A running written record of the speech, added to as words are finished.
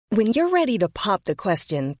When you're ready to pop the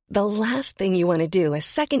question, the last thing you want to do is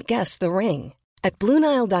second-guess the ring. At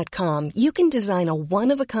BlueNile.com, you can design a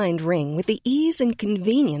one-of-a-kind ring with the ease and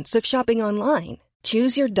convenience of shopping online.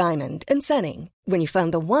 Choose your diamond and setting. When you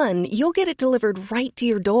find the one, you'll get it delivered right to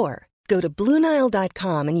your door. Go to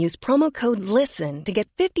BlueNile.com and use promo code LISTEN to get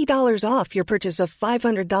 $50 off your purchase of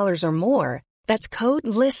 $500 or more. That's code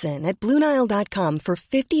LISTEN at BlueNile.com for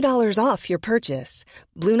 $50 off your purchase.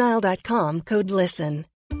 BlueNile.com, code LISTEN.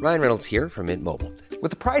 Ryan Reynolds here from Mint Mobile. With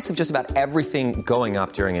the price of just about everything going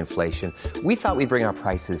up during inflation, we thought we'd bring our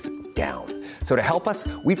prices down. So to help us,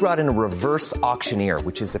 we brought in a reverse auctioneer,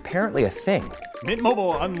 which is apparently a thing. Mint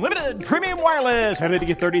Mobile Unlimited Premium Wireless. How to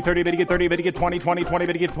get 30, 30, bit to get 30, bit to get 20, 20, 20,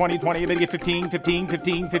 bit to get 20, 20, bit to get 15, 15,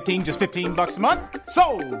 15, 15, just $15 a month?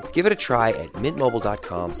 Sold! Give it a try at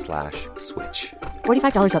mintmobile.com/switch.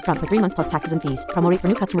 $45 up front for 3 months plus taxes and fees. Promo rate for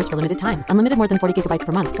new customers for limited time. Unlimited more than 40 gigabytes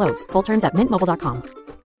per month. Slows full terms at mintmobile.com.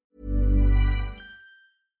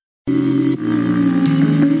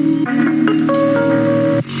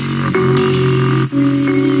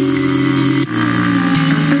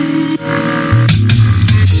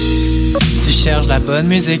 Tu cherches la bonne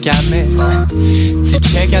musique à mettre. Tu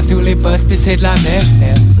check à tous les postes pis c'est de la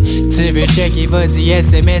merde. Tu veux checker, vas-y,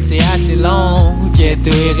 SMS c'est assez long.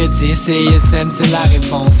 Ghetto, Erudit, CSM c'est la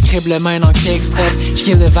réponse. Scribble main en quelques strefs,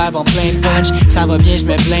 j'kill le vibe en plein punch. Ça va bien,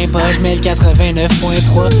 j'mets plein pas, j'mets le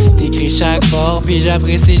 89.3. T'écris chaque bord pis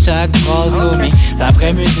j'apprécie chaque phrase, oh mais la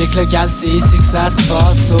vraie musique locale c'est ici que ça se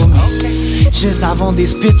passe, oh mais juste avant des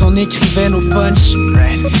spits on écrivait nos punch.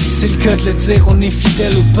 C'est le cas de le dire, on est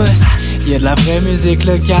fidèle au poste. Y'a de la vraie musique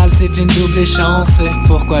locale, c'est une double chance.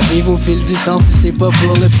 Pourquoi vivre au fil du temps si c'est pas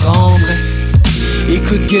pour le prendre?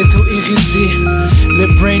 Écoute Ghetto, Erudit, le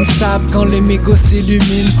brain stab quand les mégots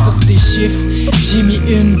s'illuminent sur tes chiffres. J'ai mis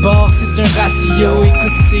une barre, c'est un ratio.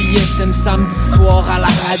 Écoute CISM samedi soir à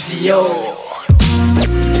la radio.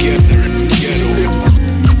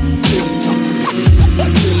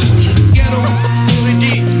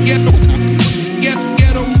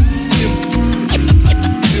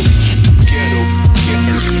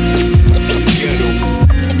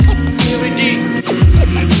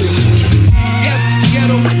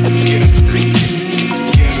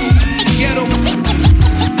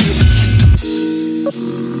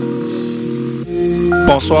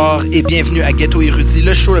 Bonsoir et bienvenue à Ghetto Erudit,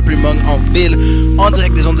 le show le plus mug en ville, en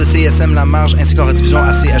direct des ondes de CSM La Marge ainsi qu'en rediffusion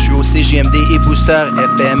à CHUO, CJMD et Booster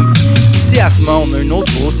FM. Ici à ce moment, on a une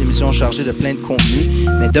autre grosse émission chargée de plein de contenu,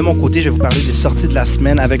 mais de mon côté, je vais vous parler des sorties de la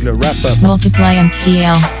semaine avec le wrap-up. Multiply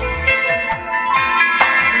MTL.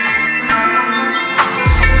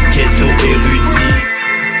 Ghetto Erudit.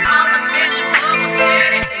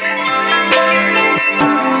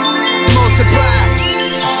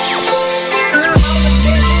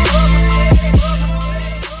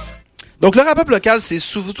 Donc le wrap-up local, c'est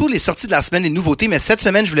surtout les sorties de la semaine, les nouveautés, mais cette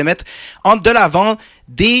semaine, je voulais mettre de l'avant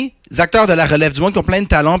des acteurs de la relève, du monde qui ont plein de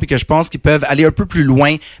talents et que je pense qu'ils peuvent aller un peu plus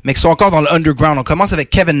loin, mais qui sont encore dans le underground. On commence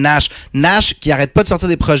avec Kevin Nash. Nash qui arrête pas de sortir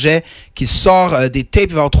des projets, qui sort des tapes,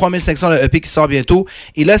 il va y avoir 3500, le EP qui sort bientôt.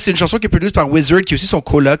 Et là, c'est une chanson qui est produite par Wizard, qui est aussi son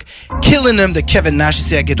coloc, Killin' Him de Kevin Nash,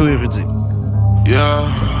 ici à Ghetto Erudit. Yeah, I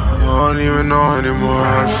don't even know anymore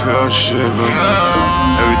how to feel shit, but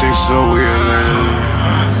everything's so weird lately.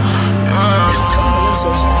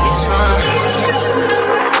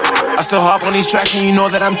 I still hop on these tracks and you know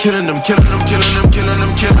that I'm killing them, killing them, killing them, killing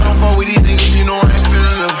them, killing them. I don't fuck with these niggas, you know I ain't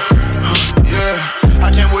feeling them. Yeah,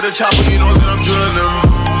 I came with a chopper, you know that I'm drilling them.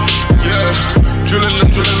 Yeah, drilling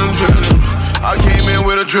them, drilling them, drilling them. I came in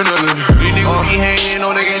with adrenaline. These niggas be hanging,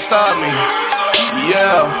 know they can't stop me.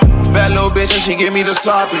 Yeah. Bad little bitch and she give me the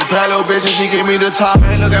sloppy. Bad little bitch and she give me the top.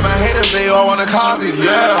 And look at my haters, they all wanna copy.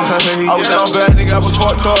 Yeah, I was down bad, nigga, I was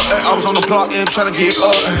fucked up. I was on the block and tryna get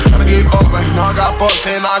up, Now I got bucks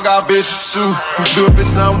and I got bitches too. Good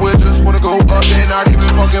bitches I'm with just wanna go up. They not even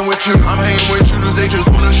fucking with you. I'm hanging with you, they just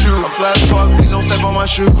wanna shoot. I'm flat as fuck, please don't step on my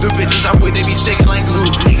shoe. The bitches I'm with, they be sticking like glue.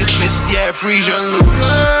 Niggas bitches, yeah, freeze your loot.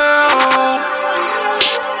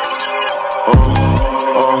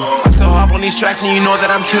 On these tracks and you know that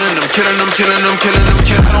I'm killing them, killing them, killing them, killing them,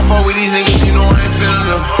 killing them. I don't fuck with these niggas, you know I ain't feeling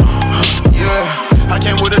them. Yeah, I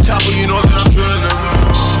came with a chopper, you know that I'm drilling them.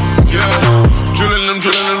 Yeah, drilling them,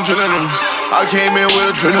 drilling them, drilling them. I came in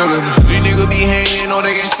with adrenaline. These niggas be hanging, they know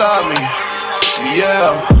they can't stop me.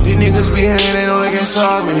 Yeah, these niggas be hanging, they know they can't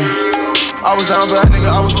stop me. I was down bad, nigga,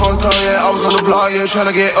 I was fucked up, yeah. I was on the block, yeah,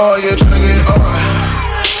 tryna get up, yeah, tryna get up.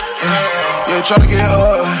 Yeah, tryna get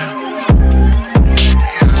up.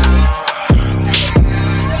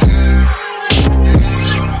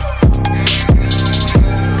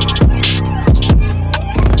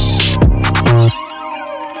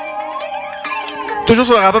 Toujours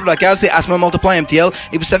sur le rap-up local, c'est Asthma Multiply MTL.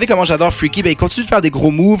 Et vous savez comment j'adore Freaky? Ben, il continue de faire des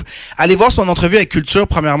gros moves. Allez voir son entrevue avec Culture,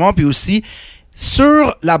 premièrement, puis aussi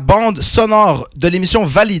sur la bande sonore de l'émission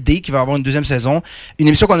Validée, qui va avoir une deuxième saison. Une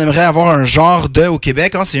émission qu'on aimerait avoir un genre de au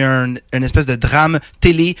Québec. Hein, c'est une espèce de drame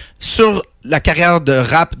télé sur la carrière de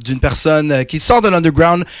rap d'une personne qui sort de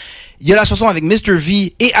l'underground. Il y a la chanson avec Mr.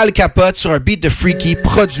 V et Al Capote sur un beat de Freaky,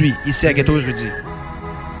 produit ici à Ghetto Erudit.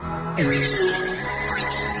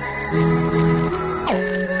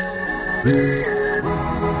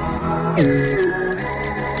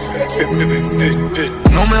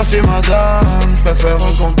 Non merci madame, je préfère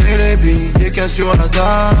rencontrer les billets qu'à sur la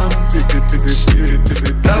dame.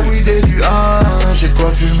 La weed est du 1, j'ai quoi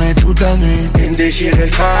fumer toute la nuit. Il me déchirait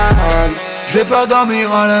le crâne. Je vais pas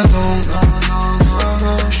dormir à la zone.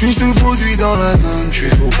 J'suis sous-produit dans la zone. J'suis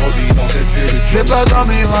sous-produit dans cette ville. Je vais pas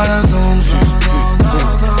dormir à la zone.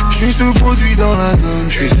 J'suis sous-produit dans la zone.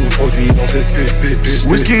 J'suis sous-produit dans cette pute.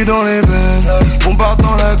 Whisky dans les veines, bombarde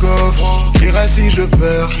dans la gaufre. Qui reste si je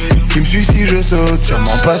perds, qui me suit si je saute.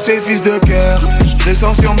 Sûrement passé fils de cœur.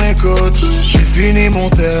 Descends sur mes côtes, j'ai fini mon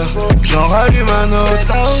terre. J'en rallume un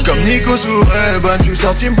autre. Comme Nico sous Ray-Ban, j'suis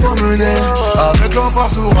sorti me promener. Avec l'empare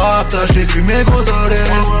sous rap, j'ai fumé gros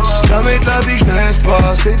dollar. Jamais de la vie je n'aise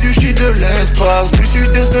pas, c'est du shit de l'espace. Du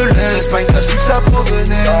sud-est de l'Espagne, t'as su que ça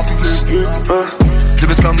provenait. Je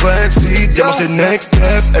baisse comme Brexit, diamant c'est next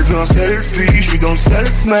step. Elle veut un selfie, je suis dans le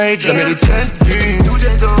self-made. Je la mérite cette vie.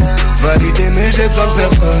 Validé mais j'ai besoin de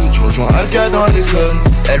personne. Tu rejoins Alka dans les zones.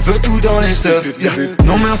 Elle veut tout dans les seufs, yeah.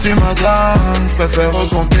 Non merci madame, je préfère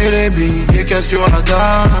recompter les billets qu'à sur la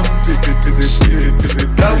dame.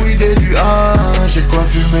 La weed est du 1, j'ai quoi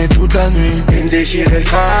fumer toute la nuit. Il me déchirait le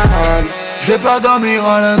crâne. Je vais pas dormir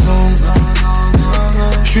à la zone.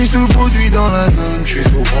 J'suis sous-produit dans la zone. J'suis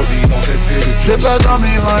sous-produit dans cette ville. Je vais pas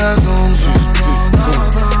dormir à la zone.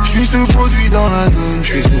 J'suis sous-produit dans la zone.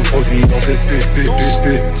 J'suis sous-produit dans cette pute.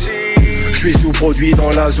 Je suis sous-produit dans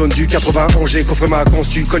la zone du 91. J'ai coffré ma conce,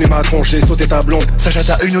 tu connais ma tronche. J'ai sauté ta blonde, Sacha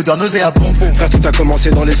t'as une odeur nauséabonde. Frère tout a commencé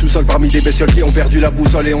dans les sous-sols parmi des bestioles qui ont perdu la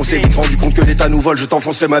boussole. Et on s'est vite rendu compte que l'état nous vole. Je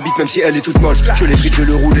t'enfoncerai ma bite même si elle est toute molle. Je les frite, je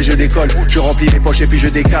le roule et je décolle. Je remplis les poches et puis je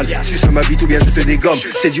décale. Suce ma bite ou bien je te dégomme.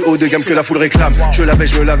 C'est du haut de gamme que la foule réclame. Je la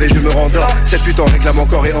baisse, je me lave et je me rendors. Cette pute en réclame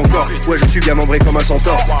encore et encore. Ouais je suis bien membré comme un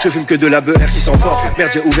centaure. Je fume que de la beurre qui sent fort. Merde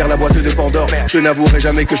j'ai ouvert la boîte de Pandore. Je n'avouerai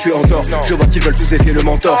jamais que je suis en tort. Je vois qu'ils veulent tous défier le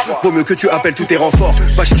mentor. Vaut mieux que tu appelles tous tes renforts.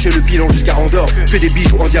 Va chercher le pilon jusqu'à Andorre. Fais des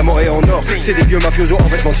bijoux en diamant et en or. C'est des vieux mafiosos en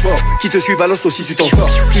vêtements de sport qui te suivent à l'hosto si tu t'en sors.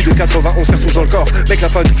 Plus de 91 cartouches dans le corps. Mec la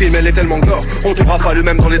fin du film elle est tellement gore. On te rafale le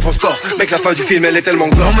même dans les transports. Mec la fin du film elle est tellement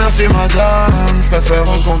gore. Non merci madame, je préfère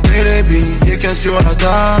rencontrer les billets qu'à sur la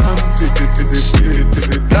dame.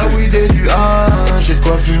 La weed est du 1, j'ai de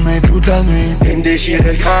quoi fumer toute la nuit. Il me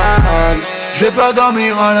déchirait le crâne. Je vais pas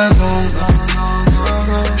dormir à la zone.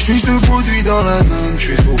 J'suis sous-produit dans la zone.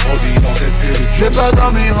 J'suis sous-produit dans cette ville. Je vais pas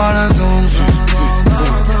dormir à la zone.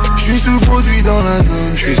 J'suis sous-produit dans la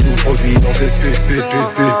zone. J'suis sous-produit dans cette pute.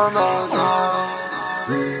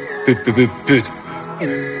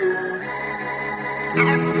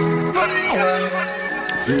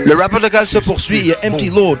 Le rap local se poursuit. Il y a Empty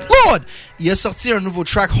Lord. Il a sorti un nouveau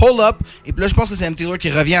track, Hold Up. Et puis là, je pense que c'est Empty Lord qui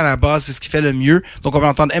revient à la base. C'est ce qui fait le mieux. Donc, on va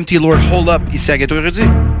entendre Empty Lord, Hold Up ici à Ghetto Erudit.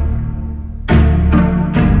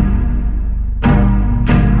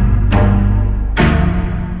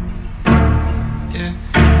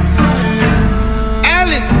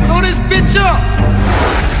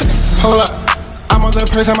 Hold up, I'm on the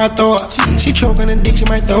person I throw up. She choking a dick, she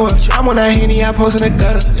might throw up. I'm on that Henny, I post in the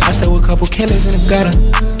gutter. I stay with a couple killers in the gutter.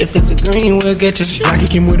 If it's a green, we'll get you. Like it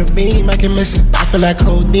came with a beam, I can miss it. I feel like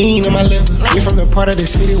codeine in my liver. We from the part of the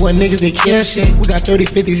city where niggas, they kill shit. We got 30,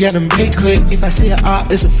 50s, yeah, them big clip. If I see a op,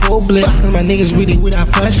 it's a full blitz. Cause my niggas really with that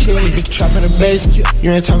fuck shit. Trap in the base, you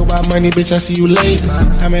ain't talk about money, bitch, I see you later.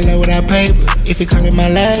 I'm in love with that paper. If it come in my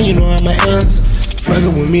line, you know I'm an answer.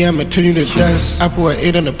 Fuckin' with me, I'ma turn you to dust. I put an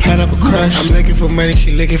 8 on the pan of a crush. I'm looking for money,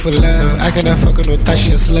 she looking for love. I cannot fuck her, no thought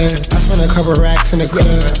she a slut. I spent a couple racks in the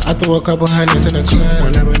club. I threw a couple hundreds in the club.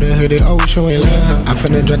 When I'm in the hood, they always showing love. I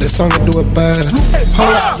finna drop this song and do a buzz.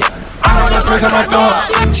 Hold up, I'm on that person I throw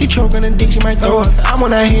up. She choking a dick, she might throw up. I'm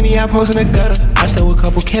on that Henny, I post in the gutter. I stay with a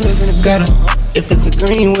couple killers in the gutter. If it's a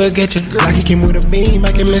green, we'll get you. Like it came with a beam,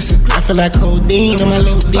 I can miss it. I feel like codeine on my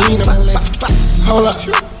left, Dean on my left. Hold up.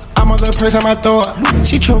 I'm on the person I throw up.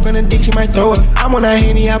 She choking a dick, she might throw up. I'm on that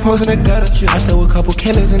Henny, I post in the gutter. I stay with a couple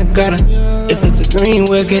killers in the gutter. If it's a green,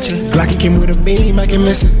 we'll get you. Like it came with a beam, I can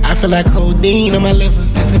miss it. I feel like codeine on my liver.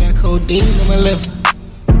 I feel like codeine on my liver.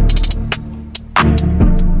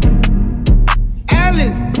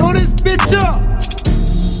 Alex, blow this bitch up.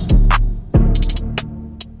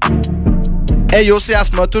 Hey yo, c'est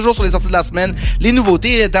Asma, toujours sur les sorties de la semaine. Les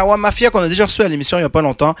nouveautés, Dawa Mafia qu'on a déjà reçu à l'émission il y a pas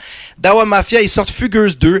longtemps. Dawa Mafia, ils sortent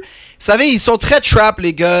Fugueuse 2. Vous savez, ils sont très trap,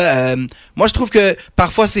 les gars. Moi, je trouve que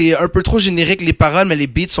parfois, c'est un peu trop générique, les paroles, mais les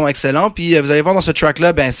beats sont excellents. Puis vous allez voir dans ce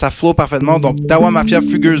track-là, ben ça flow parfaitement. Donc, Dawa Mafia,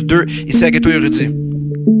 Fugueuse 2, ici à Ghetto Erudit.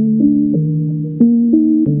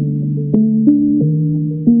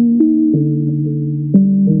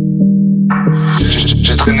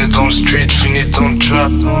 J'ai traîné dans le street, fini dans le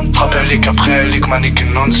trap. Frappe un lick après un lick, mannequin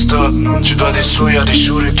non-stop. Tu dois des sous, y'a des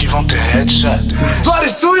shooters qui vont te headshot. Tu dois des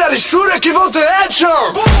sous, y'a des shooters qui vont te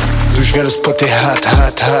headshot. D'où je viens le spot est hot,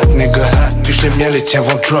 nigga. Touche les miens, les tiens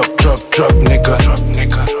vont drop, nigga.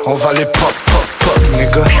 On va les pop,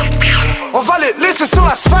 nigga. On va les laisser sur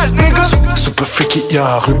l'asphalte, nigga. Super freaky,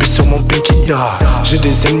 ya, rubis sur mon pinky, ya. J'ai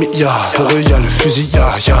des ennemis, ya. Pour eux, y'a le fusil,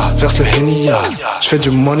 ya. Verse le henny, ya. J'fais du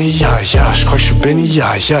money, ya. J'crois que j'suis béni, ya.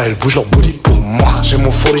 Elle bouge leur booty pour moi. J'ai mon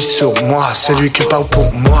 40 sur moi, c'est lui qui parle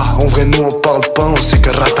pour moi. En vrai, nous on parle pas, on sait que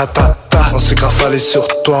ratatata. On s'est grafalé sur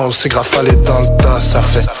toi, on s'est grafalé dans le tas. Ça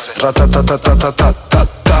fait ratatatatata.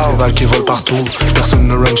 Des balles qui volent partout, personne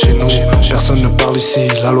ne run chez nous. Personne ne parle ici,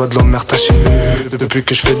 la loi de l'emmerde chez nous. Depuis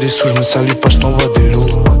que je fais des sous, je me salis pas, je t'envoie des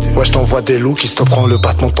loups. Ouais, je t'envoie des loups qui stopperont le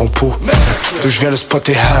battement de ton pouls. D'où je viens le spot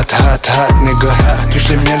est hot, nigga. Touche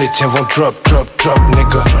les miens, les tiens vont drop,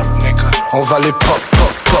 nigga. On va les pop,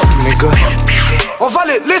 nigga. On va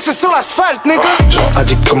les laisser sur l'asphalte, nigga. Genre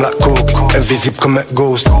addict comme la coke, invisible comme un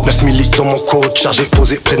ghost. 9 milli dans mon code, chargé,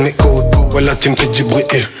 posé près de mes côtes. Ouais, la team fait du bruit,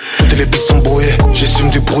 toutes les pistes sont brouillées. J'ai su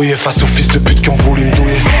me débrouiller face aux fils de pute qui ont voulu me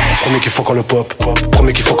douiller. Premier qu'il faut qu'on le pop,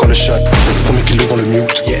 premier qu'il faut qu'on le shot. Premier qui l'ouvre le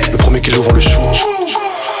mute, le premier qui l'ouvre le chou.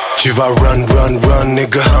 Tu vas run,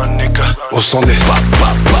 nigga. Au son des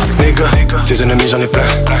nigga. Tes ennemis j'en ai plein,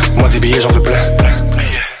 moi des billets j'en veux plein.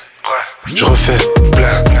 Je refais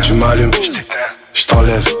plein, tu m'allumes.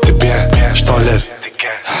 J't'enlève, t'es bien, j't'enlève.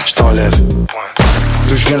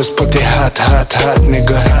 D'où je viens le spot est hot,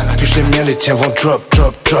 nigga. Touche les miens, les tiens vont drop,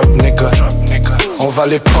 nigga. On va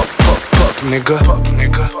les pop, nigga.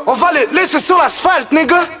 On va les laisser sur l'asphalte,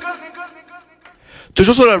 nigga.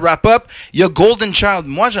 Toujours sur le wrap-up, il y a Golden Child.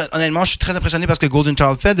 Moi, honnêtement, je suis très impressionné par ce que Golden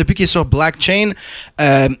Child fait. Depuis qu'il est sur Black Chain,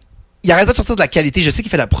 il arrête pas de sortir de la qualité. Je sais qu'il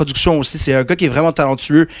fait de la production aussi. C'est un gars qui est vraiment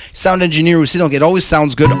talentueux. Sound engineer aussi, donc it always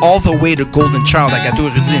sounds good all the way to Golden Child à Ghetto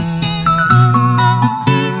Erudit.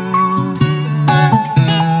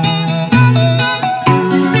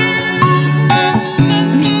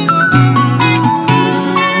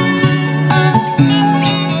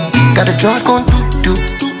 Got the drums going doo-doo.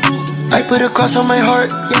 I put a cross on my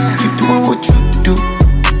heart. Keep doing what you do.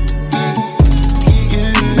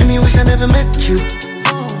 Made me wish I never met you.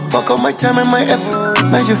 Fuck all my time and my effort.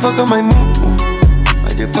 Might just fuck up my mood.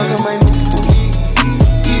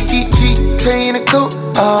 GGG, train to go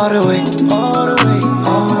all the way.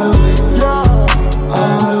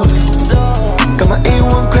 Got my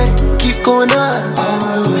A1 credit, keep going on.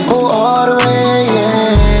 Go all the way, yeah.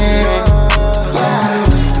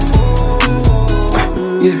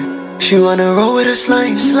 She wanna roll with a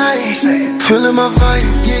slime, feeling my vibe,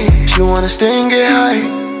 yeah. She wanna stay and get high.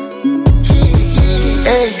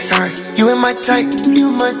 Hey, sorry, you ain't my type,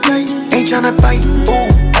 ain't tryna bite. Ooh,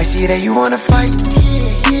 I see that you wanna fight.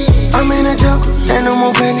 I'm in a jungle, and no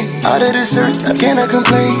more planning. Out of this earth, I cannot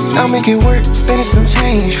complain. I'll make it work, spending some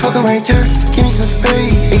change. Fuck on my turf, give me some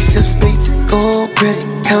space. Ace of spades, gold credit,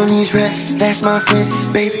 count these racks, that's my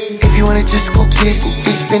fetish, baby. If you wanna just go get it,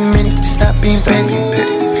 it's been a minute, stop being petty.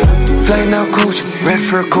 Flying out coach, red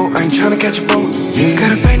fur coat, I ain't tryna catch a boat.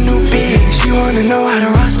 Got a brand new bitch, she wanna know how the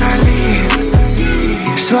rockstar live.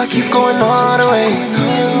 So I keep going all the way,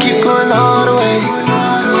 all the way.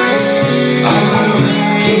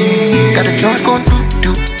 Got the drums going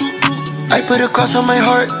doo-doo. I put a cross on my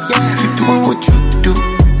heart, keep doing what you do.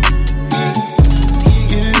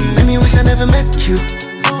 Made me wish I never met you.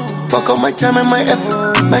 Fuck all my time and my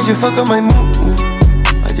effort. Might just fuck up my mood.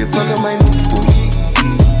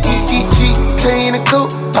 GGG, train to go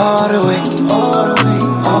all the way.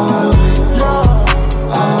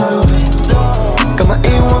 Got my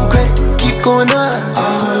A1 credit, keep going on.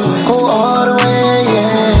 Go all the way, yeah.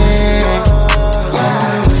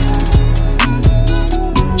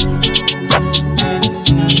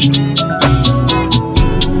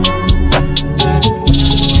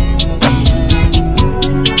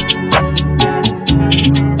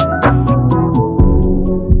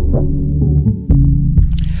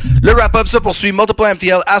 Le wrap-up, ça poursuit Multiply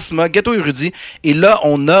MTL, Asma, Ghetto Erudit. Et là,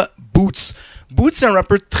 on a Boots. Boots, c'est un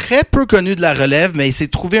rappeur très peu connu de la relève, mais il s'est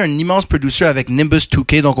trouvé un immense producer avec Nimbus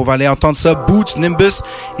 2K. Donc, on va aller entendre ça. Boots, Nimbus,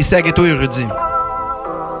 ici à Ghetto Erudit.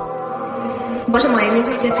 Боже мой,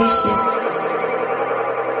 Nimbus 2000.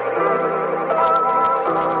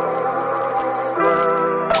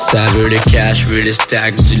 Ça veut le cash, veut le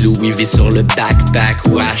stack, du Louis V sur le backpack.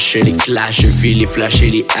 Wesh, les clashs, je file les flashs et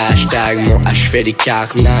les hashtags. Mon H fait des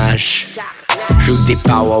carnages. Joue des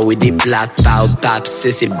power et des plates, pow, pap,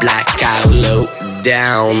 c'est blackout, low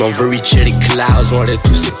down. On veut reacher les clouds, loin de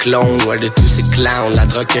tous ces clones, loin de tous ces clowns. La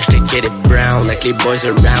drogue que j't'ai get it brown, avec les boys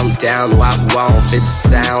around town. Wow, on fait du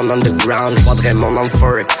sound underground, j'vendrais mon nom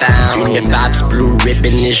for a pound. Une babs, blue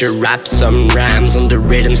ribbon et je rap some rhymes. On the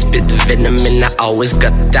rhythm, spit the venom and I always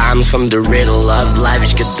got dimes. From the riddle of life,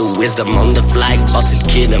 je get the wisdom on the flag. Bottled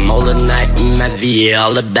kid, I'm all the night, ma vie est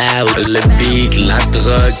all about le beat, la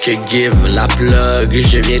drogue que give, la plug.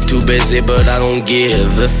 Je viens tout baiser but I don't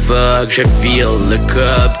give a fuck. Je feel le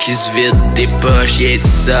cup qui se vide des poches, yeah it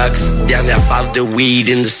sucks. Dernière fave de weed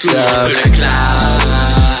in the sucks.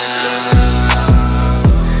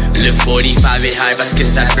 Le 45 est high parce que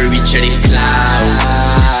ça peut reacher les clouds.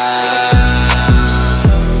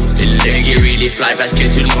 Le Gary les fly parce que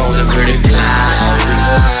tout le monde veut le cloud.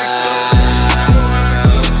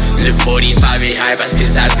 Le 45 est high parce que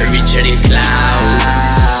ça peut reacher les clouds.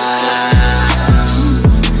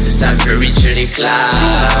 Ça peut reacher les clouds.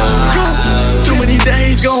 Too many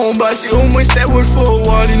days gone by, c'est au moins stay word for a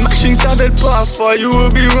while. Une machine t'avelle pas fort, you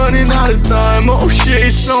will be running out of time. Oh shit,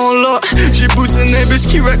 ils sont là. J'ai boutonné, bus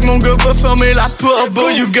qui wreck, mon gars va fermer la porte.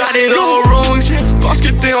 But you got it all wrong, c'est parce que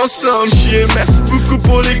t'es ensemble, shit. Merci beaucoup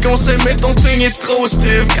pour les conseils, mais ton thing est trop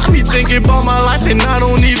stiff. Got me thinking about my life and I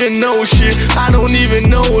don't even know shit. I don't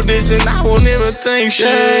even know this and I won't ever think shit.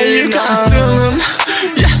 Yeah, you gotta tell them,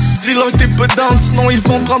 yeah. Dis-leur que t'es pas down, sinon ils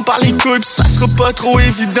vont prendre par les couilles, pis ça sera pas trop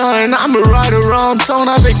évident. And I'm a ride around town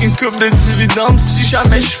avec une coupe de dividendes. Si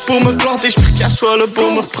jamais j'suis pour me planter, j'prie qu'elle soit là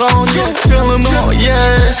pour me reprendre. Yeah, tell them all,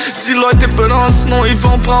 yeah. Dis-leur que t'es pas down, sinon ils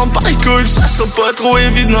vont prendre par les couilles, pis ça sera pas trop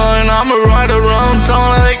évident. And I'm a ride around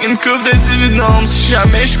town avec une coupe de dividendes. Si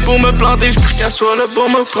jamais j'suis pour me planter, j'prie qu'elle soit là pour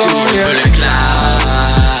me reprendre. Yeah.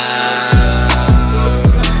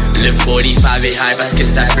 Le 45 est high parce que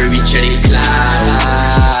ça peut reacher les clouds.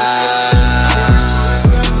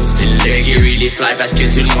 Le Gary les fly parce que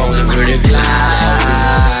tout le monde veut le cloud.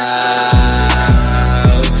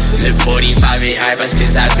 Le 45 est high parce que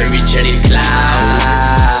ça peut reacher les clouds.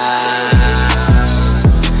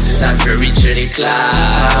 Ça peut reacher les clouds.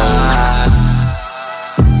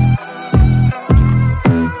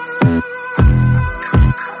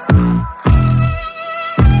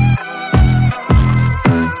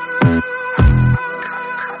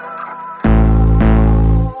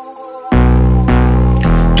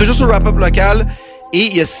 Toujours sur le wrap-up local. Et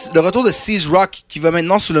il y a le retour de Seize Rock qui va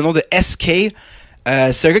maintenant sous le nom de SK.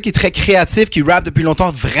 C'est un gars qui est très créatif, qui rappe depuis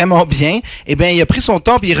longtemps vraiment bien. Et bien, il a pris son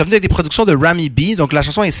temps et il est revenu avec des productions de Rami B. Donc la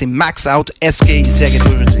chanson, c'est Max Out SK ici à Ghetto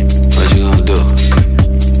jeudi. What you gonna do?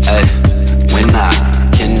 Hey, when I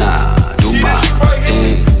cannot do my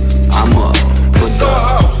thing, I'ma put the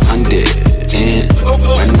 100 in.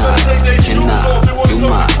 When I cannot do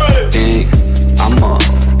my thing, I'ma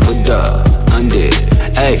put the 100.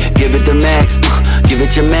 Hey, give it the max, give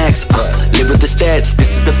it your max, live with the stats,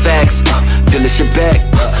 this is the facts, peel this shit back,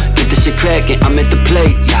 get this shit crackin', I'm at the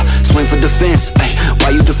plate, yeah, swing for defense, ay,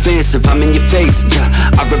 why you defensive, I'm in your face, yeah,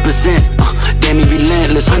 I represent, damn me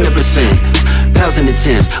relentless, 100%, 1,000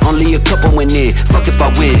 attempts, only a couple went in, fuck if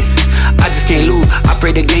I win, I just can't lose, I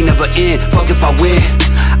pray the game never end, fuck if I win,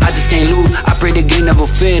 I just can't lose, I pray the game never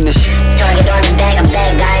finish. Target on the back of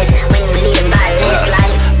bad guys, when we lead by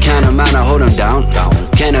landslide. Can't imagine, hold them down.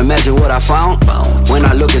 Can't imagine what I found when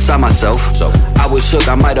I look inside myself. I was shook,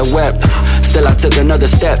 I might have wept. Still I took another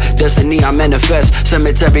step. Destiny I manifest.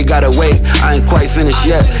 Cemetery gotta wait. I ain't quite finished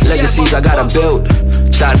yet. Legacies I gotta build.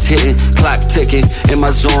 Shots hitting, clock ticking. In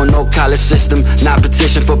my zone, no college system. Not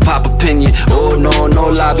petition for pop opinion. Oh no, no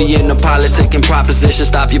lobbying, no politicking proposition.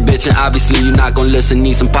 Stop your bitching. Obviously you're not gonna listen.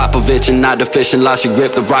 Need some Popovich and not efficient. Lost your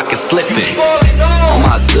grip, the rock is slipping. Oh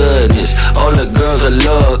my goodness, all the girls are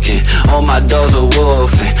looking. All my dogs are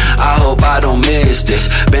wolfing. I hope I don't miss this.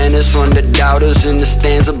 Banners from the doubters in the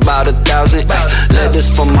stands, about 1,000. Letters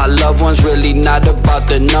from my loved ones, really not about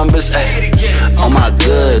the numbers. Oh my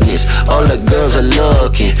goodness, all the girls are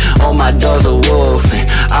looking. All my dogs are wolfing.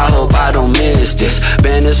 I hope I don't miss this.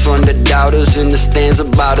 Banners from the doubters in the stands,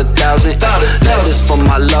 about 1,000. Letters from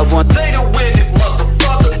my loved ones.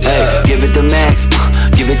 Hey, give it the max,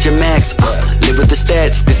 give it your max, live with the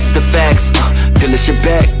stats, this is the facts, peel this shit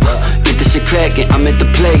back, get this shit crackin', I'm at the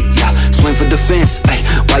plate, yeah, swing for defense, ay,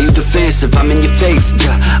 why you defensive, I'm in your face,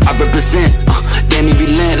 yeah, I represent, damn me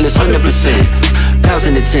relentless, 100%,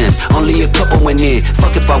 1,000 attempts, only a couple went in,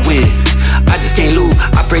 fuck if I win, I just can't lose,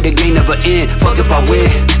 I pray the game never end, fuck if I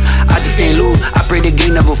win, I just niggas can't lose. I pray the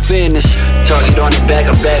game never finish. Target on the back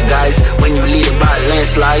of bad guys when you lead it by a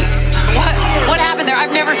landslide. What happened there?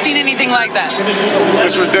 I've never seen anything like that.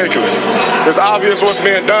 It's ridiculous. It's obvious what's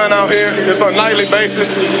being done out here. It's on a nightly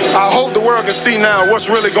basis. I hope the world can see now what's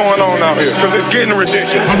really going on out here, because it's getting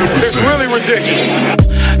ridiculous. 100%. It's really ridiculous.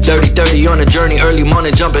 30-30 on a journey, early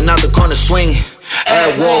morning, jumping out the corner, swinging.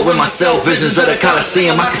 At war with myself, visions of the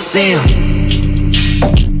Coliseum, I can see him.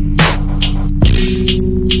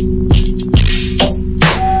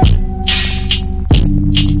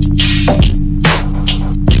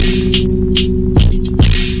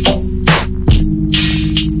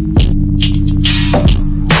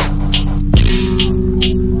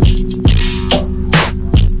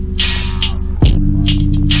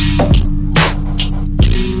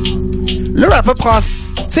 Le wrap-up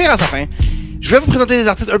tire à sa fin. Je vais vous présenter des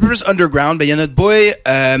artistes un peu plus underground. Ben, il y a notre boy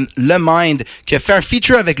Le Mind qui a fait un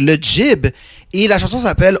feature avec Le Jib et la chanson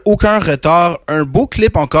s'appelle Aucun retard. Un beau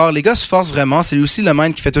clip encore. Les gars se forcent vraiment. C'est lui aussi Le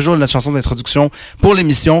Mind qui fait toujours notre chanson d'introduction pour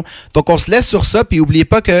l'émission. Donc on se laisse sur ça. Puis oubliez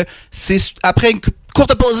pas que c'est après une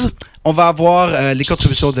courte pause, on va avoir les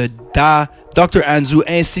contributions de Dr. Anzu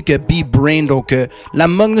ainsi que B-Brain. Donc la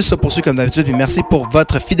Magnus se poursuit comme d'habitude. Puis merci pour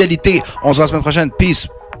votre fidélité. On se voit la semaine prochaine. Peace.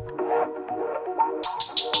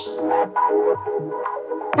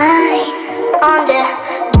 On the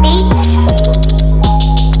beat.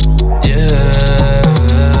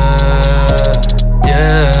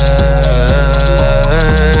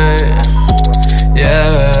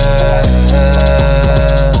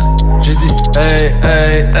 J'ai dit hey,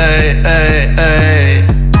 hey, hey, hey, hey.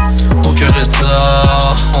 Aucun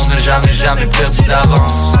retard, on n'a jamais perdu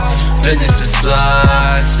d'avance. Le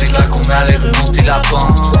nécessaire, c'est que là qu'on allait remonter la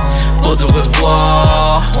pente. Pas de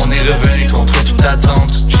revoir, on est revenu contre toute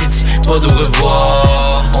attente. J'ai dit pas de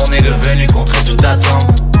revoir, on est revenu contre toute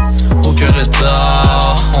attente. Aucun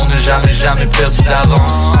retard, on n'a jamais perdu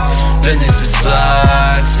d'avance. Le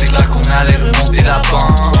nécessaire, c'est que là qu'on allait remonter la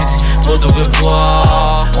pente. J'ai dit pas de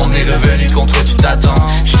revoir, on est revenu contre toute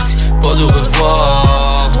attente. J'ai dit pas de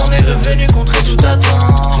revoir, on est revenu contre toute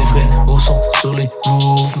attente. Les vrais hauts sont sur les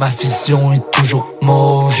moves, ma vision est toujours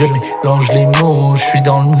mauve. Je mélange les mots, je suis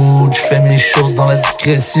dans le mood, je fais mes choses dans la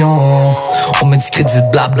discrétion. On me discrédite,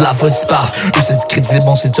 blabla, vas-y parle. Eux c'est discrédité,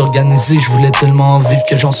 bon c'est organisé. Je voulais tellement vivre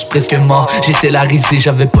que j'en suis presque mort. J'étais la risée,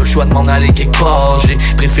 j'avais pas le choix de m'en aller quelque part. J'ai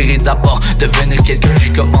préféré d'abord devenir quelqu'un. J'ai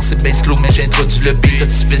commencé bien slow mais j'ai introduit le beat.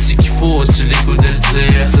 Tu fais ce qu'il faut, tu l'écoutes de le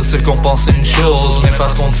dire. C'est ce qu'on pense c'est une chose, mais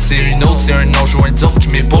face qu'on dit c'est une autre. C'est un nom Juin qui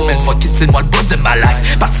m'épaule, mais une fois qu'il c'est moi le boss de ma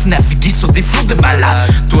life. Parti naviguer sur des flots de malade.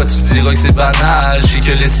 Toi tu diras que c'est banal, j'ai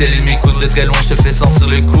que le ciel il m'écoute de très loin. Je te fais sentir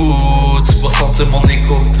le coup, tu vas sentir mon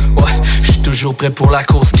écho. Ouais, je suis toujours prêt pour la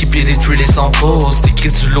course. Keep it et sans pause. T'écris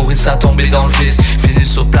du lourd et ça tombé dans le vide. Fini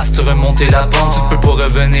sur place, te remonter la pente. Tu ne peux pas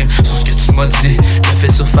revenir sur ce que tu m'as dit. Le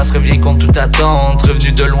fait surface revient contre toute attente.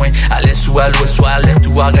 Revenu de loin, à l'est ou à l'ouest, soit alerte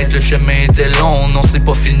ou arrête. Le chemin était long, non c'est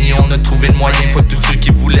pas fini. On a trouvé le moyen, faut que tous ceux qui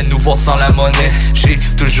voulaient nous voir sans la monnaie. J'ai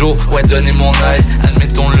toujours, ouais, donné mon aide.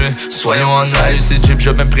 Admettons-le, soyons honnêtes. C'est Jib,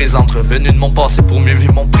 je me présente. Revenu de mon passé pour mieux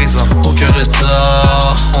vivre mon présent. Aucun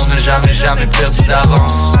retard, on n'a jamais perdu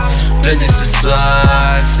d'avance. Le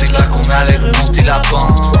nécessaire, c'est que là qu'on allait remonter la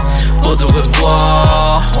pente. Pas de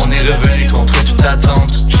revoir, on est revenu contre toute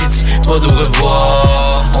attente. J'ai dit pas de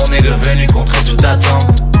revoir, on est revenu contre toute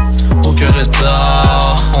attente. Aucun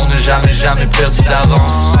retard, on n'a jamais perdu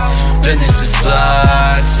d'avance. Le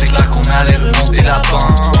nécessaire, c'est que là qu'on allait remonter la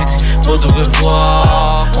pente. J'ai dit pas de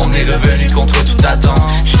revoir, on est revenu contre toute attente.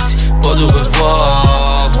 J'ai dit pas de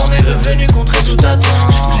revoir, on est revenu contre toute attente.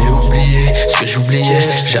 Je voulais oublier ce que j'oubliais,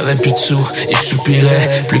 j'avais plus de sous et je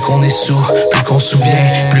soupirais. Plus qu'on est sourd, plus qu'on se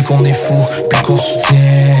souvient. Plus qu'on est fou, plus qu'on soutient.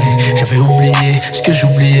 J'avais oublié ce que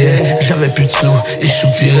j'oubliais, j'avais plus de sous et je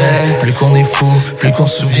soupirais. Plus qu'on est fou, plus qu'on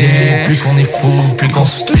se souvient. Plus qu'on est fou, plus qu'on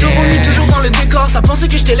se soutient. Toujours remis, toujours dans le décor. Ça pensait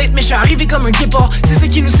que j'étais late mais je suis arrivé comme un guépard. C'est ce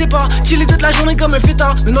qui nous sépare, chiller toute la journée comme un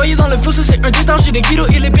fêtard. Me noyer dans le flot, ça c'est un détard. J'ai des kilos,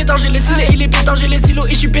 il est pétard, j'ai les cils, il est pétard, j'ai les silos.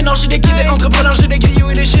 Et je suis pénard, j'ai des kills, entrepreneur, j'ai des griots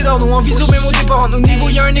et les cheddar. Nous en visio, même au départ, au niveau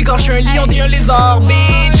y'a un écart. J'suis un lion, t'es un lézard,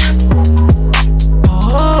 bitch.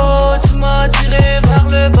 Oh, tu m'as tiré vers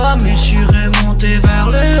le bas, mais je suis remonté vers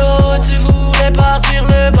le haut. Tu voulais partir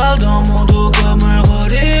le bal dans mon dos comme un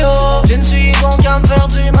rodéo. Je ne suis donc qu'à me faire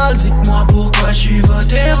du mal, dis-moi pourquoi je suis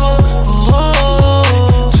votre héros. Oh, oh,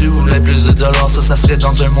 oh. Tu voulais plus de dollars, ça serait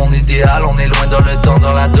dans un monde idéal. On est loin dans le temps,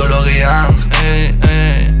 dans la DeLorean. Hey,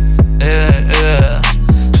 hey, hey, hey.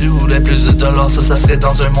 Tu voulais plus de dollars, ça serait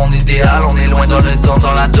dans un monde idéal. On est loin dans le temps,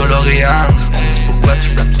 dans la DeLorean. C'est pourquoi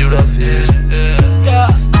tu rappes you love it.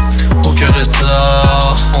 Aucun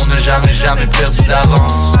retard, on n'a jamais perdu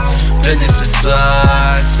d'avance. Le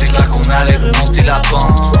nécessaire, c'est que là qu'on allait remonter la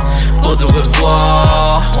pente. Pas de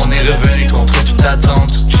revoir, on est revenu contre toute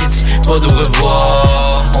attente. J'ai dit pas de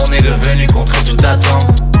revoir, on est revenu contre toute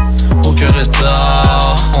attente. Aucun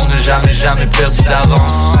retard, on n'a jamais perdu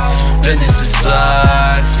d'avance. Le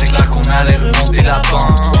nécessaire, c'est clair qu'on allait remonter la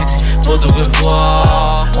pente. J'ai dit pas de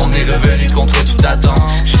revoir, on est revenu contre toute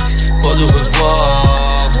attente. J'ai dit pas de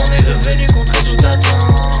revoir, on est revenu contre toute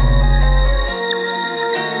attente.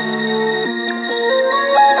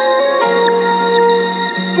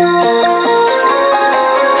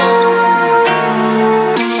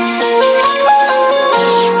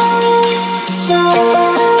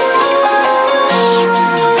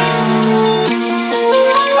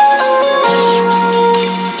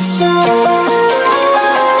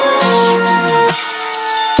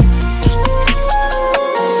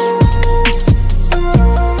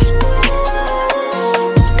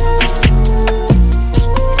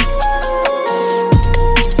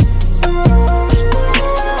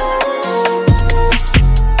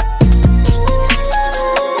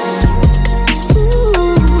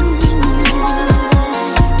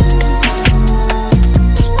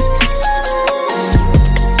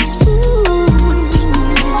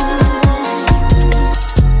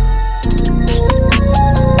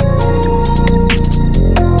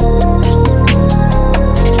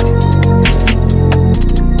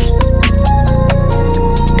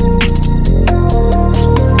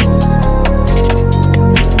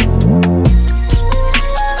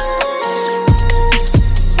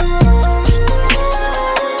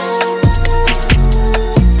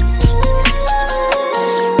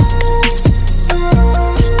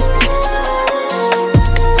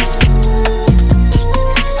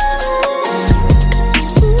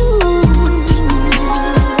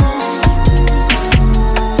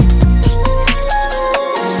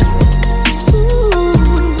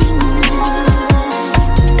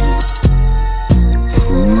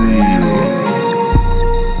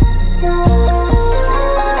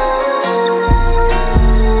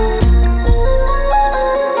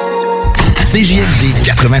 CJMD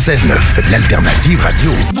 96.9, l'alternative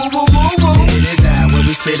radio.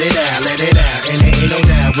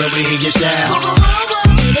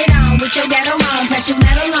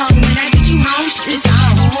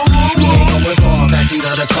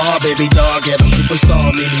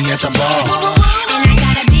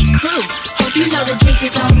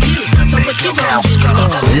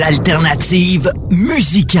 L'alternative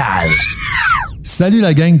musicale. Salut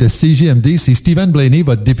la gang de CJMD, c'est Stephen Blaney,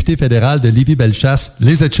 votre député fédéral de Lévis-Bellechasse,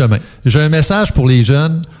 les Aides-Chemins. J'ai un message pour les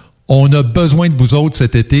jeunes. On a besoin de vous autres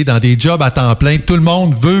cet été dans des jobs à temps plein. Tout le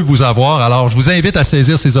monde veut vous avoir. Alors, je vous invite à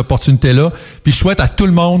saisir ces opportunités-là. Puis, je souhaite à tout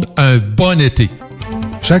le monde un bon été.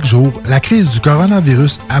 Chaque jour, la crise du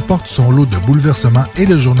coronavirus apporte son lot de bouleversements et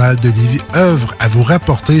le Journal de Lévis œuvre à vous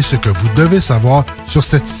rapporter ce que vous devez savoir sur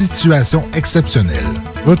cette situation exceptionnelle.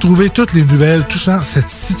 Retrouvez toutes les nouvelles touchant cette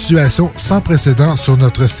situation sans précédent sur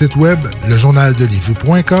notre site web,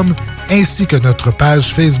 lejournaldelévis.com, ainsi que notre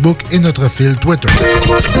page Facebook et notre fil Twitter.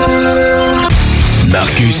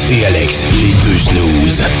 Marcus et Alex, les deux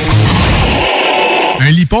snooze.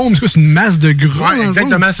 Un lipome, c'est une masse de gras. Ouais,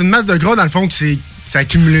 exactement, c'est une masse de gras dans le fond qui s'est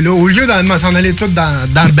accumulé là. Au lieu de s'en aller tout dans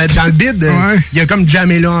le bide, il y a comme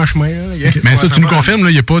jamais là en chemin. Là. Mais ça, tu nous confirmes,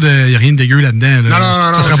 il n'y a rien de dégueu là-dedans.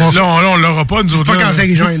 Là. Non. Ça serait pas... Là, on l'aura pas, nous autres. C'est pas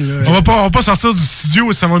cancérigène. On va pas sortir du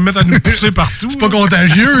studio, ça va nous mettre à nous pousser partout. C'est pas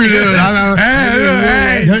contagieux, là.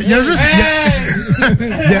 Il y a juste...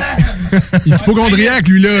 Il est hypochondriaque,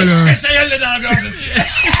 lui, là. Essaye de dans la gorge.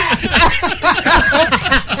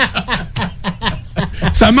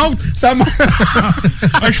 Ça monte!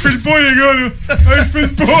 Je file pas, les gars, là! Je file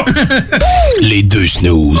pas! Les deux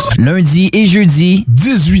snooze. Lundi et jeudi,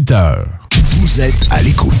 18h. Vous êtes à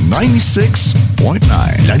l'écoute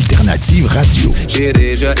 96.9, l'alternative radio. J'ai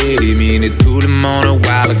déjà éliminé tout le monde a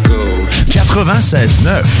while ago.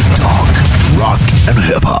 96.9, talk, rock and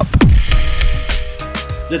hip-hop.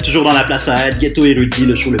 Vous êtes toujours dans la place à être, Ghetto Erudit,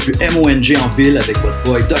 le show le plus MONG en ville avec votre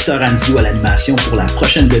boy Dr. Anzou à l'animation pour la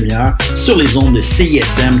prochaine demi-heure sur les ondes de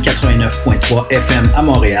CISM 89.3 FM à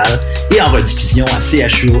Montréal et en rediffusion à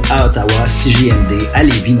CHU à Ottawa, CJMD à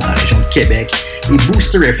Lévis dans la région de Québec et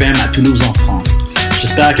Booster FM à Toulouse en France.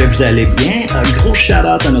 J'espère que vous allez bien. Un gros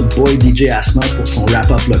shout-out à notre boy DJ Asma pour son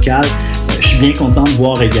wrap-up local. Je suis bien content de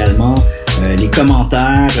voir également les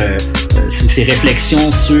commentaires, ses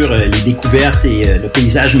réflexions sur les découvertes et le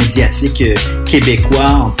paysage médiatique québécois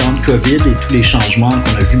en temps de COVID et tous les changements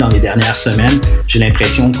qu'on a vus dans les dernières semaines. J'ai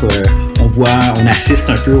l'impression qu'on assiste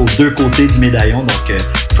un peu aux deux côtés du médaillon, donc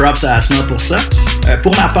props à Asma pour ça.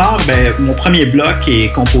 Pour ma part, mon premier bloc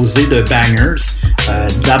est composé de bangers.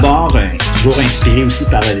 D'abord, toujours inspiré aussi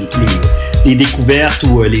par les découvertes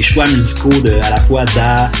ou les choix musicaux de à la fois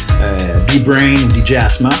Da, B-Brain ou DJ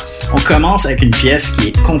Asma. On commence avec une pièce qui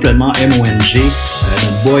est complètement MONG.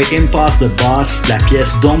 Notre boy Impasse the Boss, la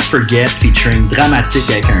pièce Don't Forget featuring Dramatique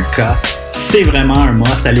avec un K. C'est vraiment un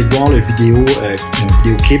must. Allez voir le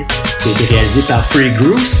vidéoclip qui a été réalisé par Free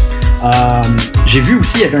Grooves. J'ai vu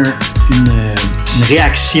aussi, il y avait une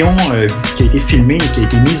réaction qui a été filmée et qui a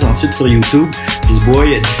été mise ensuite sur YouTube du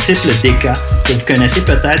boy Disciple DK, que vous connaissez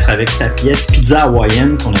peut-être avec sa pièce Pizza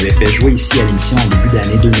Hawaïenne qu'on avait fait jouer ici à l'émission en début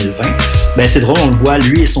d'année 2020. Ben, c'est drôle, on le voit,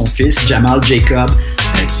 lui et son fils, Jamal Jacob,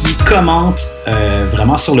 qui commentent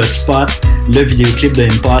vraiment sur le spot le vidéoclip de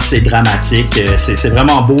Impasse est dramatique. C'est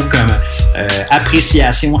vraiment beau comme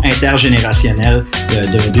appréciation intergénérationnelle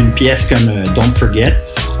d'une pièce comme Don't Forget.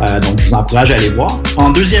 Donc, je vous encourage à aller voir. En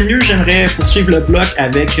deuxième lieu, j'aimerais poursuivre le bloc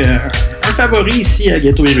avec un favori ici à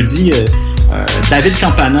Ghetto Erudit, David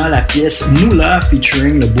Campana, la pièce Moula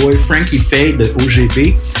featuring le boy Frankie Faye de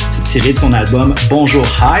OGB. C'est tiré de son album Bonjour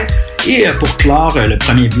High. Et pour clore le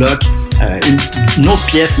premier bloc, une autre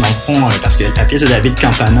pièce dans le fond, parce que la pièce de David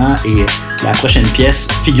Campana et la prochaine pièce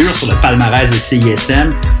figurent sur le palmarès de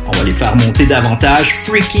CISM. On va les faire monter davantage.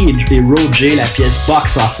 Freaky et Roger, la pièce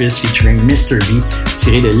Box Office featuring Mr. B,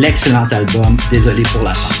 tirée de l'excellent album Désolé pour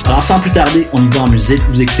l'attente. Alors sans plus tarder, on y va en musique.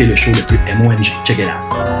 Vous écoutez le show le plus MONG. Check it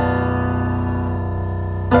out.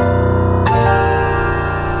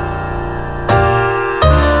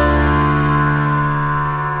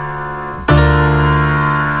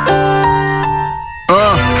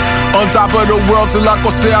 On top of the world, c'est là qu'on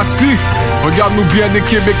s'est assis. Regarde-nous bien, des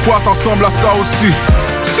Québécois s'ensemble à ça aussi.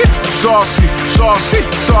 Ça aussi, ça aussi,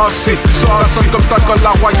 ça aussi. Ça sonne comme ça quand la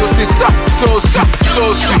royauté, ça aussi.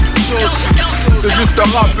 C'est juste un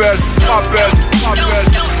rappel.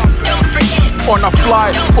 On a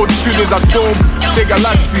fly au-dessus des atomes, des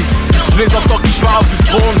galaxies. Je les entends qui parlent du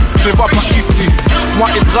trône, je les vois pas ici. Moi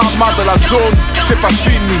et Drama de la zone, c'est pas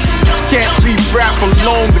fini. Can't leave rap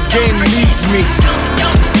alone, the game needs me.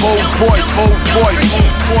 Old voice,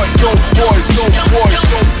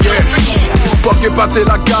 yeah. Fuck épater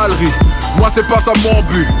la galerie, moi c'est pas ça mon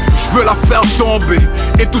but. Je veux la faire tomber,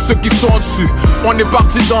 et tous ceux qui sont dessus. On est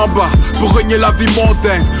parti d'en bas, pour régner la vie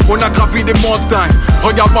mondaine. On a gravi des montagnes,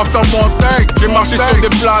 regarde-moi faire montagne. J'ai marché sur des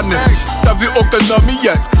planètes, t'as vu aucun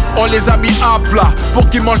omillette. On les a mis à plat, pour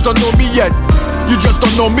qu'ils mangent dans nos miettes. You just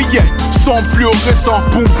don't know me yet. Son fluorescent,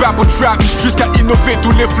 boom bap ou trap, jusqu'à innover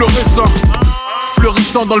tous les fluorescents.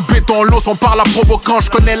 Fleurissant dans le béton, l'os on parle à provoquant. Je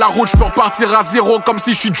connais la route, je peux repartir à zéro comme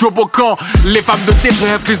si je suis Joe Bocan. Les femmes de tes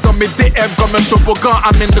rêves glissent dans mes DM comme un toboggan.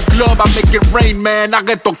 I'm in the club, I make it rain, man,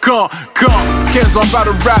 arrête ton camp. 15 ans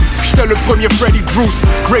battle rap, j'étais le premier Freddy Bruce.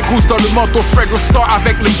 Grey Goose dans le manteau, Fredro Star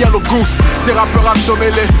avec le Yellow Goose. Ces rappeurs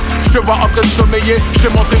assommés, je te vois en train de sommeiller. Je t'ai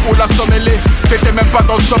montré où la sommelier. T'étais même pas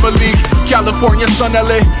dans le Summer League. California, Sun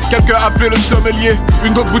LA, quelqu'un a appelé le sommelier.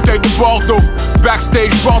 Une autre bouteille de Bordeaux,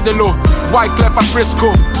 backstage, Bordello. Wyclef à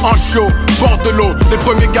Frisco, en show, Bordello. Les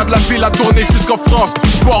premiers gars de la ville à tourner jusqu'en France,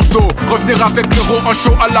 Bordeaux. Revenir avec l'euro en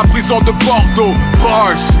show à la prison de Bordeaux.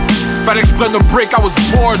 Bars, fallait que je prenne un break, I was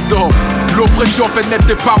bored though. L'oppression fait naître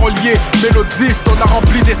des paroliers, mélodistes. On a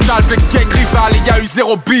rempli des salles de gang rival et y'a eu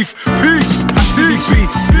zéro beef. Peace, CDP,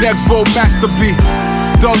 Negbo, Master B.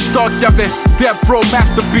 Dans le stock y'avait Death Row,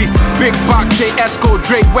 Master B. Big Pac, J.S.Co,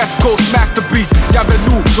 Drake, West Coast, Masterpiece. Y'avait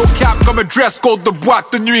nous, nos caps comme un dress code de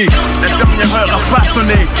boîte de nuit. La dernière heure a pas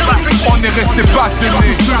sonné. On est resté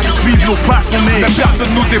passionnés. Suivre nos passionnés. Mais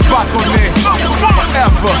personne nous dépassonnés.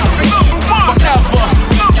 Forever.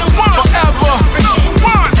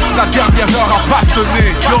 La dernière heure a pas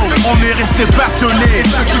sonné. Yo, on est resté passionnés.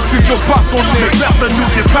 Ceux qui suivent nos passionnés. Mais personne nous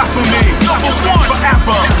dépassonnés.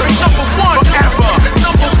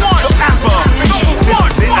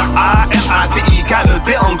 D-R-A-R-A-D-I, le D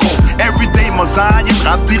en gros. Everyday mosaïque,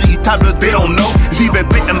 rap véritable, they don't know. J'y vais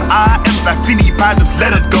B-M-A-M, ça finit pas de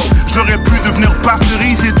let it go. J'aurais pu devenir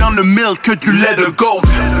pasteurisé dans le milk que du lait de gold.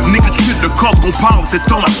 Nigga, tu sais, le code qu'on parle, c'est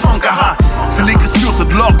Thomas Sankara. C'est l'écriture, c'est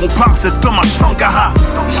de l'or qu'on parle, c'est Thomas Sankara.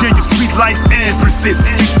 J'ai du street life impulsif.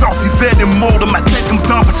 J'exorcisais les mots de ma tête comme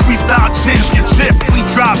dans le freestyle championship. We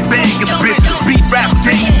drop bangers, bitches, beat rap,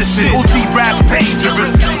 dangerous shit. OG rap,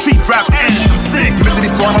 dangerous, street rap, anthem sick. Mettez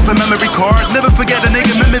l'histoire dans un memory card. Never forget a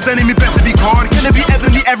nigga, même mes ennemis perdent des cards. Can it be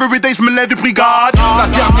every day, j'me lève et brigade. La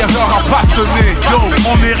dernière heure a pas sonné. Yo,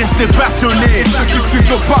 on est resté passionnés. Et ceux qui suivent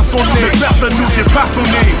nos passionnés. Mais personne nous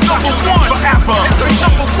dépassonnés. Forever.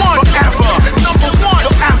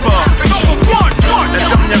 La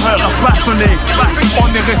dernière heure a pas sonné. On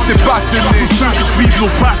est resté passionnés. Tous ceux qui suivent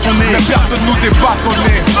nos passionnés. Mais personne nous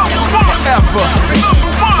dépassonnés. Forever.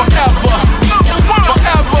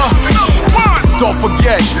 don't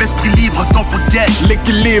forget. L'esprit libre, don't forget.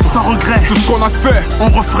 L'équilibre, sans regret. Tout ce qu'on a fait, on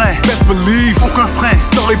referait. Best believe, aucun frein,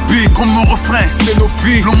 sans répit. Comme nos refrains, c'est nos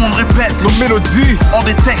filles. Le monde répète, nos mélodies. On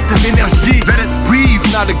détecte l'énergie. Let it breathe.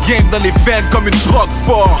 Now the game dans les veines comme une drogue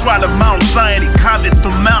forte. Try le Mount Zion et call it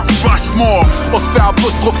the Mount Rushmore. On se fait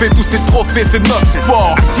apostropher tous ces trophées, c'est notre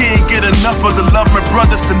sport. I can't get enough of the love, my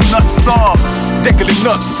brother, c'est notre sort. Dès que les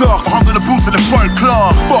notes sortent, on rentre dans le boom, c'est le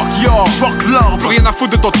folklore. Fuck y'all, fuck l'ordre. Plus rien à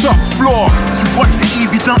foutre de ton top floor. Tu vois que c'est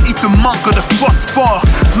évident, il te manque de phosphore.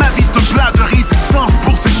 Ma vie te plat de résistance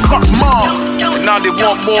pour ces croque-morts. Now they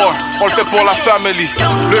want more, on le fait pour la family.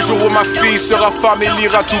 Le jour où ma fille sera femme et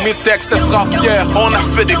lira tous mes textes, elle sera fière. On a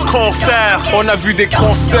fait des concerts, on a vu des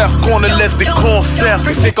concerts, qu'on ne laisse des concerts.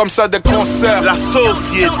 Et c'est comme ça des concerts. La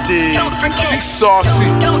société, c'est saucy.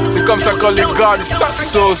 C'est comme ça quand les gars ils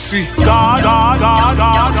s'associent.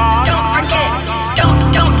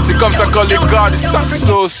 C'est comme ça quand les gars ils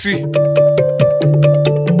s'associent.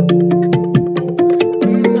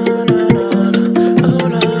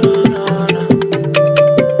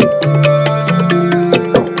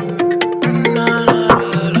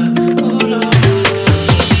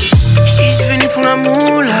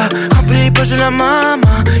 De la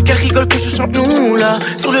maman, qu'elle rigole que je chante nous là.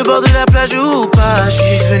 Sur le bord de la plage ou pas, je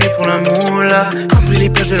suis venu pour la moula. Remplis les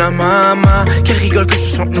plages de la maman, qu'elle rigole que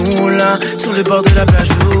je chante nous là. Sur le bord de la plage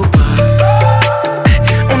ou pas.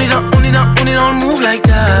 On est dans le move like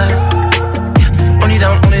that. On est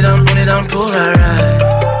down pour la ride.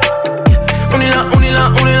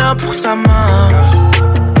 On est là pour sa main.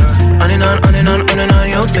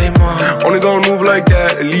 On est dans le move like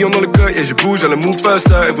that, lion dans le cœur et je bouge à la move pas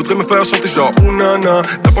ça. Elle voudrait me faire chanter genre ounana.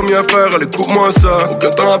 T'as pas mieux à faire, allez coupe-moi ça. Aucun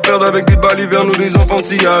temps à perdre avec des balivernes ou des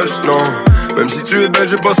enfantillages, non. Même si tu es belle,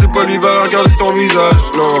 je passerai pas l'hiver à regarder ton visage,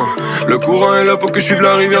 non. Le courant est là, faut que je suive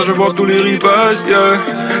la rivière, je vois tous les rivages, yeah.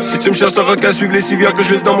 Si tu me cherches, t'auras qu'à suivre les civières que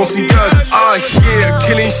je laisse dans mon sillage. Ah yeah,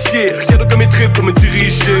 killing shit, rien de comme mes tripes pour me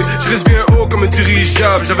diriger. Je reste bien haut comme un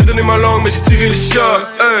dirigeable. J'avais donné ma langue, mais j'ai tiré le shot,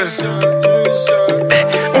 hey.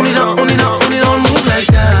 On est dans le move like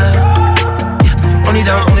that. On est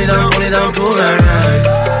down pour la ride.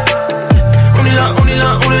 On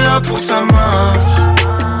est là pour sa main.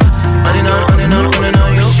 On est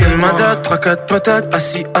down, yo. J'ai ma date, 3-4 patates,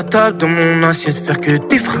 assis à table dans mon assiette. Faire que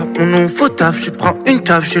des frappes, mon nom faut taf. Je prends une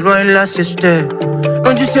taf, je suis loin de la sieste.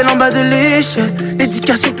 Loin du ciel en bas de l'échelle.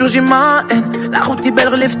 L'éducation purge ma haine. La route est belle,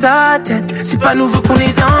 relève ta tête. C'est pas nouveau qu'on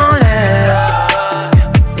est dans l'air.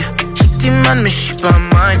 Man, mais j'suis pas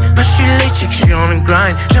mine. Moi j'suis late, j'suis on the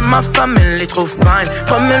grind. J'aime ma femme, elle est trop fine.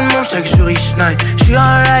 Comme elle mange, chaque jour il schneid. J'suis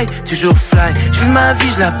alright, toujours fly. J'vis ma vie,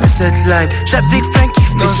 j'lappelle cette life. J'l'applique Frank qui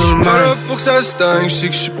fait sur le mind. J'suis pas là pour que ça stagne. J'sais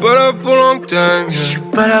que j'suis pas là pour long time. J'suis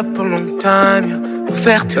pas là pour long time, yeah. Pour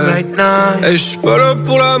faire tout right now. Hey, j'suis pas là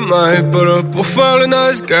pour la maille. Pas là pour faire le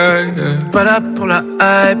nice guy, yeah. Pas là pour la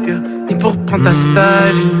hype, yeah. Ni pour prendre ta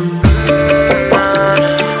style.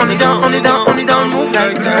 On est dans le move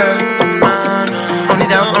like that.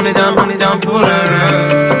 On est down pour la ride.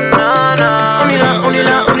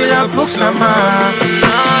 On est là pour sa main.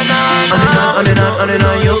 On est down,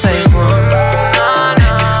 yo pay moi.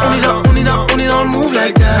 On est dans le move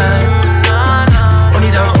like that. On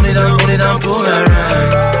est down pour la ride.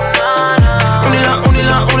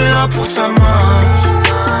 On est là pour sa main.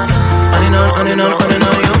 On est down,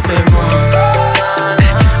 yo pay moi.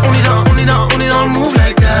 On est dans le move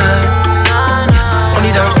like that. On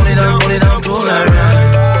est down pour la ride.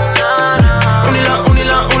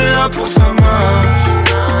 On est là pour sa main.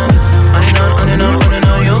 On est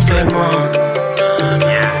down, yo pay moi.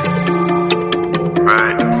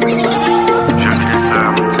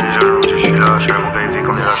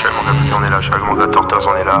 On est là, je suis avec mon gars Tortoise,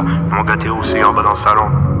 on est là. Et mon gars Théo aussi en bas dans le salon.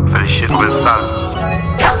 Fallait chier de nouvelle salle.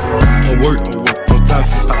 On work, on taf,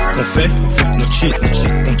 on fait notre shit,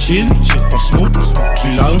 on chill, on smoke, tu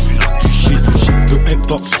lounge, tu shit, peu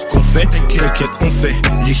importe ce qu'on fait, t'inquiète, on fait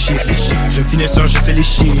les chiffres. Jeune finesseur, j'ai fait les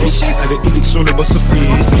chiffres, avec Eric sur le box office.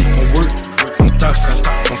 On work, on taf,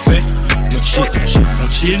 on fait notre shit,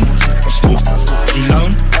 on chill, on smoke, tu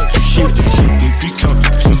lounge, tu shit, et puis quand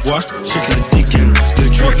tu me vois, check la dégaine, le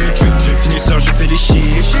drink, jeune finesseur, j'ai fait les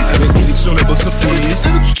chiffres, avec Eric sur le box office.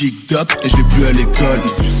 Je kick up et je vais plus à l'école, je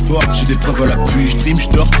suis fort, j'ai des preuves à l'appui, je dream, je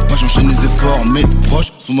dors, pas j'enchaîne les efforts, mes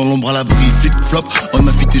proches sont dans l'ombre à l'abri, flip flop, on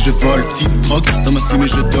m'a fité, je vole, tic drogue, dans ma cime et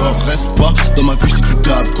je dors, reste pas, dans ma vie si tu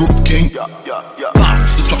tapes, cocaine.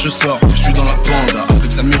 Ce soir je sors, je suis dans la panda,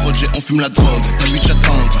 avec Samir Roger on fume la drogue, t'as vu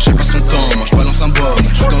j'attendre, j'ai pas son temps, moi je balance un bon,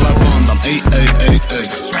 je suis dans la vente, hey.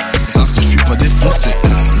 C'est rare que je suis pas défoncé,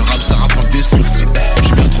 le rap ça rapporte des soucis, je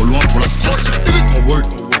suis bien trop loin pour la France. On work,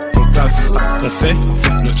 on taf, on fait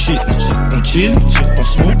notre shit, on chill, on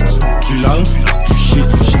smoke, tu lounge, tu shit.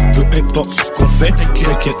 Peu importe ce qu'on fait,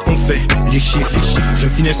 t'inquiète, on fait les chiffres. Je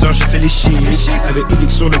finisseur, j'ai fait les chiffres. Avec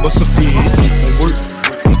Erudit sur le box office. On work,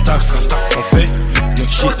 on taffe, on fait notre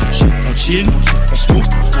shit. On chill, on smoke,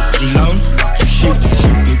 tu lounge, tu shit.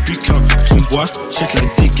 Et puis quand tu me vois, check la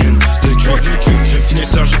dégaine, le drag. Je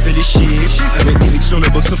finisseur, j'ai fait les chiffres. Avec Erudit sur le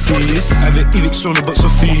box office. Avec Erudit sur le box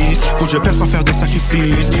office. Faut que je perce sans faire de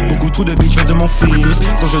sacrifice. Beaucoup trop de bitch de mon fils.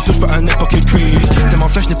 Donc je touche pas à n'importe quel crise. Tellement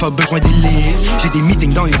flash, n'ai pas besoin d'hélice. J'ai des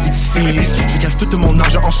meetings dans les édifices. Je cache tout mon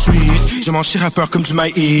argent en Suisse. Je mange chez rappeur comme du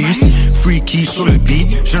maïs. Freaky sur le beat.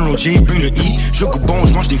 General J, bring le E. Je goûte bon,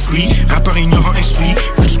 je mange des fruits. Rappeur ignorant instruit.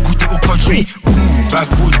 Veux-tu goûter au produit?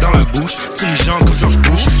 Backwood dans la bouche. Dirigeant comme George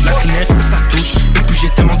Bush. La finesse, ça touche. Et puis j'ai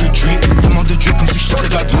tellement de drink comme si je sortais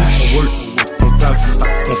de la douche. On work, on taffe,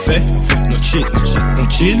 on fait notre shit. On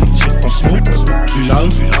chill, on smoke, tu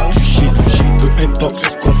lounge, tu shit. Peu importe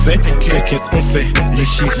ce qu'on fait, t'inquiète, on fait les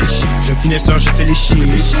chiffres. Je finisseur, j'ai fait les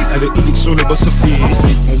chiffres. Avec Erudit sur le box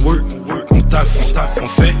office. On work, on taffe, on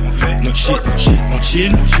fait notre shit. On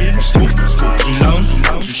chill, on smoke, tu lounge,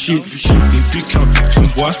 tu shit. Et puis quand tu me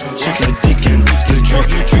vois, check la dégaine, le drag.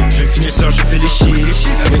 Je finisseur, j'ai fait les chiffres.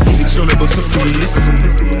 Avec Erudit sur le box office.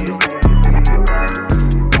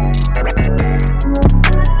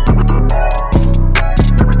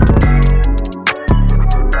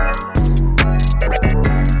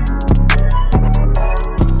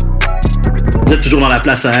 Vous êtes toujours dans la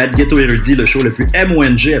place à être, Ghetto Erudit, le show le plus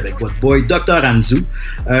MONG avec votre boy Dr. Anzu.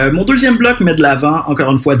 Mon deuxième bloc met de l'avant,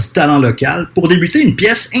 encore une fois, du talent local. Pour débuter, une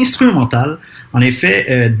pièce instrumentale. En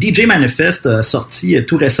effet, DJ Manifest a sorti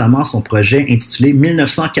tout récemment son projet intitulé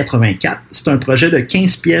 1984. C'est un projet de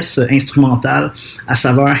 15 pièces instrumentales à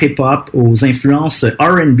saveur hip-hop aux influences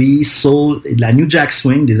R&B, soul et de la New Jack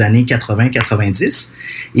Swing des années 80-90.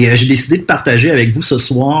 Et j'ai décidé de partager avec vous ce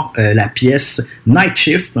soir la pièce Night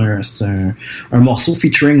Shift. C'est un morceau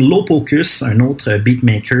featuring Low Pocus, un autre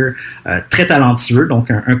beatmaker très talentueux. Donc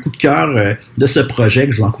un coup de cœur de ce projet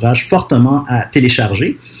que je vous encourage fortement à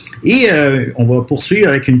télécharger. Et on va poursuivre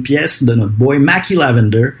avec une pièce de notre boy Mackie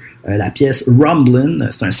Lavender, la pièce Rumblin'.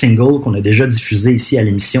 C'est un single qu'on a déjà diffusé ici à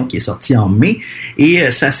l'émission qui est sorti en mai.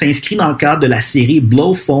 Et ça s'inscrit dans le cadre de la série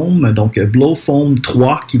Blow Foam, donc Blow Foam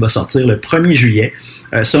 3 qui va sortir le 1er juillet.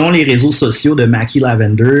 Selon les réseaux sociaux de Mackie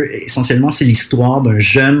Lavender, essentiellement c'est l'histoire d'un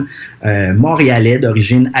jeune Montréalais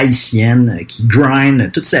d'origine haïtienne qui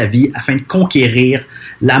grind toute sa vie afin de conquérir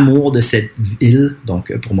l'amour de cette ville,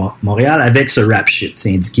 donc pour Montréal, avec ce rap shit.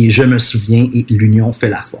 C'est indiqué « Je me souviens » et « L'union fait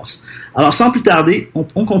la force ». Alors sans plus tarder,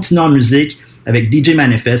 on continue en musique avec DJ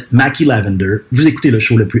Manifest, Mackie Lavender. Vous écoutez le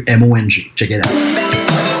show le plus MONG. Check it out.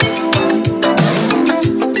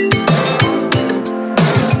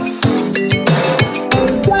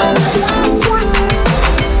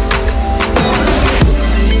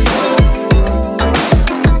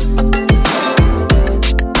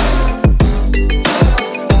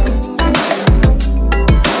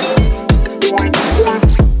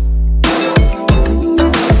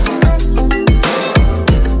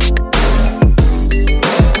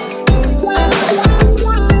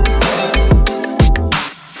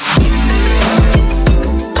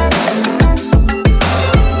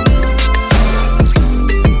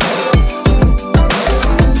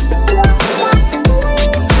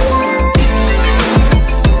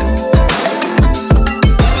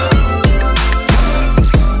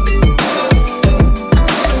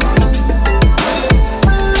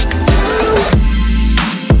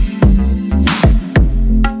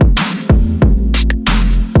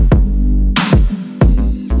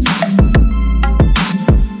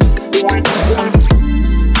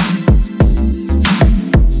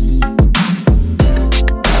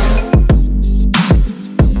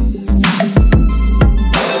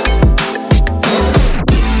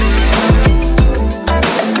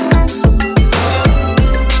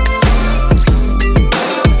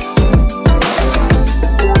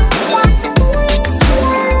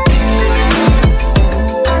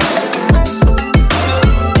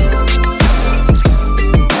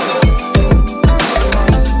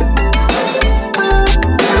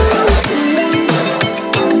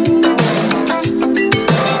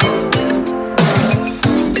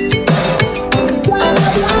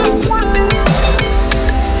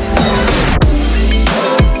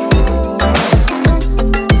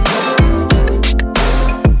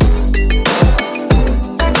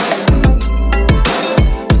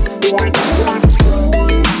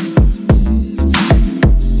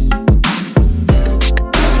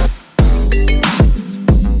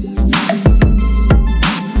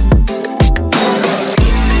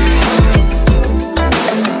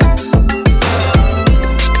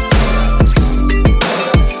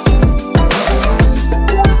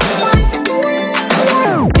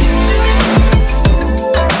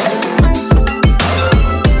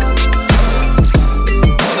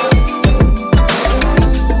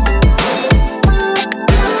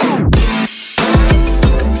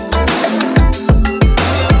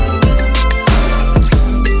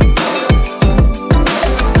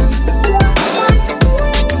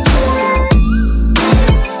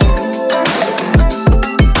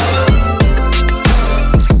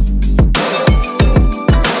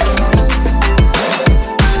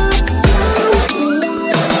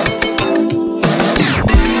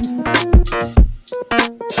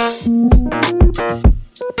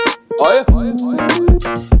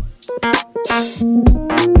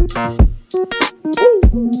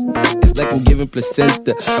 It's like I'm giving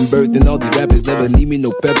placenta. I'm birthing all these rappers, never need me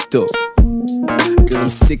no Pepto. Cause I'm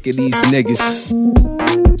sick of these niggas.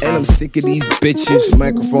 And I'm sick of these bitches.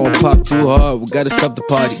 Microphone pop too hard, we gotta stop the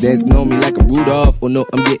party. Dancing on me like I'm Rudolph, oh no,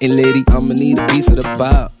 I'm getting litty. I'ma need a piece of the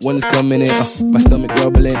pie when it's coming in. My stomach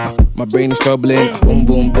rumbling, my brain is troubling. Boom,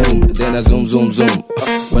 boom, boom, then I zoom, zoom, zoom.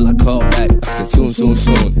 Well, I call back, I said soon, soon,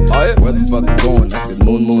 soon. Where the fuck I'm going? I said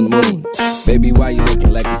moon, moon, moon. Baby, why you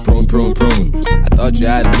looking like a prune, prune, prune? I thought you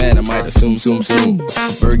had a man, I might assume, soon, soon.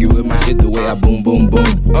 Fergie with my shit the way I boom, boom, boom.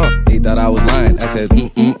 They thought I was lying, I said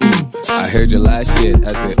I heard your last shit,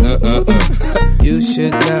 I said You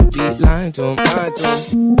should not be lying to him,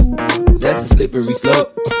 That's a slippery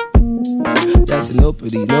slope. That's an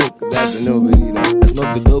opity dope, that's an opity dope. That's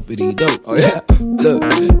no good opity dope. Oh yeah, look,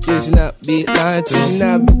 you should not be lying to, you should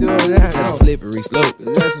not be doing that. That's a slippery slope,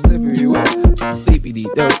 that's a slippery what? Sleepy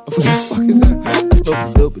dope. What the fuck is that? That's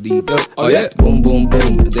no good opity dope. Oh yeah, boom, boom,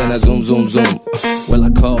 boom, then I zoom, zoom, zoom. Well, I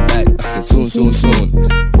call back, I said soon, soon, soon.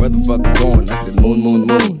 Where the fuck I'm going? I said moon, moon,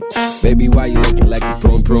 moon. Baby, why you looking like a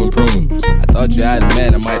prune, prune, prune? I thought you had a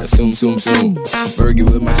man, I might assume, soon, soon. Fergie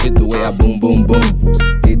with my shit the way I boom, boom, boom.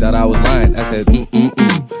 They thought I was lying, I said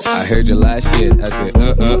I heard your last shit, I said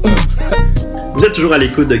Vous êtes toujours à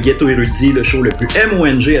l'écoute de Ghetto Erudit, le show le plus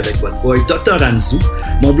MONG avec votre boy Dr. Anzu.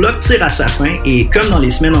 Mon blog tire à sa fin et comme dans les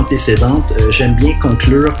semaines antécédentes, j'aime bien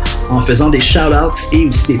conclure en faisant des shout-outs et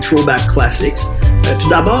aussi des throwback classics. Tout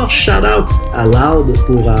d'abord, shout-out à Loud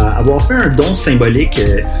pour avoir fait un don symbolique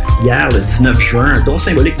hier, le 19 juin, un don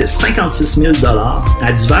symbolique de 56 000 $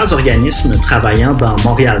 à divers organismes travaillant dans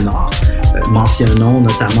Montréal-Nord. Mentionnons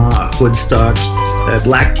notamment Woodstock,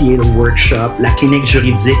 Black Theatre Workshop, la clinique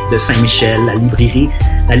juridique de Saint-Michel,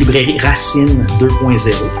 la librairie Racine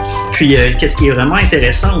 2.0. Puis, qu'est-ce qui est vraiment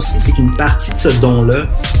intéressant aussi, c'est qu'une partie de ce don-là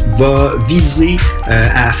va viser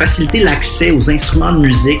à faciliter l'accès aux instruments de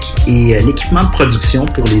musique et l'équipement de production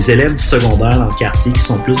pour les élèves du secondaire dans le quartier qui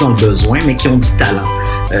sont plus dans le besoin, mais qui ont du talent.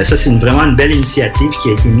 Ça, c'est vraiment une belle initiative qui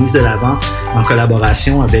a été mise de l'avant en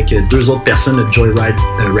collaboration avec deux autres personnes de Joyride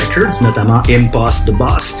Records, notamment Impost the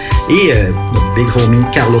Boss et notre big homie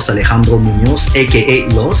Carlos Alejandro Munoz,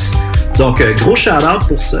 a.k.a. Los. Donc, gros shout-out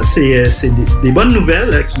pour ça. C'est des bonnes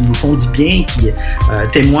nouvelles qui nous font du bien, qui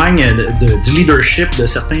témoignent du leadership de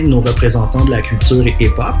certains de nos représentants de la culture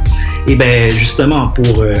hip-hop. Et bien, justement,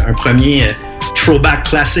 pour un premier throwback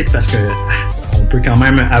classique, parce que on peut quand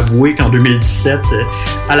même avouer qu'en 2017,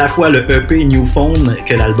 à la fois le EP New Phone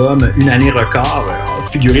que l'album Une année record ont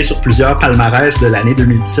figuré sur plusieurs palmarès de l'année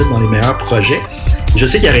 2017 dans les meilleurs projets. Je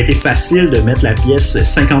sais qu'il aurait été facile de mettre la pièce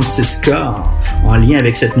 56K en lien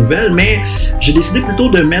avec cette nouvelle, mais j'ai décidé plutôt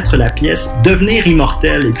de mettre la pièce Devenir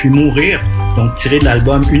immortel et puis mourir, donc tirée de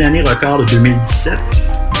l'album Une année record de 2017.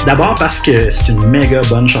 D'abord parce que c'est une méga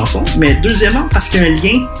bonne chanson, mais deuxièmement parce qu'il y a un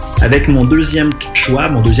lien avec mon deuxième choix,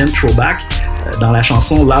 mon deuxième throwback. Dans la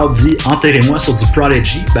chanson, Loud dit « Enterrez-moi sur du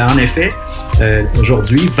Prodigy ». Ben, en effet,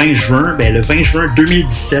 aujourd'hui, 20 juin, le 20 juin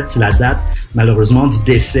 2017, c'est la date malheureusement du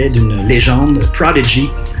décès d'une légende, Prodigy,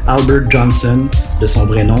 Albert Johnson, de son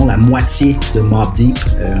vrai nom, la moitié de Mobb Deep,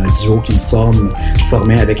 un duo qu'il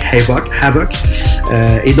formait avec Havoc.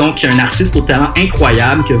 Et donc, un artiste au talent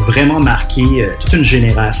incroyable qui a vraiment marqué toute une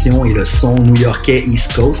génération et le son new-yorkais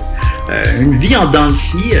East Coast. Une vie en dents de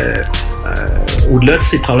scie, au-delà de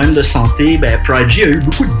ses problèmes de santé, Prodigy a eu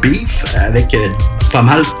beaucoup de beef avec pas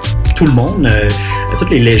mal tout le monde, toutes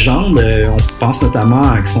les légendes. On pense notamment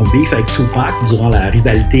à son beef avec Tupac durant la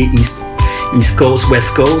rivalité East Coast,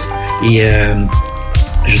 West Coast. Et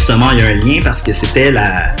justement, il y a un lien parce que c'était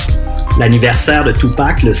l'anniversaire de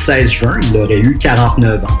Tupac le 16 juin. Il aurait eu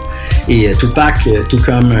 49 ans. Et Tupac, tout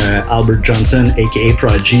comme Albert Johnson, a.k.a.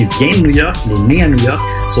 Prodigy, vient de New York. Il est né à New York,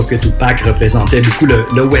 sauf que Tupac représentait beaucoup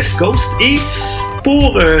le West Coast. Et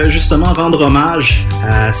pour justement rendre hommage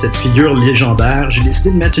à cette figure légendaire, j'ai décidé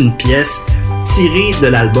de mettre une pièce tirée de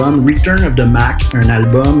l'album Return of the Mac, un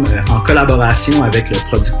album en collaboration avec le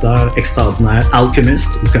producteur extraordinaire Alchemist,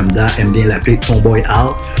 ou comme Da aime bien l'appeler ton boy Al.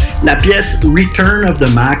 La pièce Return of the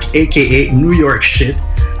Mac, a.k.a. New York Shit.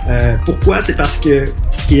 Pourquoi? C'est parce que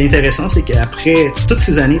ce qui est intéressant, c'est qu'après toutes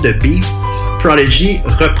ces années de beef, Prodigy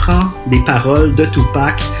reprend des paroles de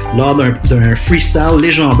Tupac lors d'un freestyle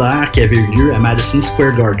légendaire qui avait eu lieu à Madison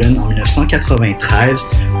Square Garden en 1993,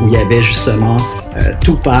 où il y avait justement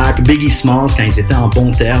Tupac, Biggie Smalls quand ils étaient en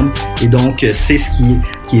bons termes. Et donc, c'est ce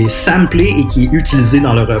qui est samplé et qui est utilisé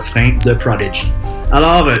dans le refrain de Prodigy.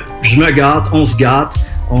 Alors, je me gâte, on se gâte.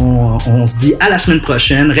 On se dit à la semaine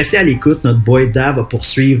prochaine. Restez à l'écoute. Notre boy Dav va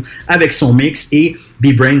poursuivre avec son mix et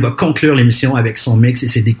B-Brain va conclure l'émission avec son mix et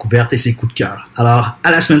ses découvertes et ses coups de cœur. Alors,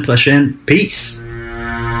 à la semaine prochaine. Peace!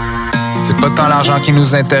 C'est pas tant l'argent qui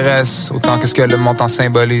nous intéresse, autant qu'est-ce que le montant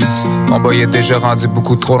symbolise. Mon boy est déjà rendu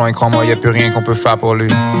beaucoup trop loin, crois-moi, y'a plus rien qu'on peut faire pour lui.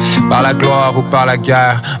 Par la gloire ou par la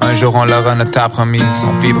guerre, un jour on l'aura notre promise.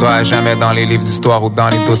 On vivra à jamais dans les livres d'histoire ou dans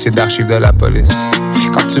les dossiers d'archives de la police.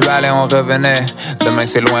 Quand tu allais, on revenait. Demain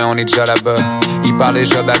c'est loin, on est déjà là-bas. Il parle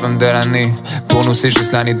déjà d'album de l'année. Pour nous c'est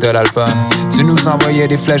juste l'année de l'album. Tu nous envoyais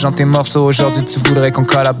des flèches dans tes morceaux. Aujourd'hui tu voudrais qu'on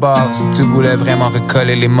collabore. Si tu voulais vraiment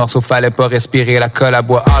recoller les morceaux, fallait pas respirer la colle à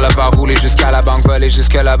bois. À la barre, rouler jusqu'à la banque, voler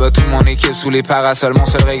jusque là-bas. Toute mon équipe sous les parasols. Mon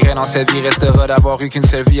seul regret dans cette vie restera d'avoir eu qu'une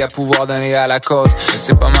seule vie à pouvoir donner à la cause. Mais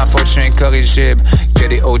c'est pas ma faute, je suis incorrigible. Que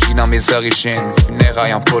des OG dans mes origines.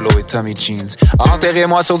 Funérailles en polo et Tommy Jeans.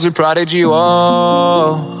 Enterrez-moi sur du Prodigy,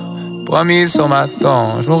 oh. Promis sur ma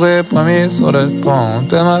tombe, j'aurais promis sur le pont.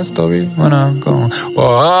 Tell my story when I'm gone.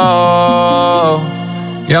 Oh,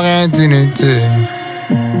 y'a rien d'inutile.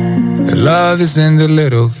 Love is in the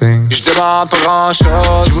little things. Je demande pas grand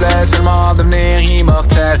chose. Je voulais seulement devenir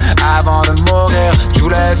immortel avant de mourir. Je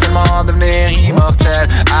voulais seulement devenir immortel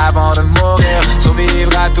avant de mourir.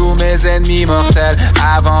 Survivre à tous mes ennemis mortels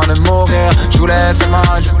avant de mourir. Je voulais seulement.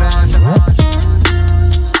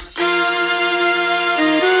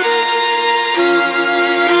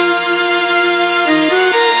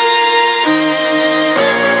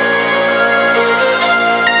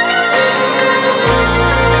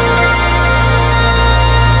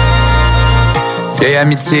 Vieille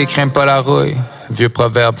amitié craint pas la rouille, vieux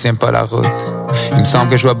proverbe tient pas la route. Il me semble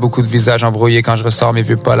que je vois beaucoup de visages embrouillés quand je ressors mes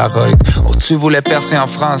vieux Polaroid. Oh, tu voulais percer en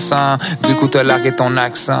français, du coup t'as largué ton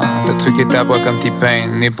accent. T'as truqué ta voix comme T-Pain,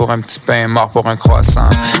 né pour un petit pain, mort pour un croissant.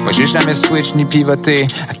 Moi j'ai jamais switch ni pivoté,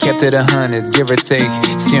 I kept it 100, give or take.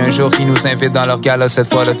 Si un jour ils nous invitent dans leur gala,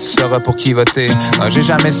 cette fois-là tu sauras pour qui voter. Non, j'ai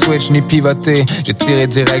jamais switch ni pivoté, j'ai tiré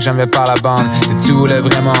direct, jamais par la bande. Si tu voulais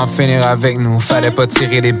vraiment en finir avec nous, fallait pas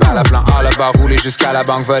tirer des balles à blanc. À la barre, rouler jusqu'à la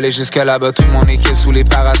banque, voler jusque là-bas. Toute mon équipe sous les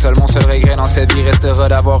parasols, mon seul regret dans cette vie restera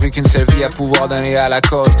d'avoir eu qu'une seule vie à pouvoir donner à la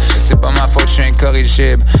cause. C'est pas ma faute, je suis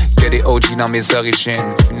incorrigible. Que des OG dans mes origines.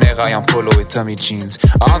 Funérailles en polo et Tommy Jeans.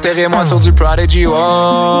 Enterrez-moi sur du Prodigy,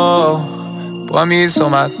 oh. Promis sur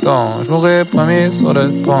ma tombe, j'aurais promis sur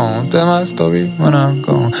le pont. Tell my story when I'm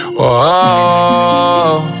gone.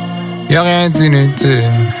 Oh, y'a rien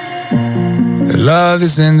d'inutile. Love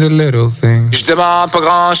is in the little things. Je demande pas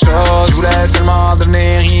grand chose. Je voulais seulement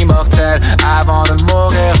devenir immortel avant de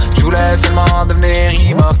mourir. Je voulais seulement devenir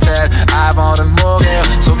immortel avant de mourir.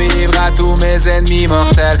 Survivre à tous mes ennemis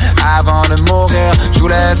mortels avant de mourir. Je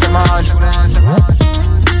voulais seulement.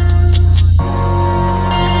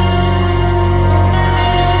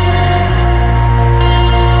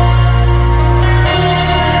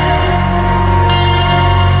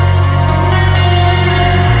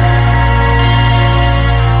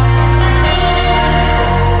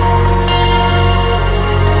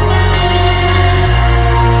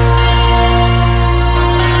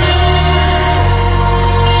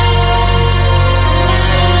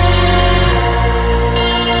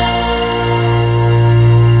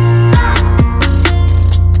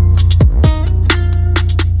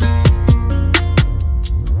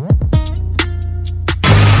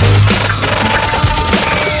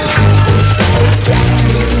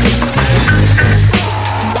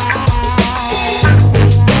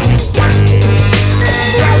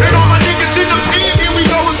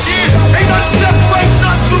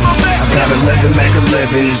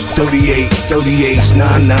 Mac 38, 38s,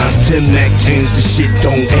 99s, 10 Mac 10s, the shit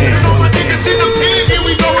don't end. All my niggas in the pen, here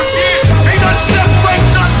we go again. Ain't nothing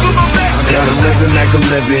separating us from my Mac 10s. Got 11 Mac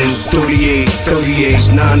 11s, 38, 38s,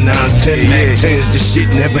 99s, 10 Mac 10s, the shit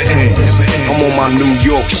never ends. I'm on my New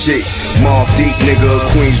York shit. Mob Deep nigga,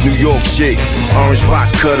 Queens, New York shit. Orange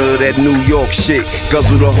box cutter, that New York shit.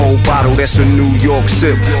 Guzzle the whole bottle, that's a New York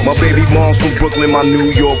sip. My baby mom's from Brooklyn, my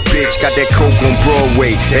New York bitch. Got that coke on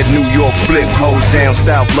Broadway, that New York flip. Hoes down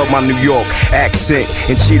south, love my New York accent.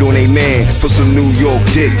 And cheat on a man for some New York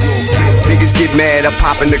dick. Niggas get mad, I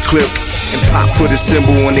pop in the clip. And pop for the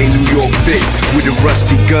symbol on they New York fit. With a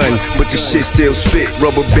rusty gun, but the shit still spit.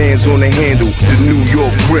 Rubber bands on the handle, the New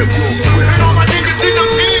York grip. And all my niggas in the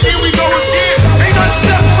pen, here we go again. Ain't nothing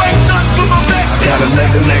separating us from my Mac 10s. Got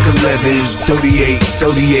 11 Mac 11s, 38,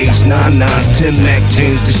 38s, 99s, 10 Mac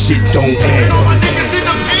 10s, the shit don't end. And all my niggas in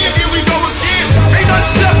the pen, here we go again. Ain't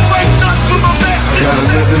nothing separating us from my Mac 10s. Got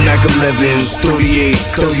 11 Mac 11s,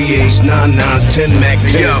 38s, 99s, 10 Mac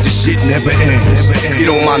 10s. This shit never ends. Get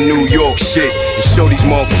on my New York shit and show these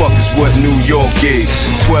motherfuckers what New York is.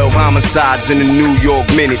 12 homicides in a New York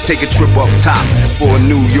minute. Take a trip up top for a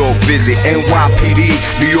New York visit. NYPD,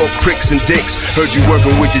 New York pricks and dicks. Heard you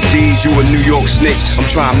working with the D's, you a New York snitch. I'm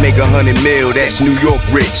trying to make 100 mil, that's New York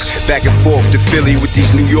rich. Back and forth to Philly with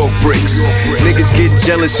these New York bricks. Niggas get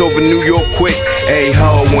jealous over New York quick. Hey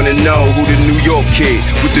ho, wanna know who the New York kid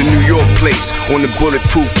with the New York plates on the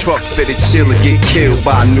bulletproof truck better chill or get killed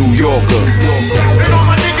by a New Yorker. And all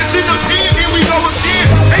my niggas in the pen, here we go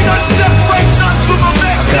again. Ain't nothing separating us from my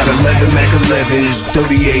man. Got 11 Mac 11s,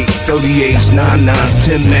 38s, 99s,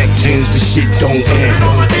 10 Mac 10s. The shit don't end. And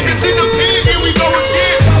all my niggas in the pen, here we go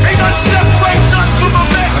again. Ain't nothing separating us from my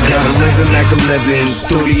man. Got 11 Mac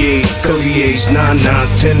 11s, 38s,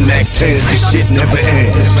 99s, 10 Mac 10s. The shit never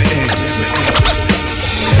ends.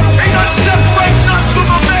 Ain't nothing separating us from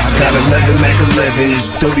my man. Got 11 Mac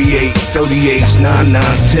 11s, 38s,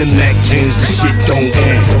 99s, 10 Mac 10s. The shit don't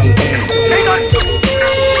end. Ain't nothing.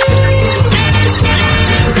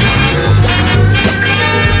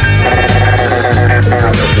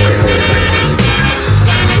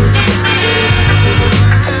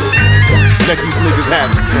 Let these niggas have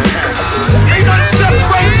it, son. Ain't nothing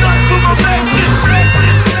separating us from my man.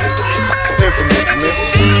 Infamous, man.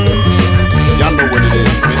 Y'all know what it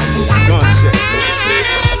is, man. Gun check, man.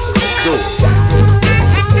 Let's do it.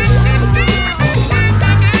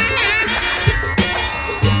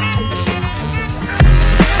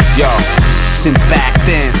 Yo. Since back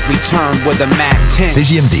then, we turned with a Mac 10.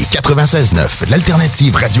 CJMD 96.9,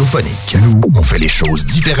 l'alternative radiophonique. Nous, on fait les choses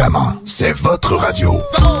différemment. C'est votre radio.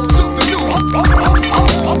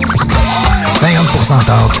 50%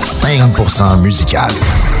 talk, 50% musical.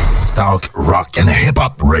 Talk, rock and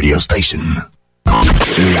hip-hop radio station.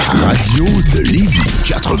 La radio de Lévis,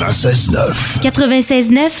 96.9.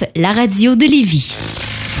 96.9, la radio de Lévis.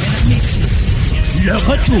 Le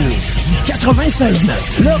retour du 96.9.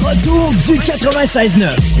 Le retour du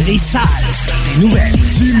 96.9. Les salles des nouvelles.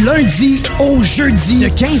 Du lundi au jeudi de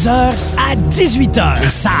 15h à 18h. Les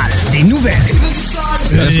salles des nouvelles.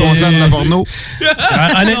 Responsable de la porno.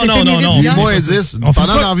 Non. Dis-moi 10.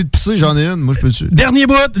 Pendant l'envie de pisser, j'en ai une. Moi, je peux dessus. Dernier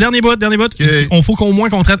bout. Okay. On faut qu'au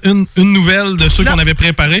moins qu'on traite une nouvelle de ceux qu'on avait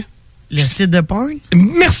préparés. Le site de porn?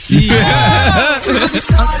 Merci.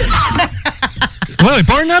 Oui,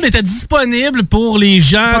 Pornhub était disponible pour les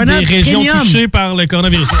gens Pornhub des régions premium. touchées par le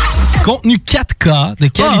coronavirus. Contenu 4K de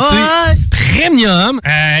qualité premium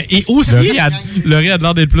et aussi... Laurie a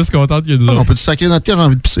l'air d'être plus contente que nous autres. On peut-tu sacrer notre terre, j'ai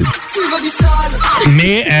envie de pisser.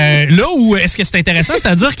 Mais là où est-ce que c'est intéressant,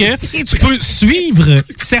 c'est-à-dire que tu peux suivre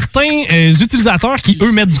certains utilisateurs qui,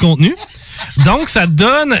 eux, mettent du contenu. Donc, ça te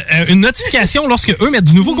donne une notification lorsque eux mettent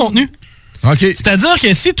du nouveau contenu. Okay. C'est-à-dire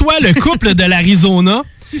que si toi, le couple de l'Arizona...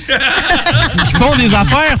 qui font des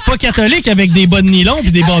affaires pas catholiques avec des bas de nylon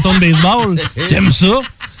et des bâtons de baseball, t'aimes ça?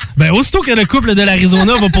 Ben, aussitôt que le couple de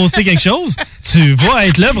l'Arizona va poster quelque chose, tu vas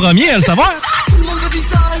être le premier à le savoir.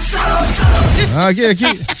 OK.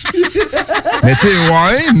 Mais tu sais,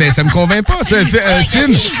 ouais, mais ça me convainc pas. Un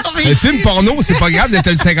film porno, c'est pas grave d'être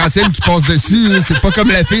le 50e qui passe dessus. Là. C'est pas comme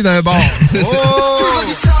la fille d'un bar.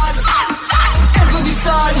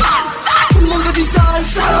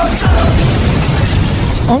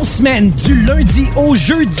 On se mène du lundi au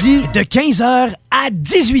jeudi de 15h à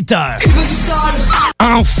 18h.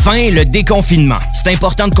 Enfin, le déconfinement. C'est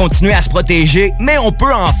important de continuer à se protéger, mais on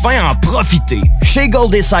peut enfin en profiter. Chez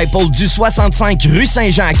Gold Disciple du 65 rue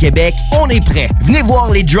Saint-Jean à Québec, on est prêt. Venez voir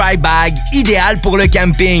les dry bags, idéales pour le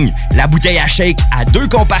camping, la bouteille à shake à 2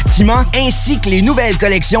 compartiments, ainsi que les nouvelles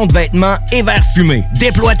collections de vêtements et verres fumés.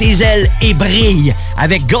 Déploie tes ailes et brille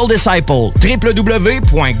avec Gold Disciple.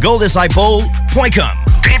 www.golddisciple.com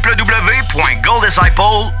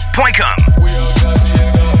www.golddisciple.com.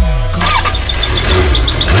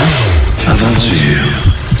 Aventure,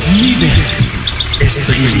 liberté,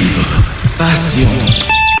 esprit libre, passion.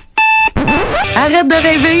 Arrête de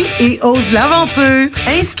rêver et ose l'aventure.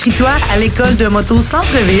 Inscris-toi à l'école de moto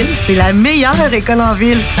Centre-Ville. C'est la meilleure école en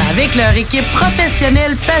ville. Avec leur équipe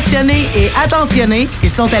professionnelle, passionnée et attentionnée, ils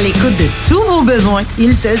sont à l'écoute de tous vos besoins.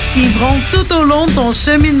 Ils te suivront tout au long de ton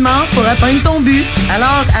cheminement pour atteindre ton but.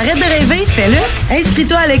 Alors, arrête de rêver, fais-le.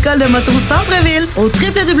 Inscris-toi à l'école de moto Centre-Ville au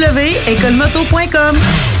www.écolemoto.com.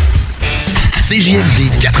 CJMD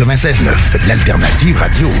 96.9, l'alternative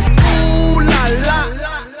radio. Ooh la la.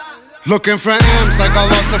 Looking for M's like I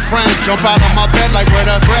lost a friend. Jump out of my bed like where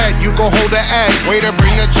the bread. You go hold the egg. Waiter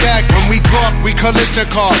bring the check. When we talk, we collision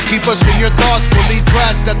cars. Keep us in your thoughts. Fully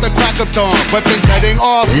dressed at the crack of dawn. Weapons heading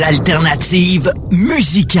off. L'alternative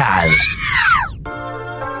musicale.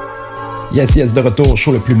 Yes, de retour au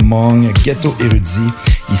show le plus mong, Ghetto Erudit.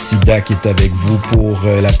 Ici, Dak est avec vous pour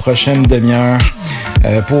la prochaine demi-heure.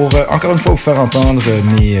 Pour, encore une fois, vous faire entendre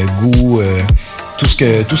mes goûts, tout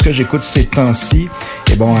ce que j'écoute ces temps-ci.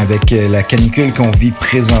 Et bon, avec la canicule qu'on vit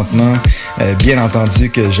présentement, bien entendu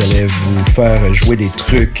que j'allais vous faire jouer des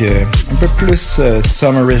trucs un peu plus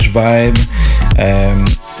summerish vibe.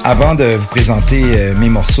 Avant de vous présenter mes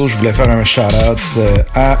morceaux, je voulais faire un shout-out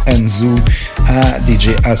à Enzu, à DJ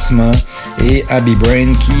Asma et à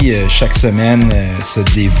B-Brain qui, chaque semaine, se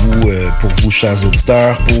dévouent pour vous, chers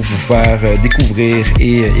auditeurs, pour vous faire découvrir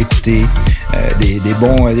et écouter des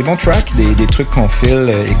bons tracks, des trucs qu'on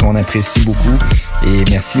file et qu'on apprécie beaucoup. Et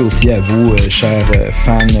merci aussi à vous, chers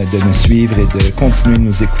fans, de nous suivre et de continuer de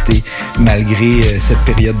nous écouter malgré cette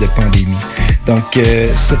période de pandémie. Donc,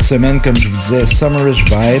 cette semaine, comme je vous disais, Summerish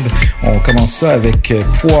Vibe. On commence ça avec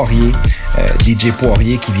Poirier, DJ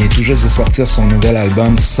Poirier qui vient tout juste de sortir son nouvel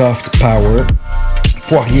album Soft Power.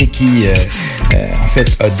 Poirier qui, en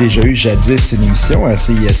fait, a déjà eu jadis une émission à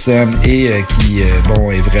CISM et qui,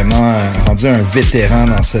 est vraiment rendu un vétéran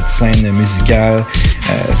dans cette scène musicale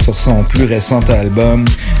sur son plus récent album.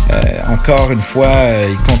 Encore une fois,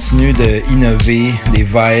 il continue d'innover des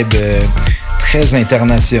vibes très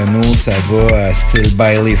internationaux, ça va à style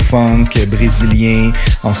baile funk brésilien,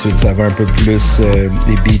 ensuite ça va un peu plus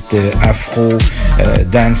des beats afro,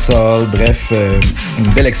 dancehall, bref, une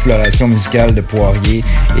belle exploration musicale de Poirier.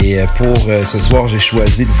 Et pour ce soir, j'ai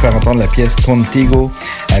choisi de vous faire entendre la pièce Contigo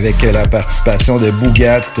avec la participation de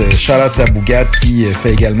Bougat. Shout-out à Bougat qui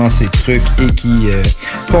fait également ses trucs et qui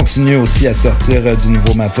continue aussi à sortir du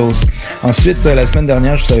nouveau matos. Ensuite, la semaine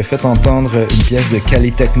dernière, je vous avais fait entendre une pièce de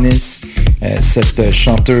Cali Technis, cette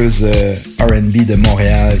chanteuse R&B de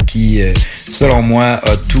Montréal qui, selon moi,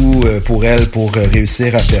 a tout pour elle pour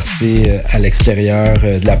réussir à percer à l'extérieur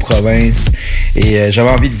de la province. Et j'avais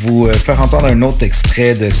envie de vous faire entendre un autre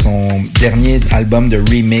extrait de son dernier album de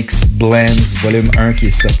remix, Blends, volume 1, qui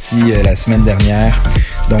est sorti la semaine dernière.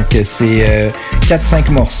 Donc, c'est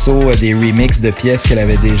 4-5 morceaux, des remixes de pièces qu'elle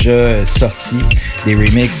avait déjà sortis. Des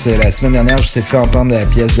remixes, la semaine dernière, je vous ai fait entendre la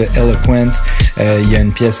pièce de Eloquent. Il y a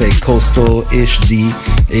une pièce avec Coastal HD.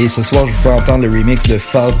 Et ce soir, je vous fais entendre le remix de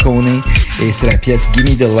Falcone. Et c'est la pièce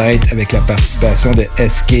Gimme the Light avec la participation de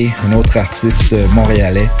SK, un autre artiste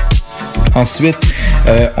montréalais. Ensuite,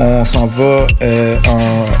 on s'en va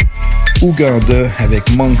en Ouganda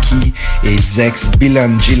avec Monkey et Zex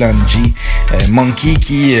Bilanji Lanji. Monkey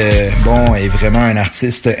qui est vraiment un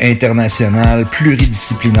artiste international,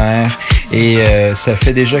 pluridisciplinaire et ça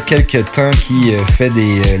fait déjà quelques temps qu'il fait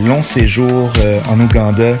des longs séjours en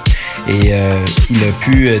Ouganda et il a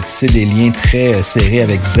pu tisser des liens très serrés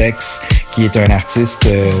avec Zex qui est un artiste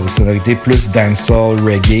aux sonorités plus dancehall,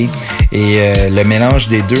 reggae et le mélange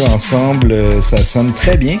des deux ensemble, ça sonne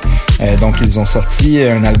très bien. Donc ils ont sorti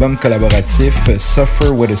un album collaboratif Suffer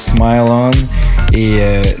with a Smile On et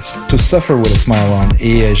To Suffer with a Smile On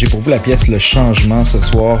et j'ai pour vous la pièce Le Changement ce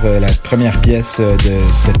soir, la première pièce de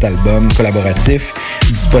cet album collaboratif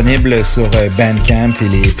disponible sur Bandcamp et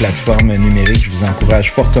les plateformes numériques. Je vous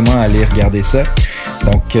encourage fortement à aller regarder ça.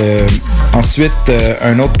 Donc ensuite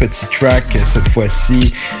un autre petit track, cette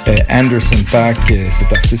fois-ci Anderson .Paak,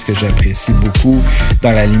 cet artiste que j'apprécie beaucoup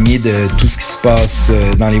dans la lignée de tout ce qui se passe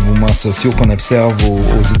dans les mouvements sociaux qu'on observe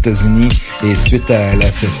aux États-Unis et suite à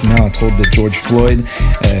l'assassinat entre autres de George Floyd.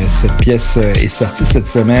 Cette pièce est sortie cette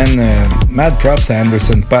semaine. Mad props à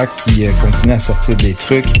Anderson .Paak qui continue à sortir des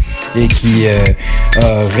trucs et qui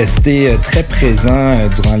a resté très présent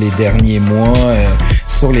durant les derniers mois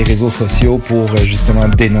sur les réseaux sociaux pour justement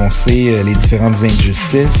dénoncer les différentes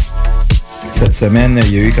injustices. Cette semaine,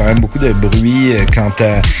 il y a eu quand même beaucoup de bruit quant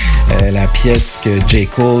à la pièce que J.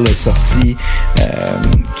 Cole a sortie,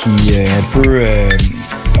 qui un peu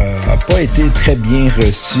a pas été très bien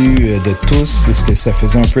reçue de tous, puisque ça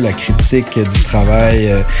faisait un peu la critique du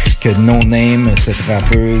travail que No Name, cette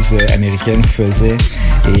rappeuse américaine, faisait.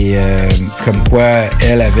 Et comme quoi,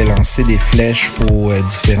 elle avait lancé des flèches aux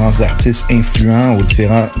différents artistes influents, aux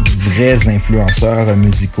différents vrais influenceurs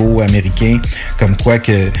musicaux américains, comme quoi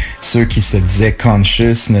que ceux qui se disaient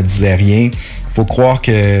conscious ne disaient rien. Faut croire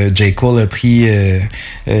que J. Cole a pris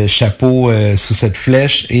chapeau sous cette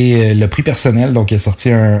flèche et l'a pris personnel, donc il a sorti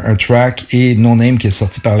un track et No Name qui a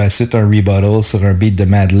sorti par la suite un rebuttal sur un beat de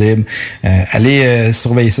Madlib. Allez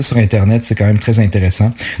surveiller ça sur Internet, c'est quand même très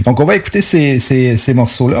intéressant. Donc on va écouter ces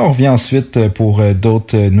morceaux-là, on revient ensuite pour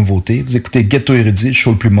d'autres nouveautés. Vous écoutez Ghetto Erudit, le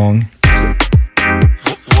show le plus mong.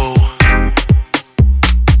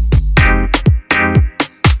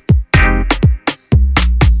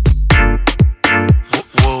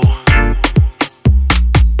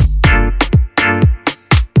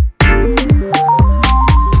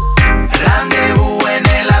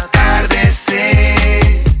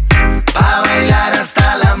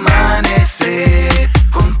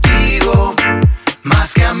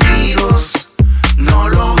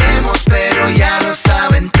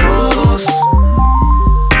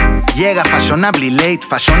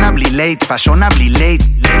 fashionably late.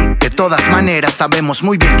 De todas maneras sabemos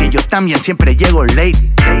muy bien que yo también siempre llego late.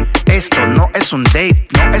 Esto no es un date.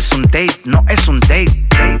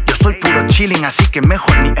 Yo soy puro chilling, así que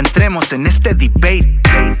mejor ni entremos en este debate.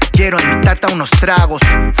 Quiero invitarte a unos tragos,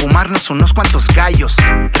 fumarnos unos cuantos gallos,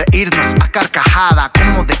 reírnos a carcajada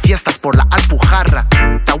como de fiestas por la Alpujarra.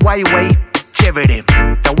 Ta guay wey, chévere,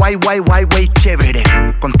 ta guay chévere.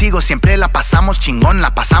 Contigo siempre la pasamos chingón,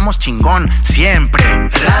 siempre.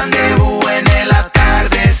 Rendezvous en el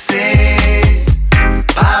atardecer,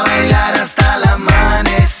 pa' bailar hasta el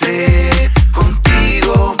amanecer.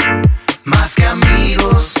 Contigo, más que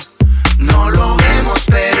amigos, no lo vemos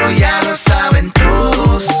pero ya lo saben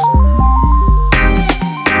todos.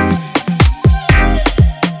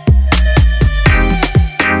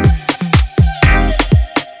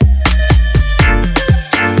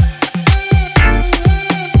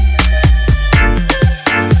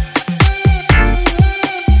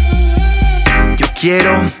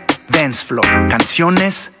 Quiero dance floor,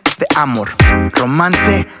 canciones de amor,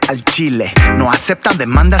 romance al chile. No aceptan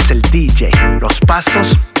demandas el DJ. Los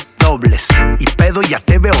pasos dobles y pedo ya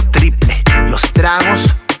te veo triple. Los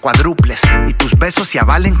tragos cuádruples y tus besos ya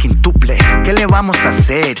valen quintuple. ¿Qué le vamos a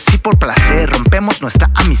hacer? Si por placer rompemos nuestra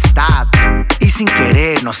amistad y sin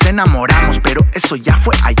querer nos enamoramos, pero eso ya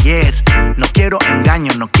fue ayer. No quiero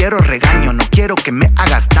engaño, no quiero regaño, no quiero que me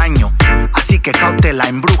hagas daño. Así que cautela,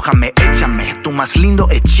 embrújame, échame tu más lindo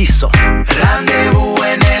hechizo. Rendezvous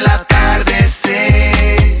en el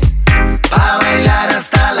atardecer, pa' bailar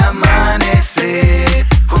hasta el amanecer.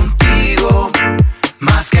 Contigo,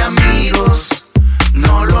 más que amigos,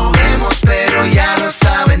 no lo vemos pero ya lo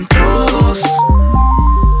saben todos.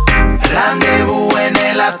 Rendezvous en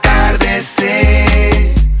el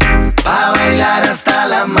atardecer, pa' bailar hasta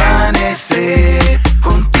el amanecer.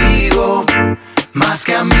 Contigo, más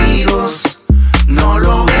que amigos, no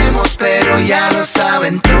lo vemos pero ya lo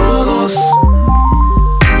saben todos.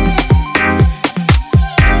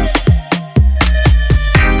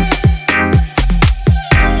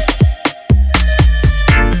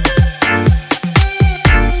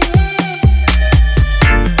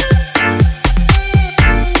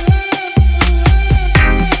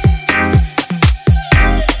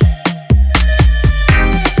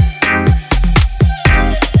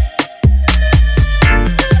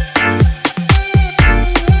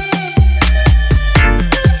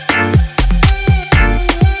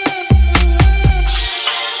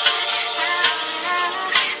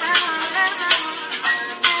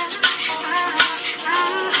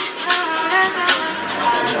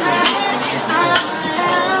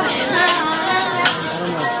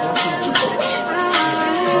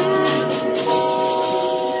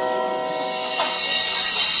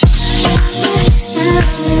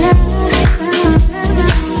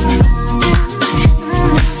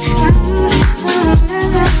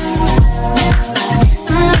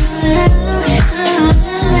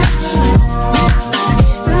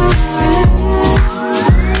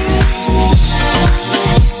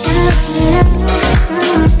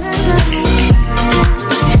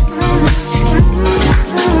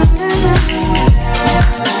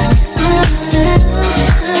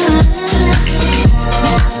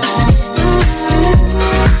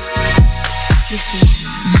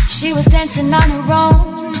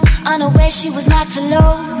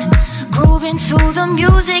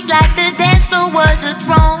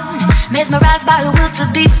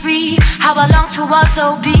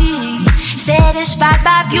 Also be satisfied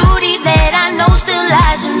by beauty that I know still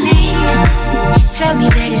lies in me. Tell me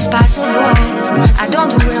that it's possible. I don't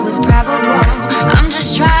do well with probable. I'm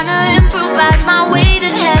just trying to improvise my way to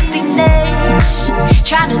happiness.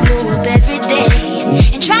 Trying to blow up every day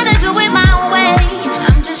and trying to do it my way.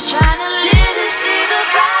 I'm just trying to live to see the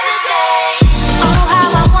brighter days. Oh,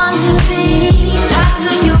 how I want to be part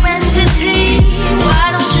of your entity.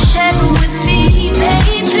 Why don't you share it with me,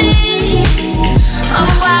 baby? Oh,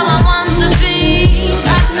 how I want to be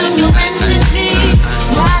part of your entity.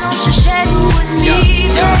 Why don't you share it with me,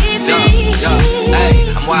 baby?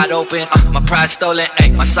 Hey, I'm wide open, my pride stolen,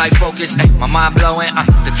 my sight focused, my mind blowing,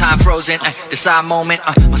 the time frozen, this eye moment,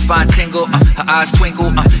 my spine tingle, her eyes twinkle,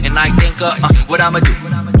 and I think what I'ma do.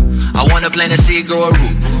 I wanna plant a seed, grow a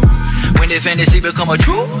root. When the fantasy become a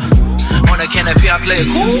truth, on the canopy I play it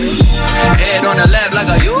cool. Head on the lap like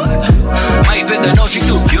a youth. Might bet the know she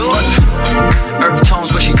too cute. Earth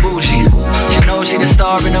tones but she bougie. She knows she the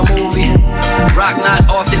star in the movie. Rock not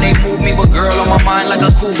often they move me, but girl on my mind like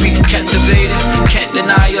a kufi. Captivating, can't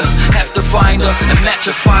deny her. Have to find her and match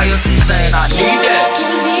her fire. Saying I need that.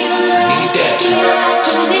 Need that.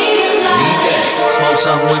 Need that. Smoke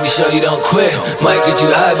something with me, shorty, don't quit. Might get you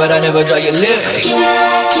high, but I never dry your lip. Give me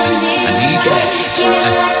like you need. I need that. Give me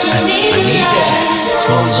like you need. I need that.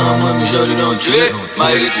 Smoke something with me, shorty, don't trip.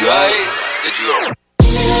 Might get you high, get you on. I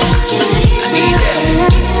need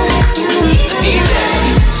that. I need that.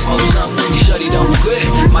 Smoke something with me, shorty, don't quit.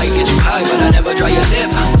 Might get you high, but I never dry your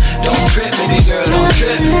lip. Don't trip, baby girl, don't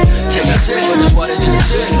trip. Take a sip of this water,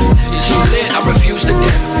 just sip. You're so lit, I refuse to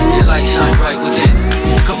dip. Your light shine bright within.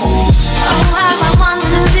 Come on. Oh, how I want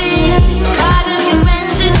to be part of your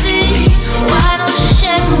entity. Why don't you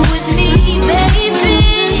share with me,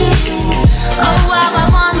 baby? Oh, how I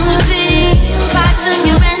want to be part of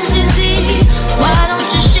your entity. Why don't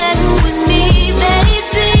you share with me,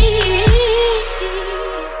 baby?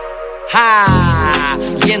 Ha!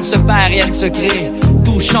 Rien ne se perd, rien ne se crée.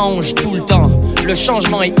 Tout change tout le temps. Le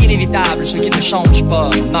changement est inévitable. Ce qui ne change pas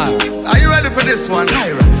meurt. Are you ready for this one?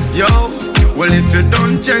 Yo, well if you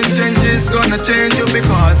don't change, change is gonna change you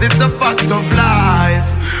because it's a fact of life.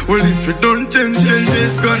 Well if you don't change, change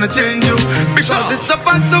is gonna change you because it's a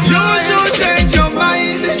fact of life. You should change your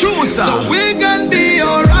mind, so we can be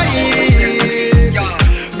alright.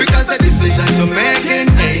 Because the decisions you're making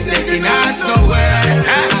ain't taking us nowhere.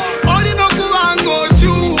 All you know go and go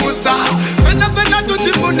choose. When to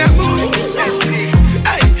Jimunemu.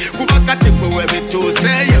 Hey, Kubaka take away me to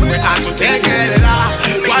say we have to take it out.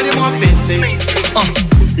 What do you want to say?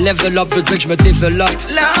 Level up veut dire que je me développe.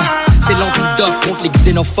 C'est l'antidote contre les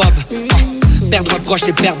xénophobes. Perdre un proche,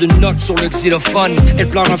 c'est perdre une note sur le xylophone. Elle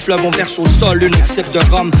pleure un fleuve, on verse au sol une type de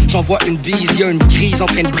rhum. J'envoie une bise, y'a une crise en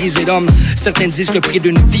train de briser l'homme. Certains disent que le prix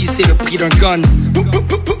d'une vie, c'est le prix d'un gun.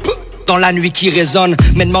 Dans la nuit qui résonne,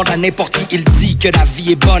 mais demande à n'importe qui, il dit que la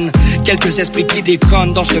vie est bonne. Quelques esprits qui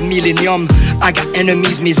déconnent dans ce millénium. I got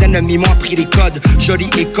enemies, mes ennemis m'ont appris les codes. Jolie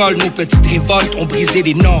école, nos petites révoltes ont brisé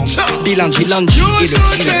les normes. Bilangi Langi et le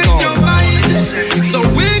prix de corps. So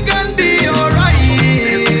we can be alright.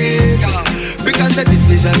 Because the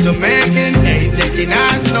decisions you're making ain't taking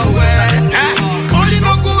us nowhere. All you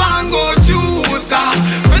know go and go choose.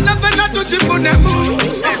 When I to Jimunemu.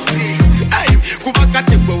 Hey, Kubaka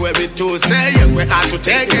take away me to say we have to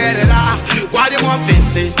take it out. What do you want to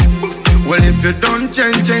say? Well, if you don't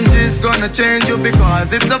change, change is gonna change you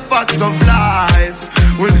because it's a fact of life.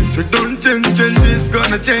 Well, if you don't change, change is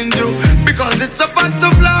gonna change you because it's a fact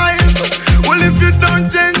of life. Well, if you don't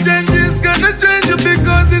change, change is gonna change you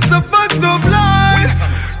because it's a fact of life.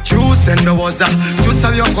 Choose ndowooza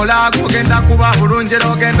kyusa by'okola kugenda kuba bulungi era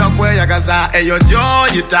ogenda okweyagaza eyo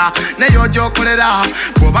gy'oyita neyo gy'okolera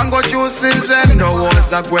bw'oba ng'okyusinze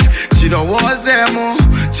ndowooza gwe kirowoozeemu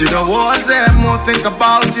think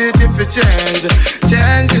about it. If you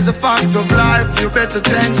change is a fact of life. You better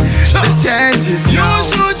change. The change is you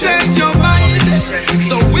should change your mind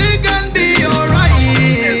so we can be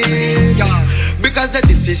alright because the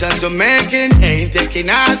decisions you're making ain't taking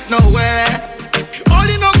us nowhere. All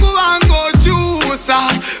you know go and go choose.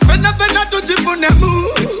 Fena to Jimunemu.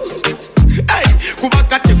 Hey,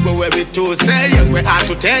 Kubaka take away me to say we have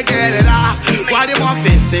to take it out. What do you want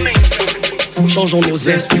to say? Changeons nos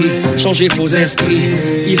esprits, changez vos esprits.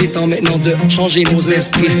 Il est temps maintenant de changer nos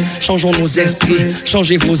esprits. Changeons nos esprits,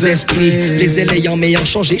 changez vos esprits. Les ayant meilleurs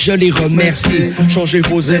changés, je les remercie. Changez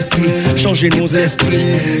vos esprits, changez nos esprits.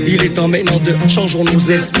 Il est temps maintenant de changeons nos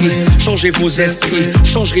esprits. Changez vos esprits,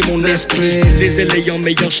 changerez mon esprit. Les ayant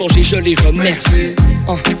meilleurs changés, je les remercie.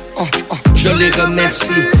 Je les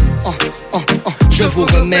remercie. Je vous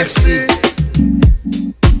remercie.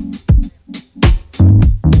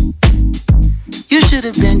 You should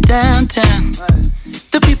have been downtown.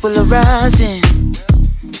 The people are rising.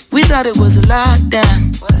 We thought it was a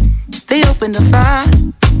lockdown. They opened the fire.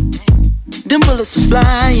 Them bullets was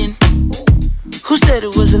flying. Who said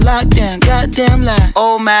it was a lockdown? Goddamn lie.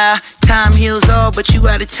 Oh my, time heals all, but you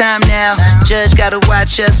out of time now. Judge gotta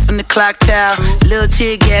watch us from the clock tower. Little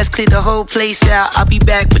tear gas cleared the whole place out. I'll be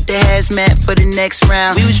back with the hazmat for the next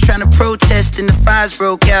round. We was trying to protest and the fires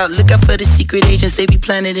broke out. Look out for the secret agents, they be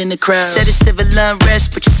planted in the crowd. Said it's civil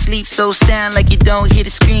unrest, but you sleep so sound like you don't hear the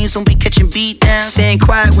screams when we catching beat down. Staying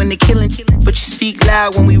quiet when they killing, but you speak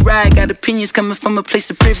loud when we ride. Got opinions coming from a place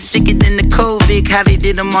of privilege. Sicker than the COVID, how they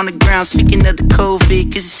did them on the ground. Speaking of the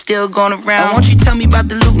COVID, is it still going around? Why don't you tell me about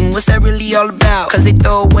the looting? What's that really all about? Cause they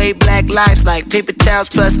throw away black lives like paper towels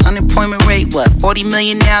plus unemployment rate. What, 40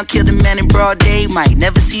 million now? Killed a man in broad day. Might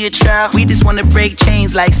never see a trial. We just wanna break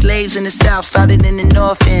chains like slaves in the south. Started in the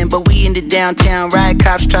north end, but we in the downtown. Riot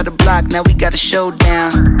cops try to block, now we got a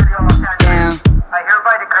showdown. Down. I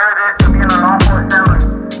hereby declare this to be an unlawful assembly.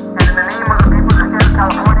 And in the name of the people of the state of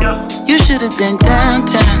California, you should have been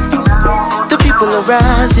downtown. The people are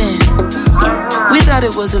rising. We thought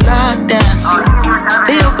it was a lockdown.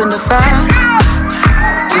 They opened the fire.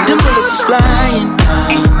 Them bullets was flying.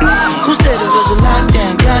 Who said it was a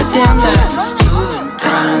lockdown? Goddamn lies.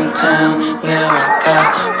 Downtown, where I got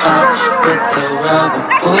popped with the rubber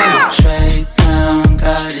bullet tray pound.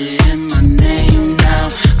 Got it in my name now.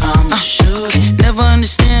 I'm a shooter. Never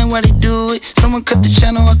understand why they do it. Someone cut the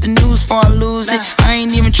channel off the news before I lose it. I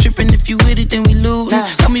ain't even tripping. If you with it, then we lose.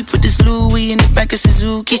 Let me put this Louis in the back of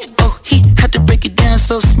Suzuki. Oh, he had to break it down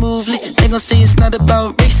so smoothly. They gon' say it's not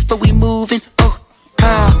about race, but we moving. Oh,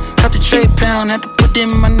 pow, cut the tray pound. Had to put in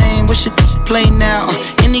my name. What should play now?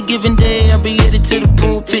 Any given day, I'll be headed to the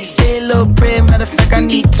pulpit. Say a little prayer. Matter of fact, I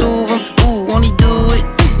need two of them. Ooh, won't he do it?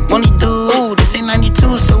 Won't he do it? Ooh, this ain't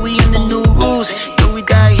 92, so we in the new rules. Yeah, we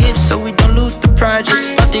got hips, so we don't lose the projects.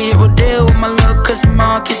 About to hit Rodale with my little cousin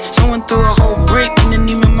Marcus. Someone threw a whole brick in the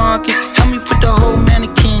Neiman Marcus. Help me put the whole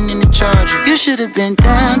mannequin in the charger. You should have been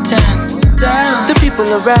downtown. The people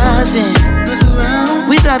are rising.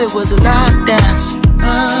 We thought it was a lockdown.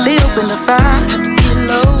 They opened the fire.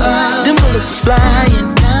 Them bullets was flying.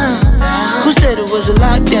 Who said it was a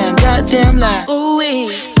lockdown? Goddamn lie. Ooh, we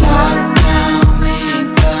lockdown, we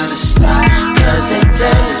ain't gotta stop. Cause they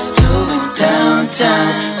tell us to downtown,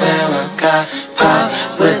 where I got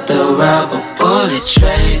popped with the rubber bullet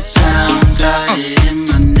tray pound. Got it in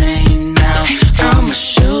my name now. I'ma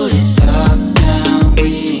shoot it. Lockdown,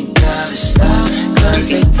 we ain't gotta stop. Cause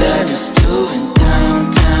they tell us to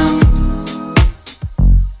downtown.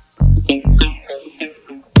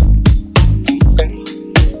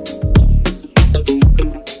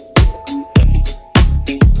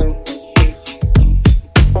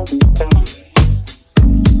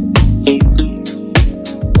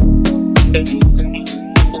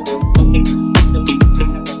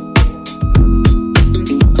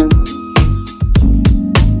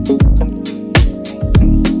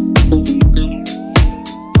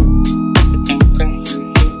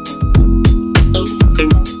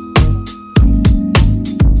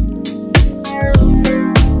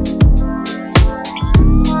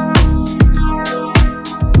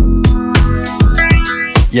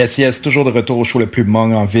 Yes, toujours de retour au show le plus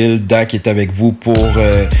mong en ville. Dak est avec vous pour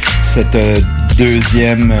cette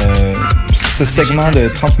deuxième... ce segment de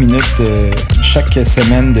 30 minutes chaque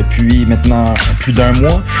semaine depuis maintenant plus d'un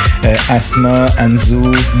mois. Asma,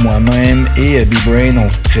 Anzu, moi-même et B-Brain, on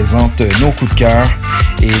vous présente nos coups de cœur.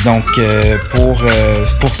 Et donc, pour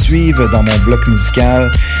poursuivre dans mon bloc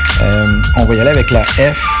musical, on va y aller avec la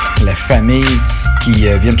F, la famille, qui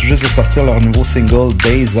viennent tout juste de sortir leur nouveau single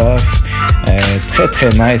Days Off. Très très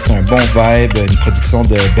nice, un bon vibe, une production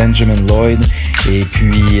de Benjamin Lloyd. Et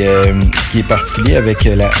puis ce qui est particulier avec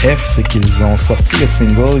la F, c'est qu'ils ont sorti le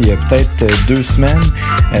single il y a peut-être 2 semaines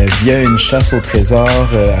via une chasse au trésor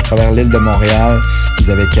à travers l'île de Montréal.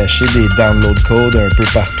 Ils avaient caché des download codes un peu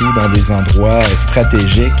partout dans des endroits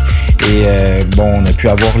stratégiques. Et on a pu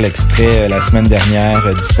avoir l'extrait la semaine dernière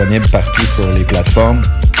disponible partout sur les plateformes.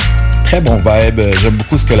 Très bon vibe, j'aime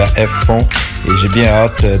beaucoup ce que la F font et j'ai bien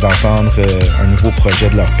hâte d'entendre un nouveau projet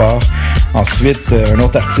de leur part. Ensuite, un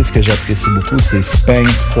autre artiste que j'apprécie beaucoup, c'est Spank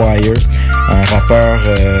Squire, un rappeur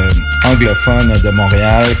anglophone de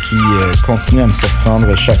Montréal qui continue à me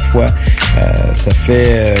surprendre chaque fois. Ça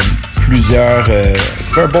fait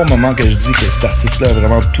un bon moment que je dis que cet artiste-là a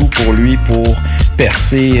vraiment tout pour lui pour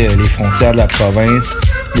percer les frontières de la province.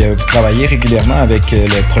 Il a travaillé régulièrement avec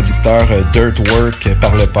le producteur Dirtwork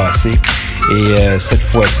par le passé. Et cette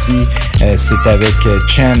fois-ci, c'est avec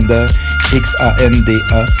Chanda,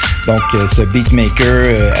 Xanda. Donc, ce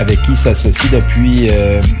beatmaker avec qui il s'associe depuis...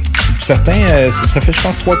 certains, ça fait je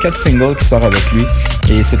pense 3-4 singles qui sortent avec lui.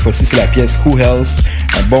 Et cette fois-ci, c'est la pièce Who Else,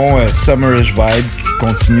 un bon summerish vibe qui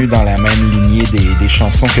continue dans la même lignée des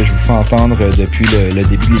chansons que je vous fais entendre depuis le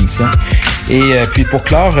début de l'émission. Et puis pour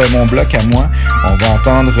clore mon bloc à moi, on va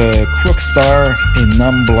entendre Crookstar et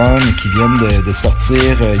Numb Blonde qui viennent de sortir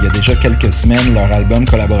il y a déjà quelques semaines leur album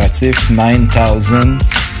collaboratif 9000.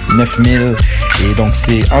 Et donc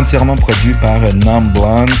c'est entièrement produit par Numb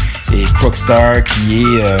Blonde et Crookstar qui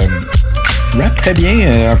est rap très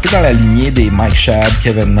bien, un peu dans la lignée des Mike Shab,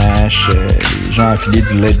 Kevin Nash, les gens affiliés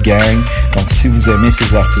du Lit Gang. Donc si vous aimez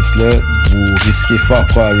ces artistes-là, vous risquez fort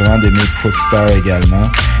probablement d'aimer Crookstar également.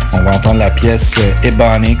 On va entendre la pièce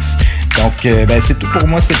Ebonics. Donc c'est tout pour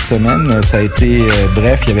moi cette semaine. Ça a été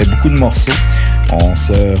bref, il y avait beaucoup de morceaux. On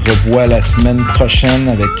se revoit la semaine prochaine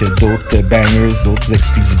avec d'autres bangers, d'autres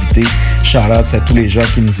exclusivités. Shout-out à tous les gens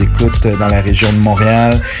qui nous écoutent dans la région de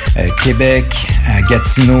Montréal, Québec, à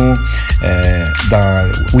Gatineau,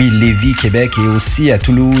 Lévis, Québec, et aussi à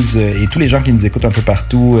Toulouse, et tous les gens qui nous écoutent un peu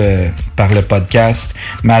partout par le podcast.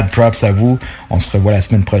 Mad props à vous. On se revoit la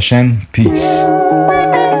semaine prochaine. Peace.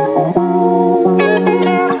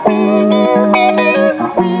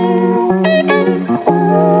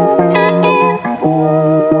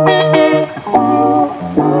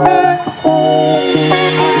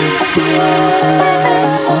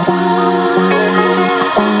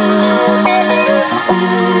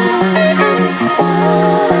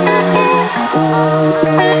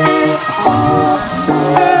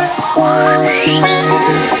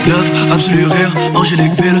 Absolu rire,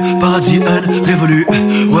 Angélique Ville, paradis, haine, révolu.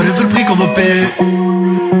 Whatever le prix qu'on va payer.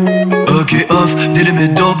 Ok off, des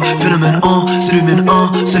limites dope, phénomène en, s'illumine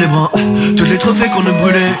en, célébrant tous les trophées qu'on a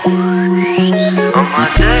brûlés. Pas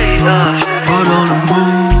dans le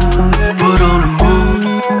mood, pas dans le mood,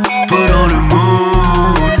 pas dans le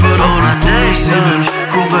mood, pas dans le mood. Simule,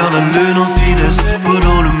 court vers la lune en finesse, pas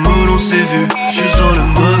dans le mood, on s'est vu, juste dans le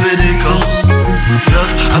mauvais décor.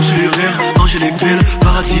 Love, absolu rire, Angélique Ville,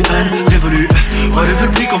 paradis, haine, révolu. Whatever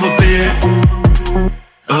le prix qu'on va payer.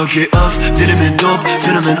 Ok off, des limites dope,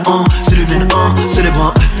 phénomène en, s'illumine en,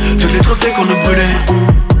 célébrant tous les trophées qu'on a brûlés.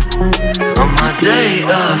 On my day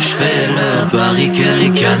off, j'fais le barricade, les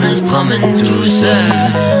cannes se promènent tout seul.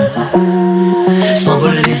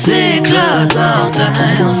 S'envolent les éclats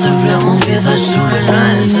d'artanais, ensevelir mon visage sous le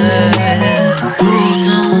linceul.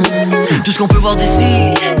 Pourtant, tout ce qu'on peut voir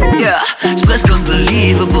d'ici, yeah, c'est presque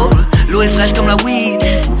unbelievable. L'eau est fraîche comme la weed,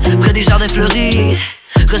 près des jardins fleuris.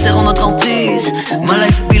 Resserrons notre emprise, my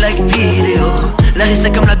life be like video. L'air est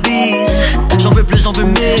sec comme la bise, j'en veux plus, j'en veux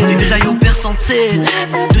mille. Les détails au percentile,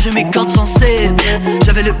 de jeu mes cordes sensibles.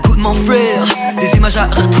 J'avais le goût de m'enfuir, des images à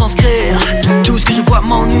retranscrire. Tout ce que je vois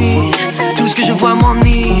m'ennuie, tout ce que je vois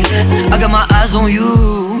m'ennuie. I got my eyes on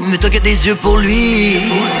you, mais toi qui as des yeux pour lui.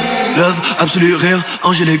 Love, absolu rire,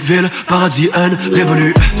 Angélique Ville, paradis, haine,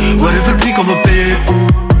 révolu. Whatever le prix qu'on va payer.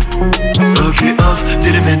 Ok off,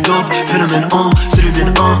 des limites dope, phénomène en,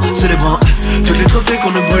 s'illumine en, célébrant tous les trophées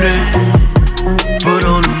qu'on a brûlés. Pas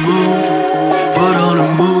dans le mood, pas dans le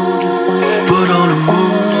mood, pas dans le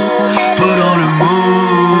mood, pas dans le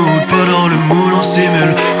mood, pas dans le mood, on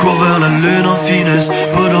simule, court vers la lune en finesse.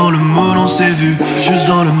 Pas dans le mood, on s'est vu, juste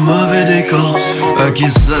dans le mauvais décor. Ok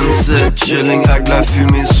sunset, chilling avec la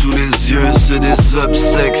fumée sous les yeux. C'est des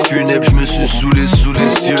obsèques funèbres, j'me suis saoulé sous les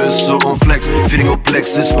cieux. So on flex, feeling au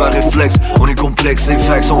plexus par réflexe. On est complexe, et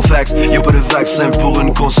fax on fax. Y'a pas de vaccin pour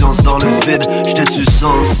une conscience dans le vide. J'étais-tu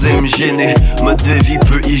censé me gêner? Mode de vie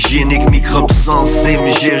peu hygiénique, microbes censés me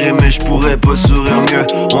gérer. Mais j'pourrais pas sourire mieux,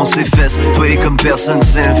 on s'efface. Toi et comme personne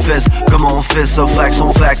s'infeste. Comment on fait ça, fax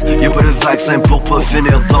on fax. Y'a pas de vaccin pour pas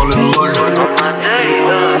finir dans le moule.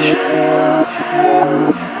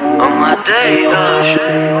 On my day off,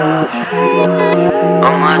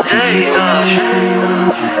 on my day off,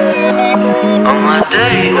 on my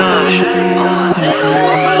day off,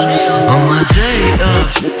 on my day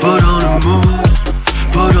off. Pas dans le mood,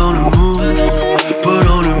 pas dans le mood, pas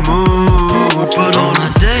dans le mood, pas dans my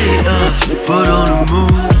day off, pas dans le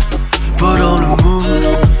mood, pas dans le mood,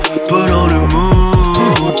 pas dans le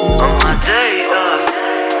mood. On my day off,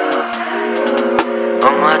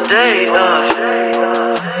 on my day off.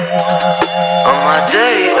 On my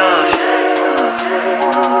day off,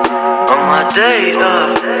 on my day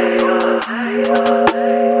off.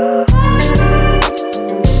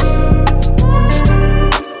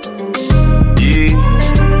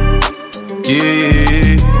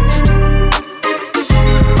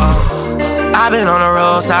 I've been on the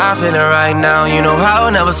road, so I'm feeling right now. You know how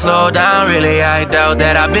I'll never slow down. Really, I doubt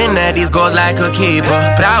that I've been at these goals like a keeper.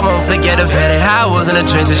 But I won't forget the fact that I was in the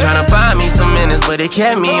trenches trying to buy me some minutes, but it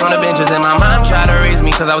kept me on the benches. And my mom tried to raise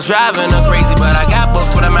me cause I was driving her crazy. But I got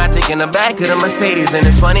booked with a matic in the back of the Mercedes. And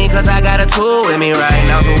it's funny cause I got a tool with me right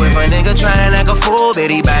now. So if a nigga trying act a fool,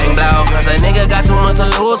 bitty bang blow. Cause a nigga got too much to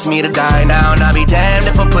lose for me to die down. I'll be damned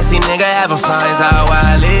if a pussy nigga ever finds out where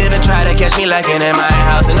I live and try to catch me lacking in my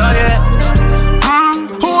house. And oh yeah,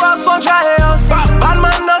 who else won't try else? Bad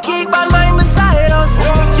man no kick, bad mind beside us.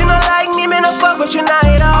 If you don't like me, me no fuck with you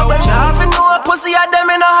night out. But you often know a pussy at them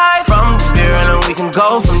in a hide. From the spirit and we can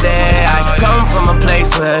go from there. I come from a place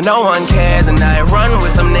where no one cares, and I run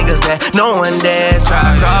with some niggas that no one dares. Try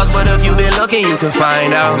to cross, but if you been looking, you can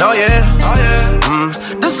find out. Oh yeah,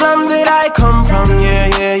 the slums that I come from, yeah.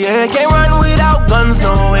 Can't run without guns,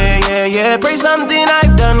 no way, yeah. Pray something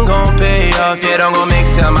I've done gon' pay off. Yeah, don't go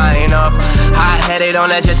mix your mind up. Hot-headed, don't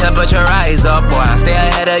let your temperature rise up. Boy, I stay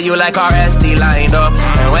ahead of you like RSD lined up.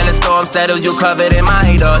 And when the storm settles, you covered in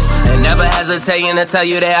my dust. And never hesitating to tell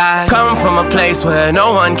you that I come from a place where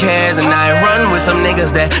no one cares, and I run with some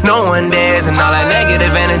niggas that no one dares. And all that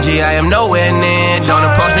negative energy, I am nowhere near. Don't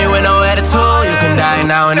approach me with no attitude, you can die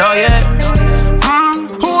now and oh yeah.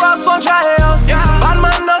 Who else won't try us? Bad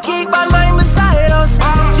man no kick, bad mind beside us.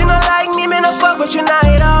 If you don't like me no fuck with you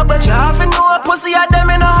night out. But you often know a pussy at them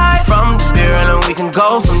in a high. From the spirit and we can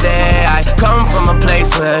go from there. I come from a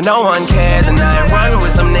place where no one cares, and I run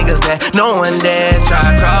with some niggas that no one dares. Try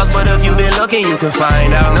to cross, but if you been looking, you can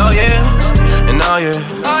find out. Oh yeah, and oh yeah,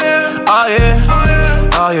 oh yeah, oh yeah,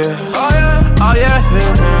 oh yeah, oh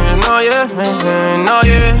yeah, and oh yeah, and oh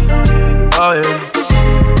yeah, oh yeah.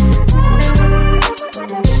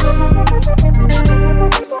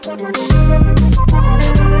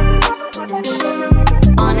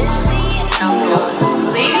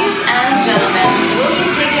 Ladies and gentlemen, we'll be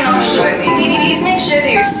taking off shortly. Please make sure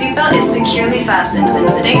that your seatbelt is securely fastened.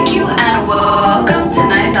 Thank you and welcome to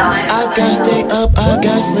 9,000. I got stay up, I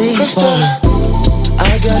got sleep on me.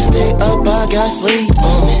 I got stay up, I got sleep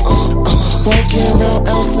on me. Walking around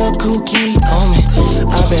Elsa Cookie on me.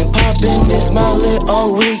 I've been popping this Molly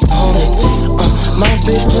all week on it. My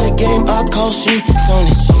bitch play game, I call she on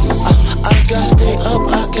it. I got stay up,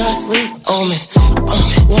 I got sleep on me.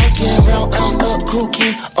 Walking around Elsa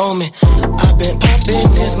Cookie on me. I've been popping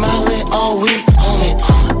this Molly all week on it.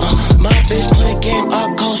 My bitch play game, I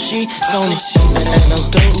call she on it. And I'm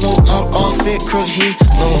dolo, I'm off it, crook, he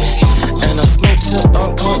know it. And I smoke till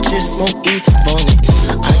unconscious, smoky, on it.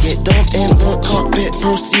 I get dumb in the carpet,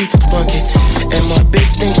 proceed, spark it. And my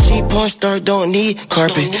bitch think she porn star, don't need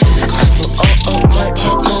carpet. I feel all up my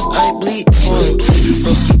partners, I bleed for him.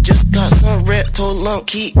 He just got some red, told lump,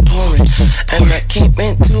 keep pouring. And I came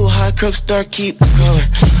in too high, crook star, keep growing.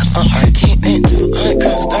 I came in too high,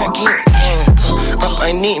 crook star, keep growing.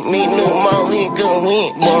 I need me new Molly, good weed,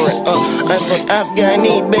 boring. I fuck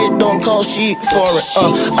Afghani, bitch, don't call she foreign.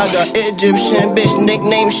 I got Egyptian bitch,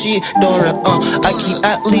 nickname she Dora. I keep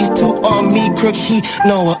at least two on me, crook, he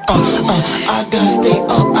know it. I got stay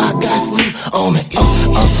up, I got sleep on me.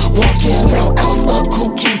 Walking around house up,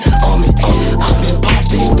 cookie on me. I've been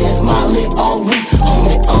popping this Molly all week on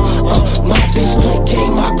me. My bitch play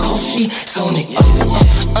game, I call she Sony.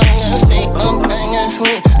 I got stay up, I got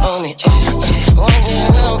sleep on it. Walking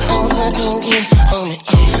around house up, cookie on it.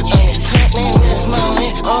 Popping this Molly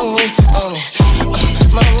all week on it.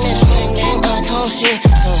 My bitch play game, I call she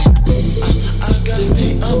Sony. I got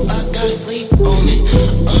stay up, I got sleep on me.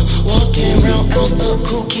 Walking around house up,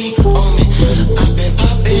 cookie on me. I've been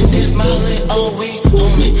popping this Molly all week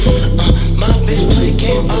on me. My bitch play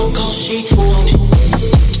game, I call she Sony.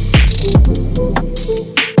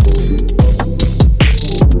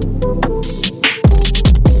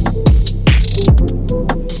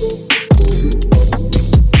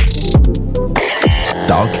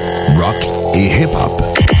 Talk, rock et hip-hop.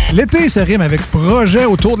 L'été se rime avec projet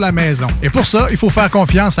autour de la maison. Et pour ça, il faut faire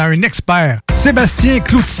confiance à un expert, Sébastien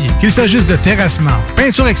Cloutier. Qu'il s'agisse de terrassement,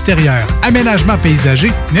 peinture extérieure, aménagement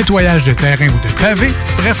paysager, nettoyage de terrain ou de pavé,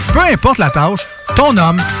 bref, peu importe la tâche, ton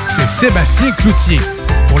homme, c'est Sébastien Cloutier.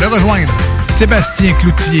 Pour le rejoindre, Sébastien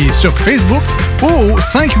Cloutier sur Facebook ou au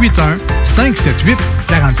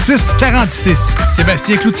 581-578-4646.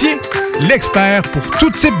 Sébastien Cloutier, l'expert pour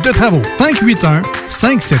tout type de travaux.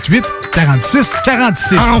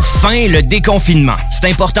 581-578-4646. Enfin, le déconfinement. C'est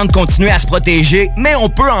important de continuer à se protéger, mais on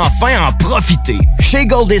peut enfin en profiter. Chez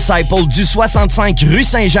Gold Disciple du 65 rue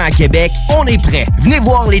Saint-Jean à Québec, on est prêt. Venez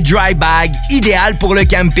voir les dry bags, idéales pour le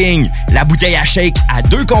camping, la bouteille à shake à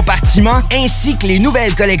 2 compartiments, ainsi que les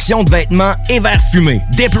nouvelles collections de vêtements et verres fumés.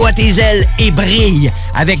 Déploie tes ailes et brille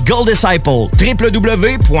avec Gold Disciple.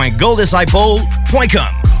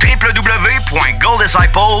 www.golddisciple.com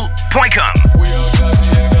www.golddisciple.com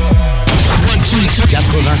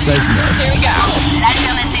 96.9.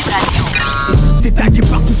 L'alternative radio. T'es tagué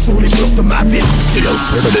partout sur les murs de ma ville. C'est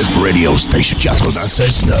l'Alternative Radio Station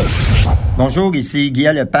 96.9. Bonjour, ici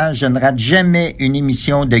Guillaume Lepage. Je ne rate jamais une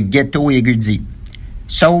émission de Ghetto Erudit,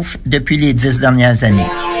 sauf depuis les 10 dernières années.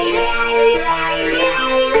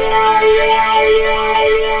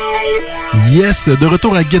 Yes, de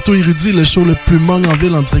retour à Ghetto Erudit, le show le plus mong en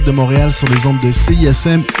ville en direct de Montréal sur les ondes de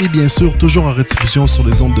CISM et bien sûr toujours en rediffusion sur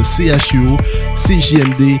les ondes de CHUO,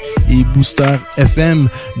 CJMD et Booster FM.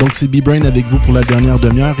 Donc c'est B-Brain avec vous pour la dernière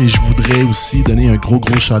demi-heure et je voudrais aussi donner un gros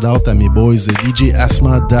shout-out à mes boys DJ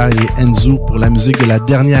Asma, Da et Enzo pour la musique de la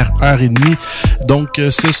dernière heure et demie. Donc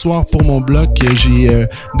ce soir pour mon bloc, j'ai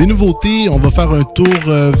des nouveautés. On va faire un tour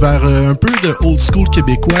vers un peu de old school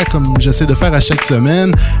québécois comme j'essaie de faire à chaque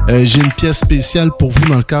semaine. J'ai une pièce spéciale pour vous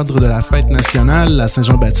dans le cadre de la fête nationale, la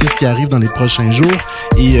Saint-Jean-Baptiste qui arrive dans les prochains jours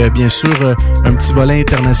et bien sûr un petit volet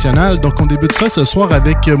international. Donc on débute ça ce soir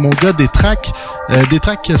avec mon gars Détrac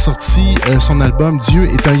qui a sorti son album Dieu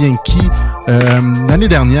est un Yankee l'année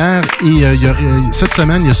dernière et cette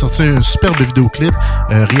semaine il a sorti un superbe vidéoclip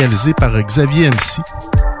réalisé par Xavier MC.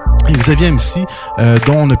 Xavier MC,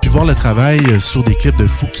 dont on a pu voir le travail sur des clips de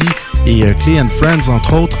Fouki et Clay and Friends,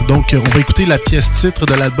 entre autres. Donc, on va écouter la pièce titre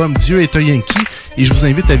de l'album Dieu est un Yankee et je vous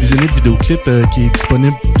invite à visionner le vidéoclip qui est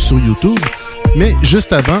disponible sur YouTube. Mais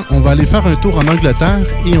juste avant, on va aller faire un tour en Angleterre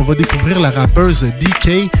et on va découvrir la rappeuse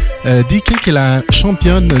DK. DK qui est la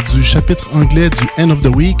championne du chapitre anglais du End of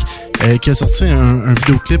the Week. Qui a sorti un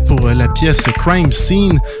vidéoclip pour la pièce Crime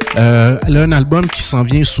Scene. Elle a un album qui s'en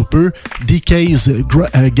vient sous peu, DK's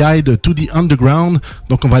Guide to the Underground.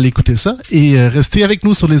 Donc on va aller écouter ça et rester avec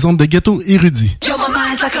nous sur les ondes de Ghetto Erudit. You're my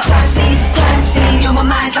mind's like a crime scene, you're my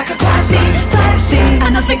mind's like a crime scene,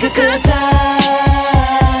 and I think I could die.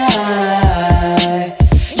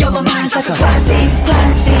 You're my mind's like a crime scene,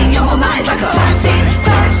 you're my mind's like a crime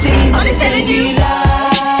scene, only telling you lies.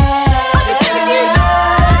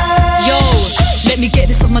 Me get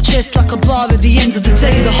this off my chest like a bar at the end of the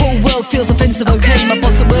day. The whole world feels offensive, okay. My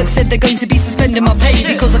boss at work said they're going to be suspending my pay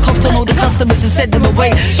because I coughed on all the customers and sent them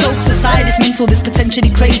away. Jokes aside, it's mental, this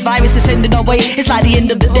potentially crazed virus descending our way. It's like the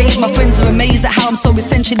end of the days. My friends are amazed at how I'm so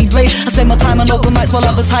essentially brave. I spend my time on open mics while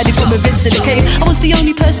others hiding from events in the cave. I was the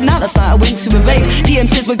only person out last night, I went to a rave. PM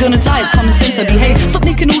says we're gonna die, it's common sense, so behave. Stop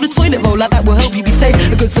nicking all the toilet roll, like that will help you be safe.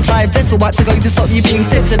 A good supply of dental wipes are going to stop you being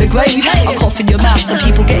sent to the grave. I cough in your mouth, some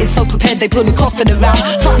people getting so prepared they pull a coffin around.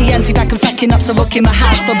 Fuck the anti-bac, I'm stacking up, so rock in my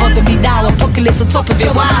house. Don't bother me now, apocalypse on top of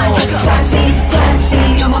it, wow. Like a crime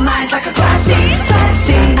scene, you're my mind's like a crime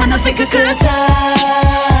scene, and I think I could die.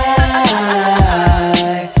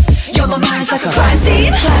 You're my mind's like a crime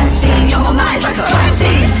scene, you're my mind's like a crime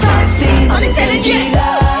scene, only telling you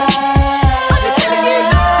lies.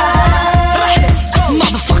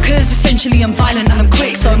 Essentially I'm violent and I'm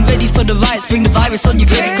quick, so I'm ready for the riots. Bring the virus on your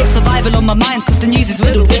bricks. Got survival on my mind cause the news is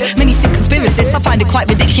riddled with many sick conspiracies. I find it quite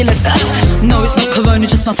ridiculous. No, it's not corona,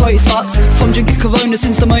 just my throat is fucked from drinking corona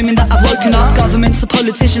since the moment that I've woken up. Governments and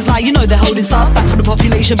politicians lie, you know they're holding stuff back for the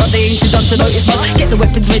population, but they ain't too dumb to notice much. Get the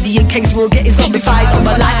weapons ready in case we're all getting zombified. On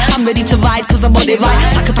my life, I'm ready to ride cause I'm on it right.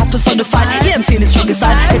 Psychopath personified, yeah I'm feeling strong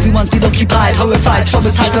inside. Everyone's been occupied, horrified,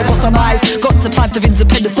 traumatized, lobotomized. Got deprived of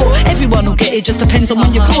independent thought. Everyone will get it, just depends on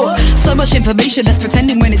when you're caught. So much information that's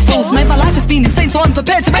pretending when it's false. Made my life has been insane, so I'm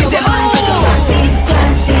prepared to make it all.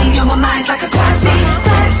 Crime scene, you're my mind's like a crime scene,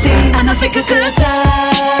 and I think I could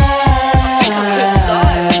die.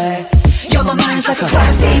 You're my mind's like a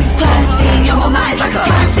crime scene, you're my mind's like a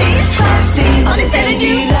crime scene, only telling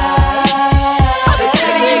you lies. Only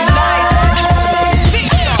telling you lies.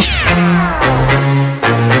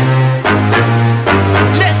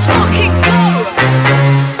 Let's fucking go.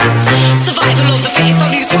 Survival of the fittest,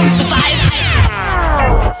 only the strong survive.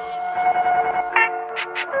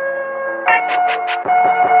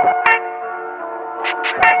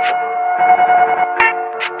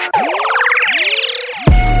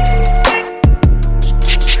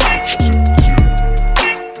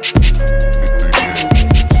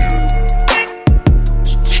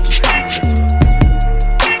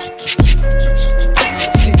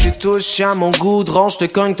 Touche à mon goudron, j'te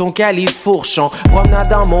cogne ton califourchon. Promenade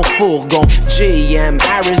dans mon fourgon. JM,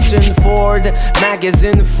 Harrison Ford,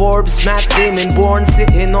 Magazine Forbes, Matt Damon Bourne,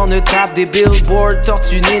 sitting on the top des billboards.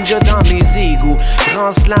 Tortue Ninja dans mes égouts.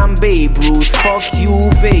 Grand Slam Babe Ruth, fuck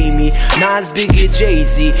you, pay me. Nas, Big et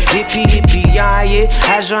Jay-Z, hippie, yeah.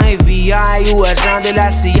 Agent FBI ou agent de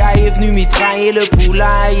la CIA est venu mitrailler le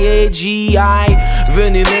poulailler. GI,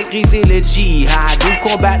 venu maîtriser le djihad ou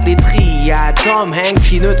combattre les triades. Tom Hanks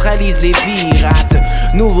qui neutralise les pirates.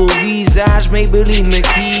 Nouveau visage, Maybelline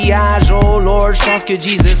maquillage. Oh Lord, j'pense que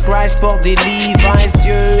Jesus Christ porte des Levi's.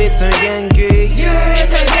 Dieu est un Yankee. Dieu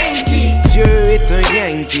est un Yankee. Dieu est un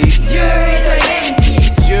Yankee. Dieu est un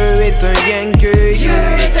Yankee. Dieu est un Yankee. Dieu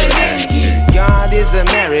est un Yankee. God is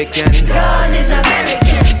American. God is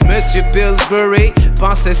American. Monsieur Pillsbury,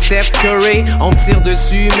 pense à Steph Curry. On tire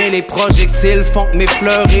dessus, mais les projectiles font que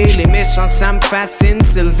m'effleurer. Les méchants, ça me fascine.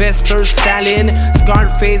 Sylvester Stallone,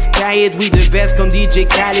 Scarface, Khaled, we the best comme DJ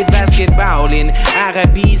Khaled. Basketballin',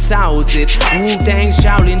 Arabie Saoudite, Wu-Tang,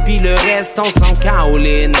 Shaolin, pis le reste, on s'en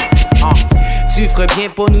caoline. Tu ferais bien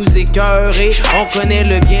pas nous écœurer. On connaît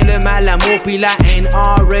le bien, le mal, l'amour pis la haine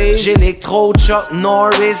R.A. J'électro, Chuck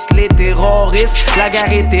Norris, les terroristes. La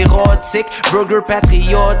guerre est érotique, burger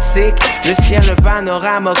patriotique. Le ciel, le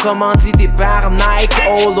panorama, commandité par Nike.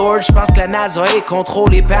 Oh Lord, j'pense que la NASA est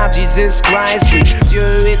contrôlée par Jesus Christ. Oui, Dieu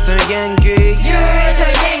est un Yankee. Dieu est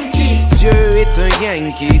un Yankee. Dieu est un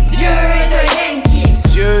Yankee. Dieu est un Yankee.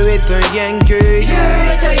 Dieu est un Yankee. Dieu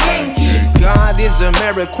est un Yankee. God is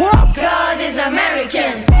American. God is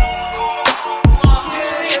American.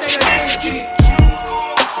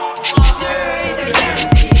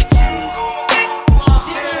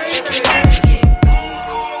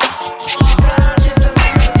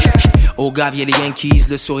 Au gars, y'a les Yankees,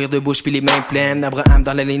 le sourire de bouche puis les mains pleines. Abraham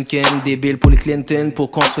dans la Lincoln, des billes pour les Clinton,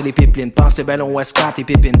 pour construire les pipelines. Pense le ballon Westcott et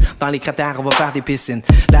Pippin. Dans les cratères, on va faire des piscines.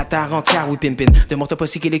 La terre entière, oui, pimpin. De mon top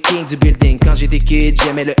aussi qui est le king du building. Quand j'étais kid,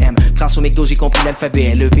 j'aimais le M. Grâce au McDo, j'ai compris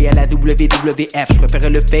l'alphabet. Le V à la WWF,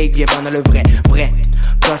 j'préférais le fake, bien pendant le vrai. Vrai.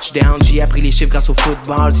 Touchdown, j'ai appris les chiffres grâce au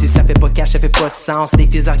football. Si ça fait pas cash, ça fait pas de sens. Dès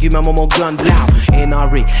que tes arguments, mon gun blanc.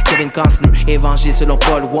 NRA, Kevin Costner, évangile selon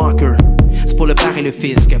Paul Walker. C'est pour le père et le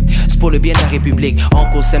fisc. C'est pour le bien de la République.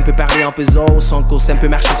 Uncle Sam peut parler en puzzles. Uncle Sam peut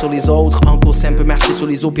marcher sur les autres. Uncle Sam peut marcher sur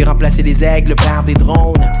les eaux puis remplacer les aigles par des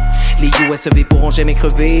drones. Les USEV pourront jamais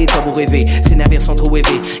crever. T'as beau rêver, ces navires sont trop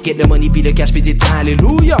élevés. Get le money puis le cash puis dit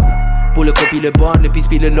alléluia. Pour le copie, le bon, le peace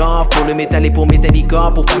puis le love. Pour le métal et pour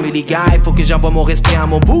Metallica. Pour Family Guy, faut que j'envoie mon respect à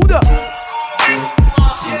mon Bouddha.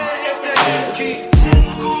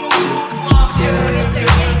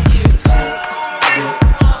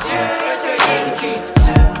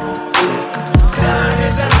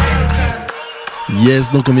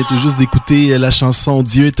 Yes, donc on vient tout juste d'écouter la chanson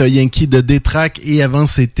Dieu est un Yankee de D-Track et avant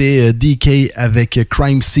c'était DK avec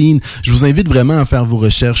Crime Scene. Je vous invite vraiment à faire vos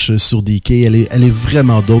recherches sur DK. Elle est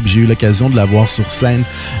vraiment dope. J'ai eu l'occasion de la voir sur scène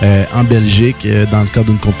en Belgique dans le cadre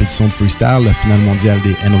d'une compétition de freestyle, la finale mondiale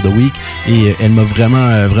des End of the Week, et elle m'a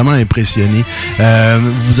vraiment impressionné.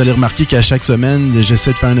 Vous allez remarquer qu'à chaque semaine,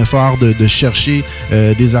 j'essaie de faire un effort de chercher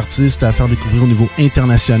des artistes à faire découvrir au niveau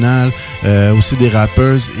international, aussi des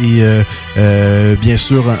rappers et bien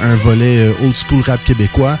sûr un volet old school rap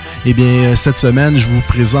québécois. Et bien cette semaine je vous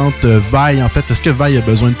présente Vaille. En fait, est-ce que Vaille a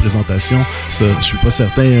besoin de présentation? Ça, je suis pas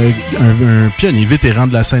certain. Un pionnier vétéran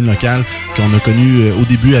de la scène locale qu'on a connu au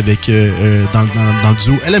début avec dans le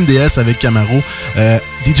duo LMDS avec Camaro.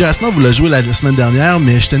 DJ Asma vous l'a joué la semaine dernière,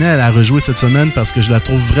 mais je tenais à la rejouer cette semaine parce que je la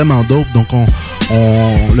trouve vraiment dope. Donc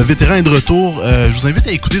le vétéran est de retour. Je vous invite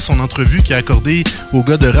à écouter son entrevue qu'il a accordée au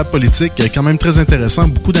gars de rap politique, quand même très intéressant,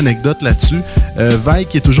 beaucoup d'anecdotes là-dessus. Vaille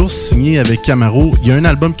qui est toujours signé avec Camaro. Il y a un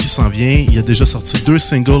album qui s'en vient. Il a déjà sorti 2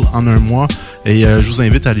 singles en un mois. Et je vous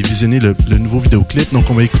invite à aller visionner le nouveau vidéoclip. Donc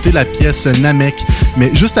on va écouter la pièce Namek. Mais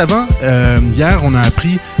juste avant, hier on a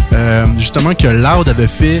appris justement que Loud avait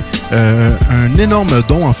fait un énorme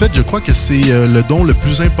don. En fait, je crois que c'est le don le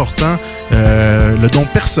plus important, le don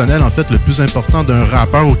personnel en fait le plus important d'un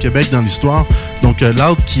rappeur au Québec dans l'histoire. Donc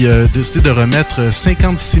Loud qui a décidé de remettre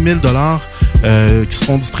 56 000 $ qui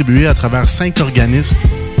seront distribués à travers 5 organismes.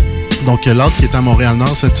 Donc Loud qui est à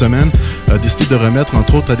Montréal-Nord cette semaine a décidé de remettre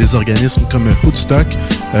entre autres à des organismes comme Hoodstock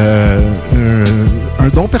un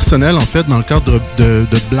don personnel en fait dans le cadre de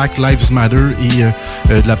Black Lives Matter et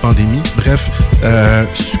de la pandémie. Bref,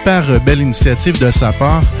 super belle initiative de sa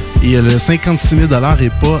part. Et le 56 000 $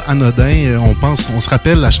 est pas anodin. On se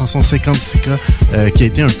rappelle la chanson 56K qui a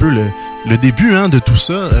été un peu le début de tout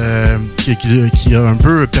ça, qui a un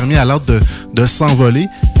peu permis à Loud de s'envoler.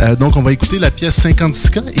 Donc on va écouter la pièce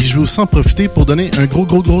 56K et je vais aussi en profiter pour donner un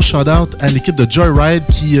gros shout-out à l'équipe de Joyride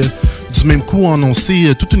qui du même coup ont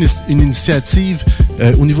annoncé toute une initiative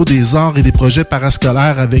au niveau des arts et des projets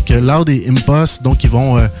parascolaires avec Loud et Impost. Donc ils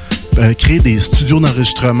vont créer des studios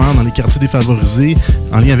d'enregistrement dans les quartiers défavorisés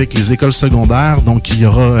en lien avec les écoles secondaires. Donc il y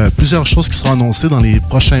aura plusieurs choses qui seront annoncées dans les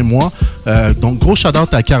prochains mois. Donc gros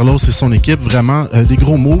shout-out à Carlos et son équipe, vraiment des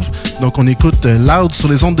gros moves. Donc on écoute Loud sur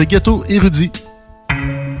les ondes de Ghetto Erudit.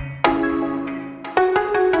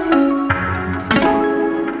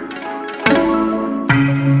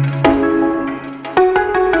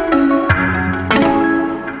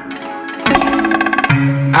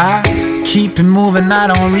 I keep it moving, I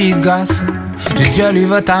don't read gossip. J'ai déjà lu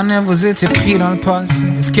votre année, vous étiez pris dans le passé.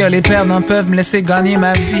 Est-ce que les perdants peuvent me laisser gagner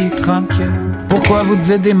ma vie tranquille? Pourquoi vous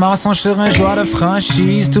dites des mensonges sur un joueur de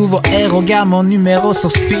franchise? Tous vos héros gardent mon numéro sur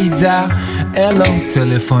speed dial. Hello,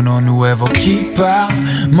 téléphone on whoever qui parle.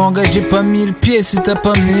 Mon gars, j'ai pas 1000 pieds si t'as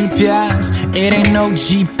pas 1000 piastres. It ain't no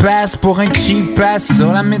G-Pass pour un cheap pass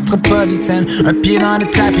sur la métropolitaine. Un pied dans le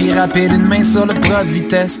tapis rapide, une main sur le bras de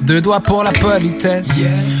vitesse. 2 doigts pour la politesse.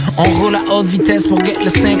 Yes. On roule à haute vitesse pour get le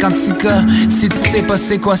 56K. Si tu sais pas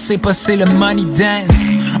c'est quoi, c'est pas c'est le money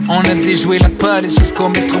dance. On a déjoué la police jusqu'au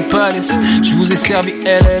métropolis. Je vous ai servi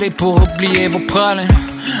LLA pour oublier vos problèmes.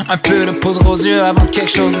 Un peu de poudre aux yeux avant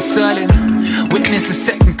quelque chose de solide. Witness the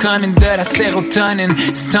second coming de la sérotonine.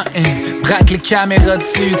 Stuntin', braque les caméras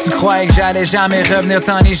dessus. Tu croyais que j'allais jamais revenir,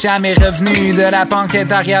 t'en es jamais revenu. De la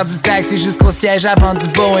banquette arrière du taxi jusqu'au siège avant du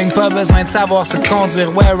Boeing. Pas besoin de savoir se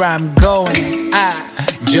conduire where I'm going. I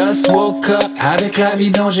just woke up avec la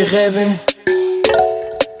vie dont j'ai rêvé.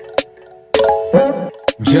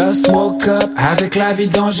 Just woke up avec la vie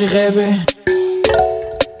dont j'ai rêvé.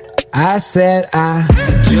 I said I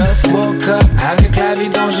just woke up avec la vie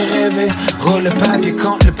dont j'ai rêvé. Roule le papier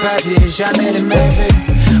contre le papier, jamais les mauvais.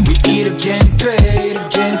 We eat again, paid,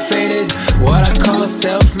 again faded. What I call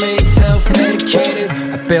self-made, self-medicated.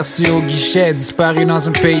 Aperçu au guichet, disparu dans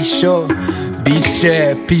un pays chaud. Beach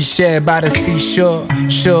chair, pichet, by the seashore.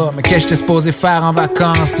 Sure, mais qu'est-ce que j'étais supposé faire en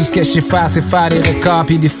vacances? Tout ce que je sais faire, c'est faire des records,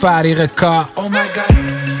 puis défaire des records. Oh my god.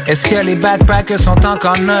 Est-ce que les backpackers sont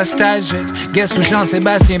encore nostalgiques? Guess où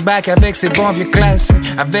Jean-Sébastien back avec ses bons vieux classiques.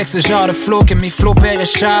 Avec ce genre de flow que mes flows paieraient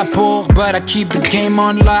cher pour. But I keep the game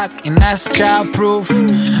on lock and that's child-proof.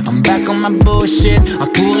 I'm back on my bullshit,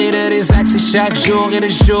 entouré de des axes chaque jour et de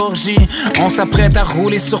jour J. On s'apprête à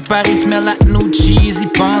rouler sur Paris, smell like new cheese. Ils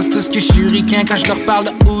pensent tout ce que je suis ricain quand je leur parle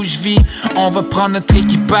de où je vis. On va prendre notre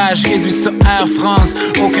équipage, réduit sur Air France.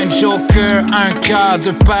 Aucun joker, un quart,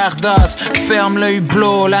 2 paires d'os. Ferme le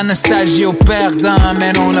hublot, la nostalgie au perdant.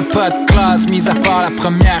 Mais on n'a pas de classe, mis à part la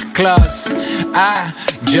première classe. I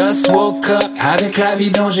just woke up avec la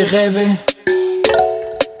vie dont j'ai rêvé.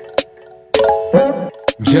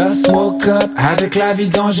 Just woke up avec la vie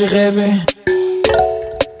dont j'ai rêvé.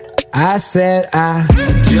 I said I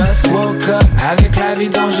just woke up avec la vie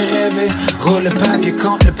dont j'ai rêvé. Roule le papier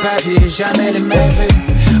contre le papier, jamais les mauvais.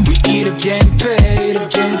 We eat again, paid,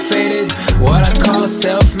 again faded. What I call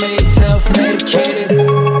self-made, self-medicated.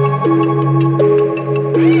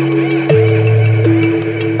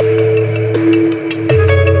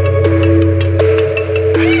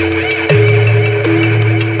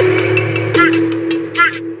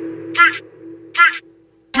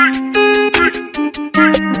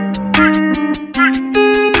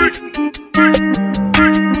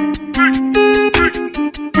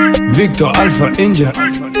 Victor Alpha India.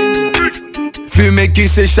 Fumée qui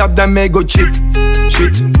s'échappe d'un mégot shit.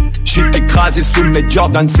 Shit écrasé sous mes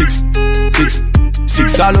Jordan 6.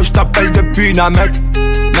 Allô, j't'appelle depuis Namek.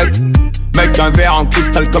 Mec, un verre en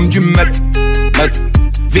cristal comme du Met.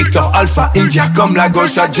 Victor Alpha India comme la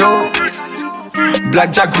gauche à Joe.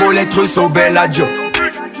 Blackjack roulette russe au Bellagio.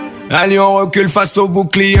 Un lion recule face au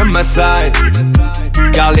bouclier Maasai.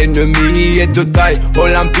 Car l'ennemi est de taille.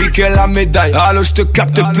 Olympique et la médaille. Allô, j'te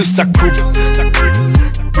capte, plus ça coupe.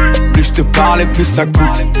 Plus j'te parle et plus ça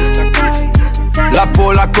coûte. La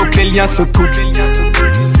peau, la coque, les liens se coupent.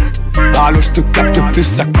 Allô, j'te capte, plus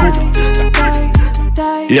ça coupe.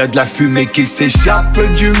 Y'a de la fumée qui s'échappe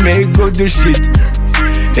du mégot de shit.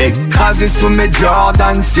 Écrasé sous mes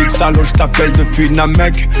Jordan 6. Allô, j't'appelle depuis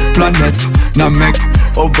Namek. Planète Namek.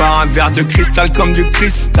 Au bar un verre de cristal comme du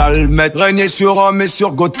cristal. Maître régner sur Rome et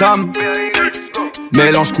sur Gotham.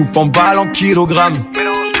 Mélange coupe en balle en kilogrammes.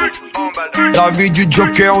 La vie du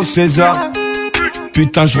Joker au César.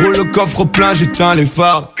 Putain j'roule le coffre plein, j'éteins les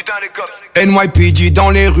phares. NYPD dans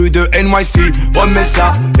les rues de NYC. Remets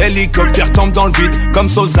ça, hélicoptère tombe dans le vide comme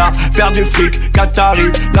Sosa. Faire du fric, Qatari,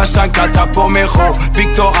 lâche un kata pour mes ros.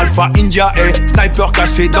 Victor Alpha India et sniper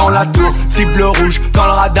caché dans la tour. Cible rouge dans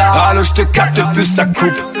le radar. Allô j'te capte, plus ça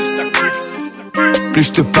coupe. Plus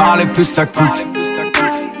j'te parle et plus ça coûte.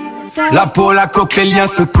 La peau, la coque, les liens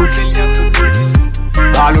se coupent.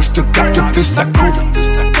 Allô j'te capte, plus ça coupe.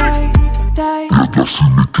 Y'a de la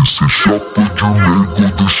fumée qui s'échappe du mégot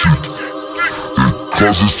de shit.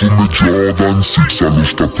 Écrasé sous mes Jordan 6. Allô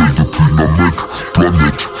j't'appelle depuis Namek.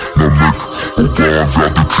 Planète Namek. Au bar un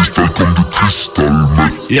verre de cristal comme du cristal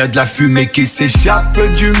mec. Y'a de la fumée qui s'échappe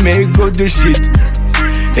du mégot de shit.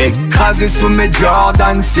 Écrasé sous mes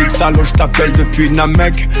Jordan 6. Allô j't'appelle depuis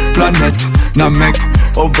Namek. Planète Namek.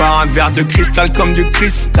 Au bar un verre de cristal comme du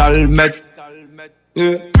cristal mec.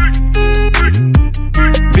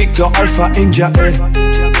 Victor Alpha India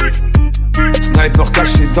sniper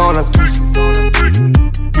caché dans la touche.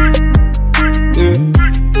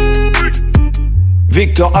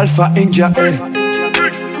 Victor Alpha India,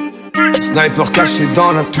 sniper caché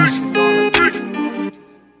dans la touche.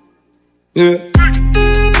 Yeah.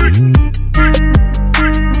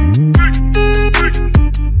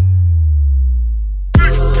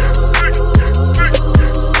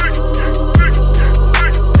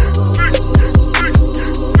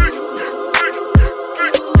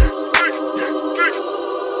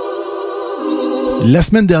 La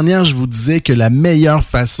semaine dernière, je vous disais que la meilleure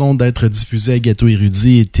façon d'être diffusé à Ghetto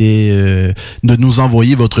Erudit était de nous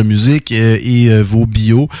envoyer votre musique et vos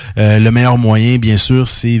bios. Le meilleur moyen, bien sûr,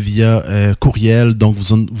 c'est via courriel. Donc,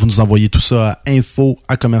 vous nous envoyez tout ça à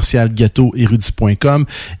info@ghettoerudit.com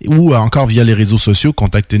ou encore via les réseaux sociaux.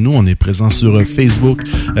 Contactez-nous. On est présent sur Facebook,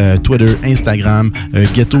 Twitter, Instagram,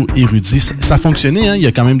 Ghetto Erudit. Ça a fonctionné, hein? Il y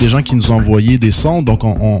a quand même des gens qui nous ont envoyé des sons. Donc,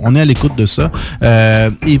 on est à l'écoute de ça.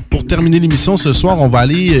 Et pour terminer l'émission ce soir, on va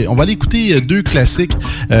aller écouter deux classiques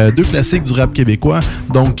du rap québécois.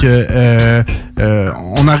 Donc, on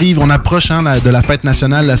approche de la fête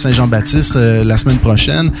nationale de Saint-Jean-Baptiste la semaine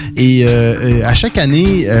prochaine. Et à chaque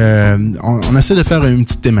année, on essaie de faire une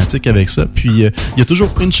petite thématique avec ça. Puis, il y a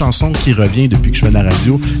toujours une chanson qui revient depuis que je fais de la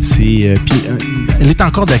radio. Elle est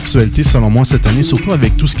encore d'actualité selon moi cette année, surtout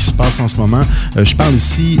avec tout ce qui se passe en ce moment. Je parle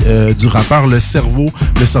ici du rappeur Le Cerveau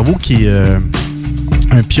qui est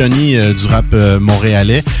un pionnier du rap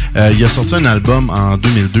montréalais. Il a sorti un album en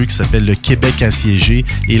 2002 qui s'appelle Le Québec assiégé,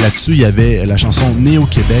 et là-dessus, il y avait la chanson Né au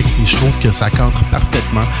Québec, et je trouve que ça cadre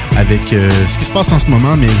parfaitement avec ce qui se passe en ce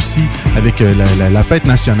moment, mais aussi avec la fête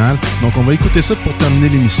nationale. Donc, on va écouter ça pour terminer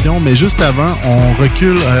l'émission, mais juste avant, on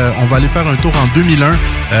recule, on va aller faire un tour en 2001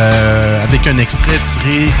 avec un extrait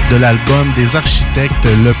tiré de l'album des Architectes,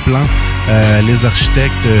 Le Plan. Les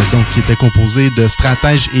Architectes, donc, qui étaient composés de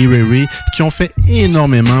Stratège et Ray, qui ont fait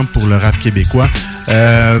énormément pour le rap québécois.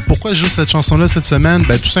 Pourquoi je joue cette chanson-là cette semaine?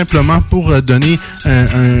 Ben, tout simplement pour donner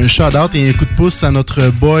un shout-out et un coup de pouce à notre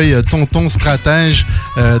boy Tonton Stratège.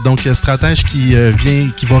 Donc, Stratège qui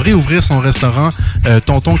va réouvrir son restaurant,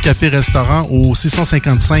 Tonton Café-Restaurant, au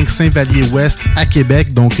 655 Saint-Vallier-Ouest à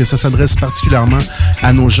Québec. Donc, ça s'adresse particulièrement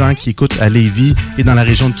à nos gens qui écoutent à Lévis et dans la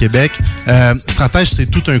région de Québec. Stratège, c'est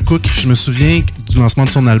tout un cook. Je me souviens du lancement de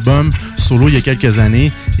son album solo il y a quelques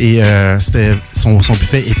années, et son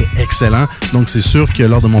buffet était excellent. Donc, c'est sûr que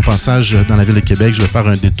lors de mon passage dans la ville de Québec, je vais faire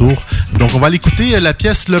un détour. Donc, on va aller écouter la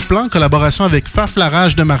pièce Le Plan, collaboration avec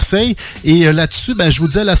Farflarage de Marseille. Et là-dessus, ben, je vous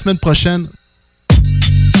dis à la semaine prochaine.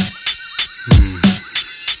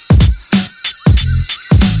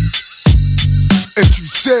 Et tu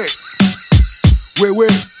sais, ouais.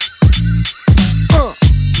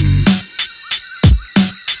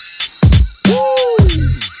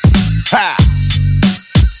 Ha!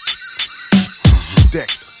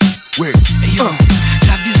 Ouais. Hey yo,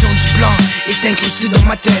 la vision du plan est incrustée dans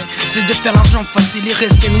ma tête. C'est de faire l'argent facile et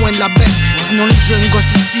rester loin de la bête. Sinon les jeunes gosses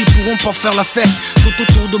ici pourront pas faire la fête. Tout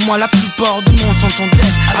autour de moi, la plupart de moi sont en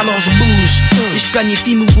tête. Alors je bouge et je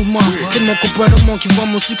planifie mes mouvements. Tellement qu'on peut le monde qui voit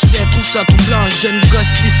mon succès trouve ça tout blanc. Jeune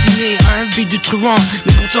gosse destiné à un vie du truand.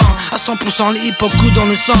 Mais pourtant, à 100% les hip-hop coulent dans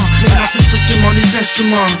le sang. Maintenant c'est strictement les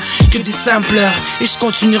instruments que des sampleurs. Et je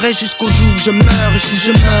continuerai jusqu'au jour où je meurs. Et si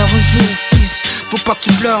je meurs un jour, fils, faut pas que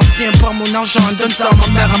tu pleures, tiens pas mon argent, donne ça à ma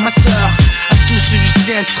mère, à ma soeur. À tout ce que je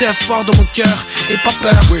tiens très fort dans mon cœur. Et pas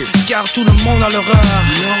peur, car tout le monde a l'horreur.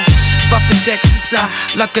 Pas fait texte, c'est ça,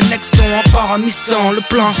 la connexion, on part en mission. Le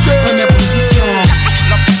plan, première position.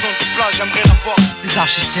 La vision du plan, j'aimerais la voir. Les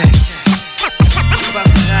architectes. We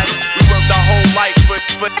worked our whole life for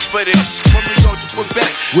this. From New York to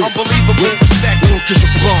Quebec, unbelievable respect. Oh, que je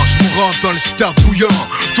branche, mon rentre dans les stars bouillants,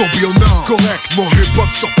 tourbillonnant. Correct, mon hip-hop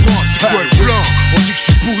surprend, c'est quoi le plan? On dit que je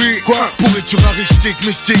suis pourri, quoi? Pourriture aristique,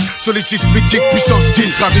 mystique, sur les 6 mythiques, puissance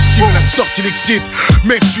 10, rarissime, la sortie l'excite.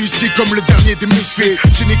 Mec, je suis ici comme le dernier des misfits.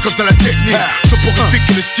 Cynique quant à la technique, soporifique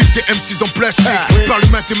que le style des M6 en plastique. Par le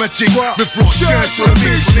mathématique, me floue chien sur le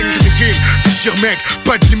mix. On écrit des rimes, déchire mec,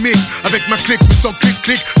 pas de limite. Avec ma clique, mais sans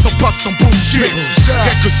clic, sans pape, sans bullshit.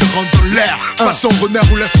 Rien que se rendre dans l'air, façon renard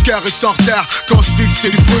ou lascar et sans retard. Quand je fixe,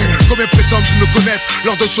 c'est du fruit. Combien prétendent nous connaître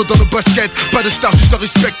lors de show dans nos baskets? Pas de star, juste un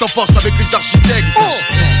respect en force avec les architectes.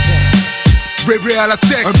 Ray à la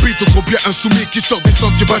tech, un beat au combien insoumis qui sort des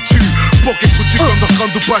sentiers battus. Pour qu'être du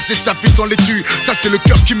underground ou passer sa fille sans les tue. Ça c'est le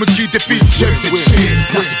cœur qui me guide des fils. J'aime cette shit.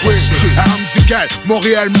 Armes égales,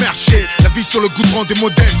 Montréal marché. La vie sur le goudron des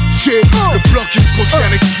modestes. Le plan qui me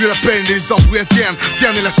concerne exclut la peine et les embrouilles internes.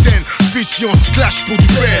 Dernier la scène, fission, clash pour du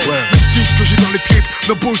père. Mais je dis ce que j'ai dans les tripes,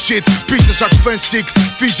 no bullshit. Pisse à chaque fin de cycle,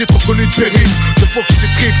 fille j'ai trop connu de péril. De faux qui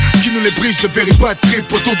s'étripent, qui nous les brise, de véritable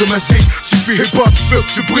trip autour de ma zig. Suffit hip hop, feu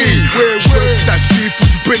que tu brilles. Ça suit, faut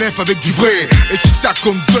du bénéf avec du vrai. Et si ça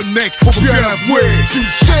compte deux mecs, faut bien l'avouer. Tu le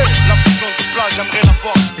sais. La prison du plat, j'aimerais la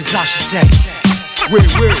force. Les architectes. Oui.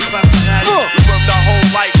 We worked our whole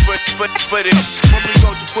life for this. When we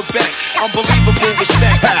go to Quebec, unbelievable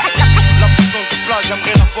respect. La prison du plat,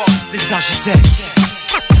 j'aimerais la force. Les architectes.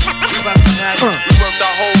 We worked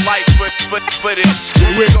our whole life for this.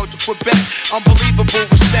 When we go to Quebec, unbelievable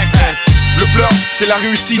respect. Le blanc, c'est la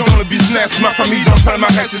réussite dans le business. Ma famille dans le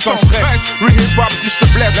palmarès, c'est sans stress. Real hip-hop, si je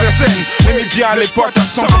te blesse, la scène. Les médias, les potes à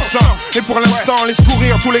 100%. Et pour l'instant, laisse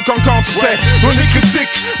courir tous les cancans, tu sais. Loin des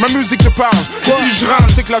critiques, ma musique te parle. Et si je râle,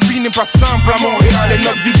 c'est que la vie n'est pas simple à Montréal. Et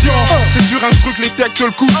notre vision, c'est sur un truc, les techs te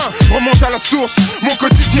le couchent. Remonte à la source, mon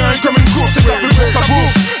quotidien est comme une course. C'est pas pour sa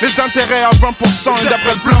bourse. Les intérêts à 20%, et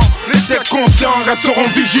d'après le plan, les techs conscients resteront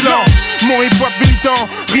vigilants. Mon hip-hop militant,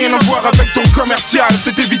 rien à voir avec ton commercial,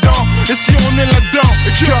 c'est évident. Et si on est là-dedans,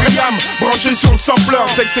 cœur et âme, branché sur le sampler,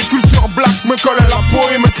 c'est que ces cultures black me collent à la peau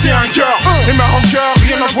et me tient à cœur. Et ma rancœur,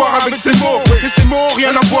 rien à voir avec ces mots. Et ces mots,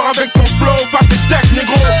 rien à voir avec ton flow. Pas tes techs,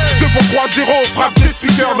 négro. 2 pour 3-0, frappe tes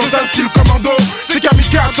speakers dans un style commando. Ces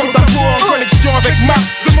kamikazes sont d'un pot en connexion avec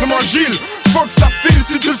Max. Demande-moi Gilles, faut que ça file.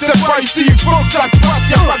 Si tu le sais pas ici, faut que ça te passe.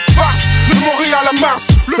 Y'a pas de farce. De Montréal à Mars,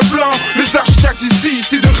 le blanc, les architectes ici,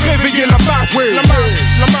 c'est de réveiller la masse. La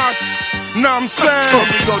masse. Know what I'm saying? When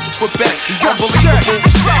we go to Quebec, unbelievable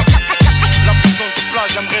respect. La prison du plat,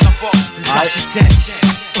 j'aimerais la force. Les architectes.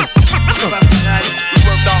 We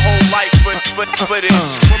worked our whole life for this.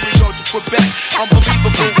 When we go to Quebec,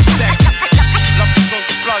 unbelievable respect. La prison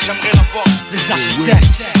du plat, j'aimerais la force. Les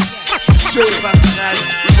architectes. We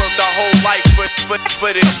worked our whole life for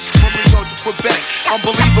this. When we go to Quebec,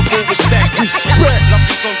 unbelievable respect. La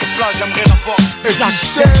prison du plat, j'aimerais la force. Les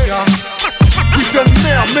architectes. Putain de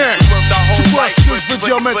merde, mec. Tu vois ce que je veux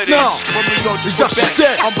dire maintenant? Les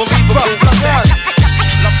architectes, unbelievable respect.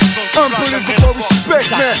 Unbelievable respect,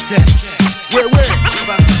 mec. Ouais.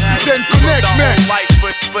 Putain de connect, mec.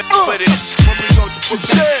 When we go to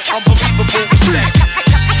Quebec, unbelievable respect.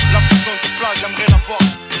 La prison du plat, j'aimerais la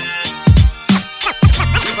force.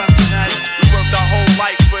 We worked our whole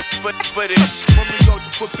life for this. When we go to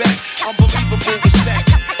Quebec, unbelievable respect.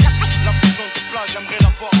 La prison du plat, j'aimerais la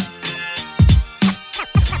force.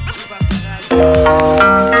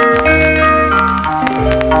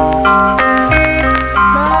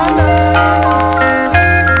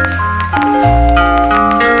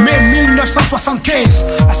 Mais 1975,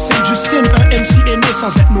 à Sainte-Justine, un MC est né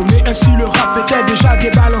sans être nommé. Ainsi le rap était déjà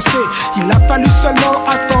débalancé. Il a fallu seulement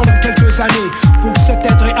attendre quelques années pour que cet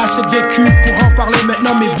être ait assez de vécu pour en parler.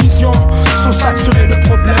 Maintenant mes visions sont saturées de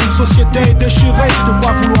problèmes. Société est déchirée, de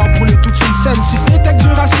quoi vouloir brûler toute une scène. Si ce n'était que du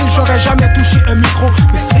racisme, j'aurais jamais touché un micro.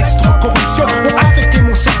 Mais sexe, drogue, corruption ont affecté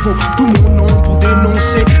mon cerveau. D'où mon nom pour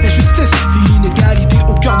dénoncer injustice, l'inégalité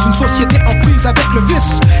au cœur d'une société en prise avec le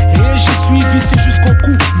vice. Et j'y suis vissé jusqu'au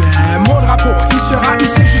cou. Mais mon drapeau, il sera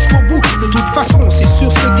hissé jusqu'au bout. De toute façon, c'est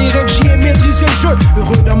sur ce terrain que j'y ai maîtrisé le jeu.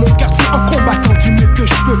 Heureux dans mon quartier en combattant du mieux que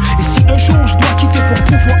je peux. Et si un jour je dois quitter pour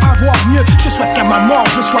pouvoir avoir mieux, je souhaite qu'à ma mort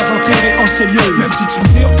je sois enterré en ces lieux. Même si tu me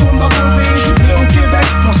dis retourne dans ton pays, je suis né au Québec.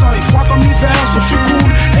 Mon sang est froid comme l'hiver, so je suis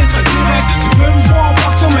cool et très direct. Tu veux me voir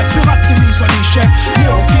partir, mais tu rates tes mises en échec. Né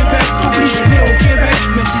au Québec, t'oublies, je suis né au Québec.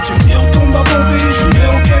 Même si tu me dis retourne dans ton pays, je suis né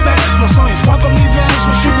au Québec. Mon sang est froid comme l'hiver,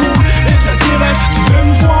 so je suis cool et très direct. Tu veux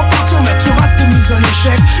me voir partir, mais tu rates tes mises en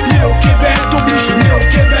échec. Né au Québec, t'oublies, je suis né au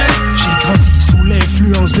Québec. J'ai grandi sous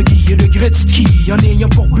l'influence de Guy et de Gretzky, en ayant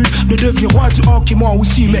pour but de devenir roi du hockey, moi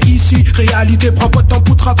aussi. Mais ici, réalité prend pas de temps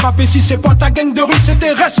pour te rattraper. Si c'est pas ta gang de rue, c'est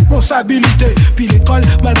tes responsabilités. Puis l'école,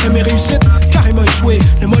 malgré mes réussites, carrément échoué.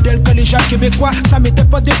 Le modèle collégial québécois, ça m'était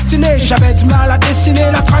pas destiné. J'avais du mal à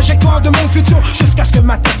dessiner la trajectoire de mon futur, jusqu'à ce que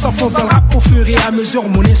ma tête s'enfonce dans le rap au fur et à mesure.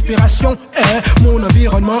 Mon inspiration est mon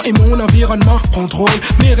environnement, et mon environnement contrôle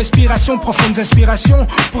mes respirations, profondes inspirations,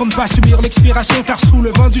 pour ne pas subir l'expiration. Car sous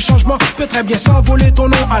le vent du changement peut très bien s'envoler ton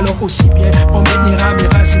nom. Alors aussi bien pour maintenir à mes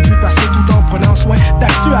racines du passé, tout en prenant soin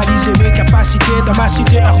d'actualiser mes capacités dans ma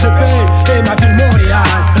cité hors de paix et ma ville Montréal.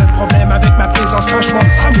 Un problème avec ma présence, franchement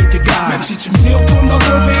ça m'est égal. Même si tu me dis retourne dans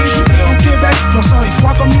ton pays, je suis né au Québec. Mon sang est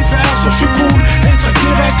froid comme l'hiver, so je suis cool et très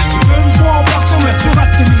direct. Tu veux me voir partir, mais tu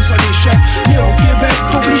rates tes mises en échec. Né au Québec,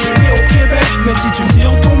 t'oublies, je suis né au Québec. Même si tu me dis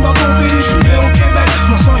retourne dans ton pays, je suis né au Québec.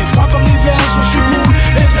 Mon sang est froid comme l'hiver, so je suis cool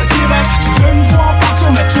et très direct. Tu veux me voir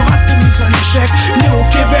partir, mais tu rates tes mises en échec. Né au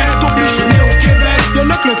Québec, t'oublies, je suis né au Québec. Y'en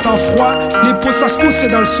a que le temps froid, les pouces ça se pousse c'est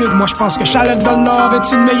dans le sud. Moi je pense que chaleur dans le nord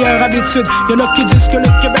est une meilleure habitude. Y'en a qui disent que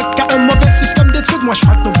le Québec a un mauvais système d'études. Moi je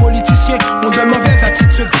crois que nos politiciens ont de mauvaises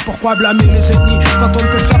attitudes. Pourquoi blâmer les ethnies quand on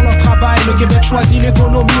peut faire leur travail? Le Québec choisit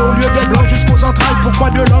l'économie au lieu d'être blanc jusqu'aux entrailles.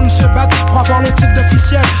 Pourquoi deux langues se battent pour avoir le titre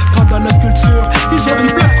d'officiel? Quand dans notre culture, ils ont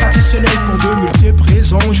une place traditionnelle. Pour de multiples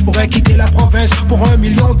raisons, je pourrais quitter la province. Pour 1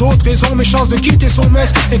 million d'autres raisons, mes chances de quitter sont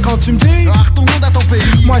minces. Et quand tu me dis, retourne dans ton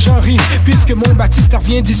pays, moi j'en ris, puisque mon baptistère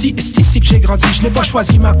vient d'ici. Et c'est ici que j'ai grandi. Je n'ai pas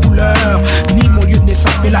choisi ma couleur, ni mon lieu de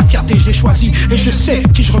naissance, mais la fierté je l'ai choisi. Et je sais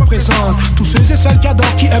qui je représente. Tous ceux et seuls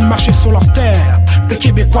cadors qui aiment marcher sur leur terre. Le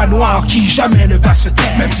Québécois noir qui jamais ne va se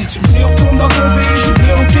taire. Même si tu me dis retourne dans ton pays, je suis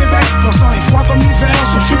né au Québec. Mon sang est froid comme l'hiver,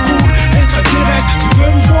 so je suis cool et très direct. Tu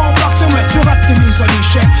veux me voir partir, mais tu rates tes mises en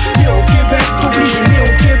échec. Né au Québec, t'oublies, je suis né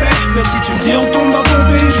au Québec. Même si tu me dis retourne dans ton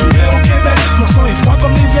pays, je suis né au Québec. Mon sang est froid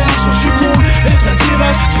comme l'hiver, so je suis cool et très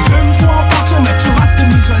direct. Tu veux me voir partir, mais tu rates tes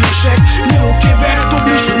mises en échec. Né au Québec,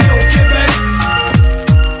 t'oublies, je suis né au Québec.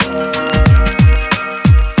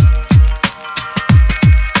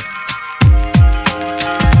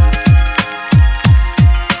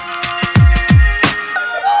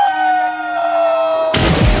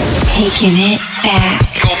 Taking it back.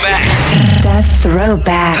 Go back. The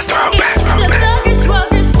throwback. The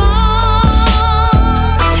throwback.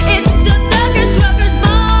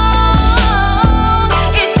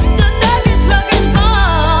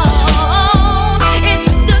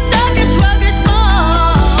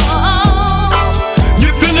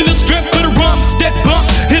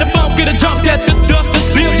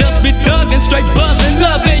 Straight buzzing,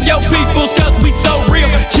 loving your peoples, cause we so real.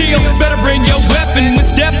 Chill, better bring your weapon when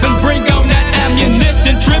stepping, bring on that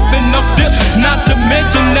ammunition. Tripping, no sip, not to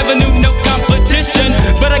mention, never knew no competition.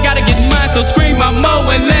 But I gotta get mine, so scream my mo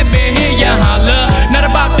and let me hear ya holler. Not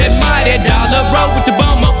about that mighty dollar, roll with the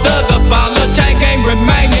bum of thugger follow. Chain game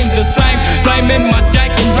remaining the same, flaming my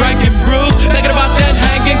dank and drinking brews. Thinking about that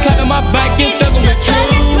hanging, clapping my back and thugging with truth.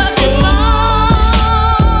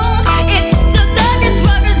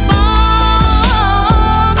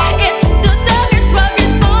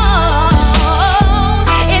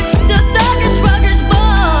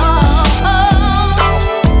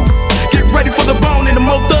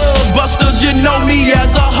 You know me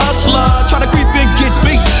as a hustler, try to creep and get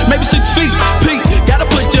beat, maybe 6 feet, Pete, gotta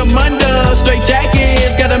put them under, straight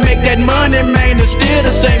jackets, gotta make that money, man, it's still the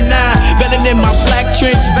same now, belling in my black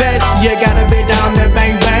trench vest, you gotta be down there,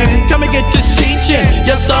 bang, bang, come and get this teaching,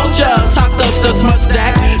 your soldiers, hot dusters must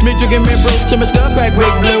stack, me drinking me brew to my skull crack,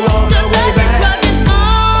 big blue all the way back.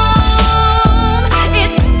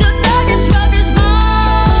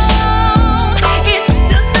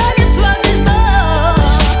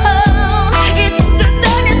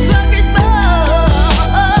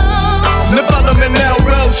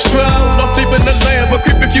 Off deep in the land, but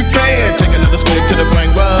creep if you can. Take a little swig to the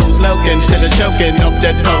brain rolls, loking instead of choking off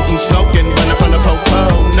that potent smoking, running from the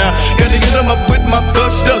po-po. Now, gotta get them up with my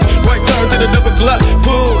thrusters. Right turn to the double glut,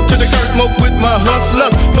 pull to the curse, smoke with my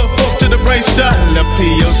hustlers. Puff up to the brain shot, left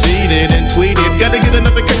POD'd it and tweeted. Gotta get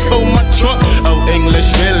another case for my trunk. Oh, English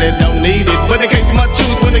really don't need it, but in case my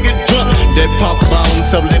choose when they get drunk. That pump on,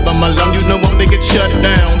 so live on my lung, you know when they get shut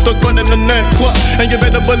down. Thug running the net, and you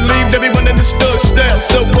better believe everyone in the stood style.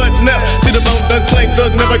 So what now? See the bone done clank,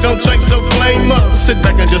 thug never gon' change, so flame up. Sit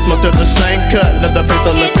back and just mutter the same cut. Let the face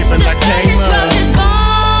on the face and I came up.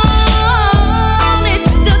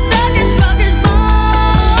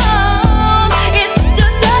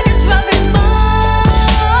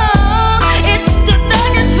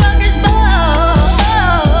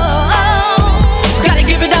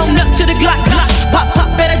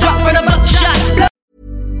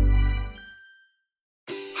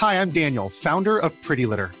 Hi, I'm Daniel, founder of Pretty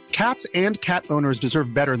Litter. Cats and cat owners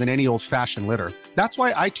deserve better than any old-fashioned litter. That's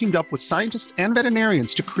why I teamed up with scientists and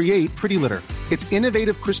veterinarians to create Pretty Litter. Its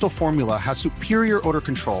innovative crystal formula has superior odor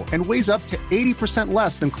control and weighs up to 80%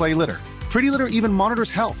 less than clay litter. Pretty Litter even monitors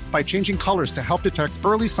health by changing colors to help detect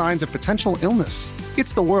early signs of potential illness.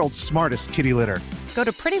 It's the world's smartest kitty litter. Go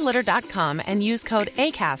to prettylitter.com and use code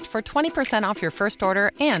ACAST for 20% off your first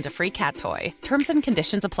order and a free cat toy. Terms and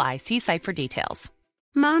conditions apply. See site for details.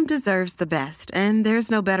 Mom deserves the best, and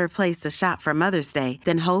there's no better place to shop for Mother's Day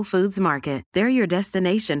than Whole Foods Market. They're your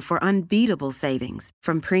destination for unbeatable savings,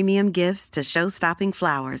 from premium gifts to show-stopping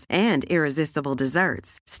flowers and irresistible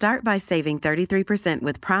desserts. Start by saving 33%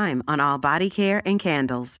 with Prime on all body care and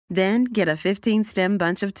candles. Then get a 15-stem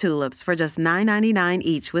bunch of tulips for just $9.99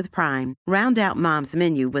 each with Prime. Round out Mom's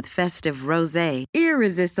menu with festive rosé,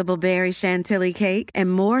 irresistible berry chantilly cake,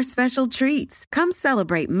 and more special treats. Come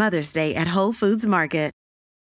celebrate Mother's Day at Whole Foods Market.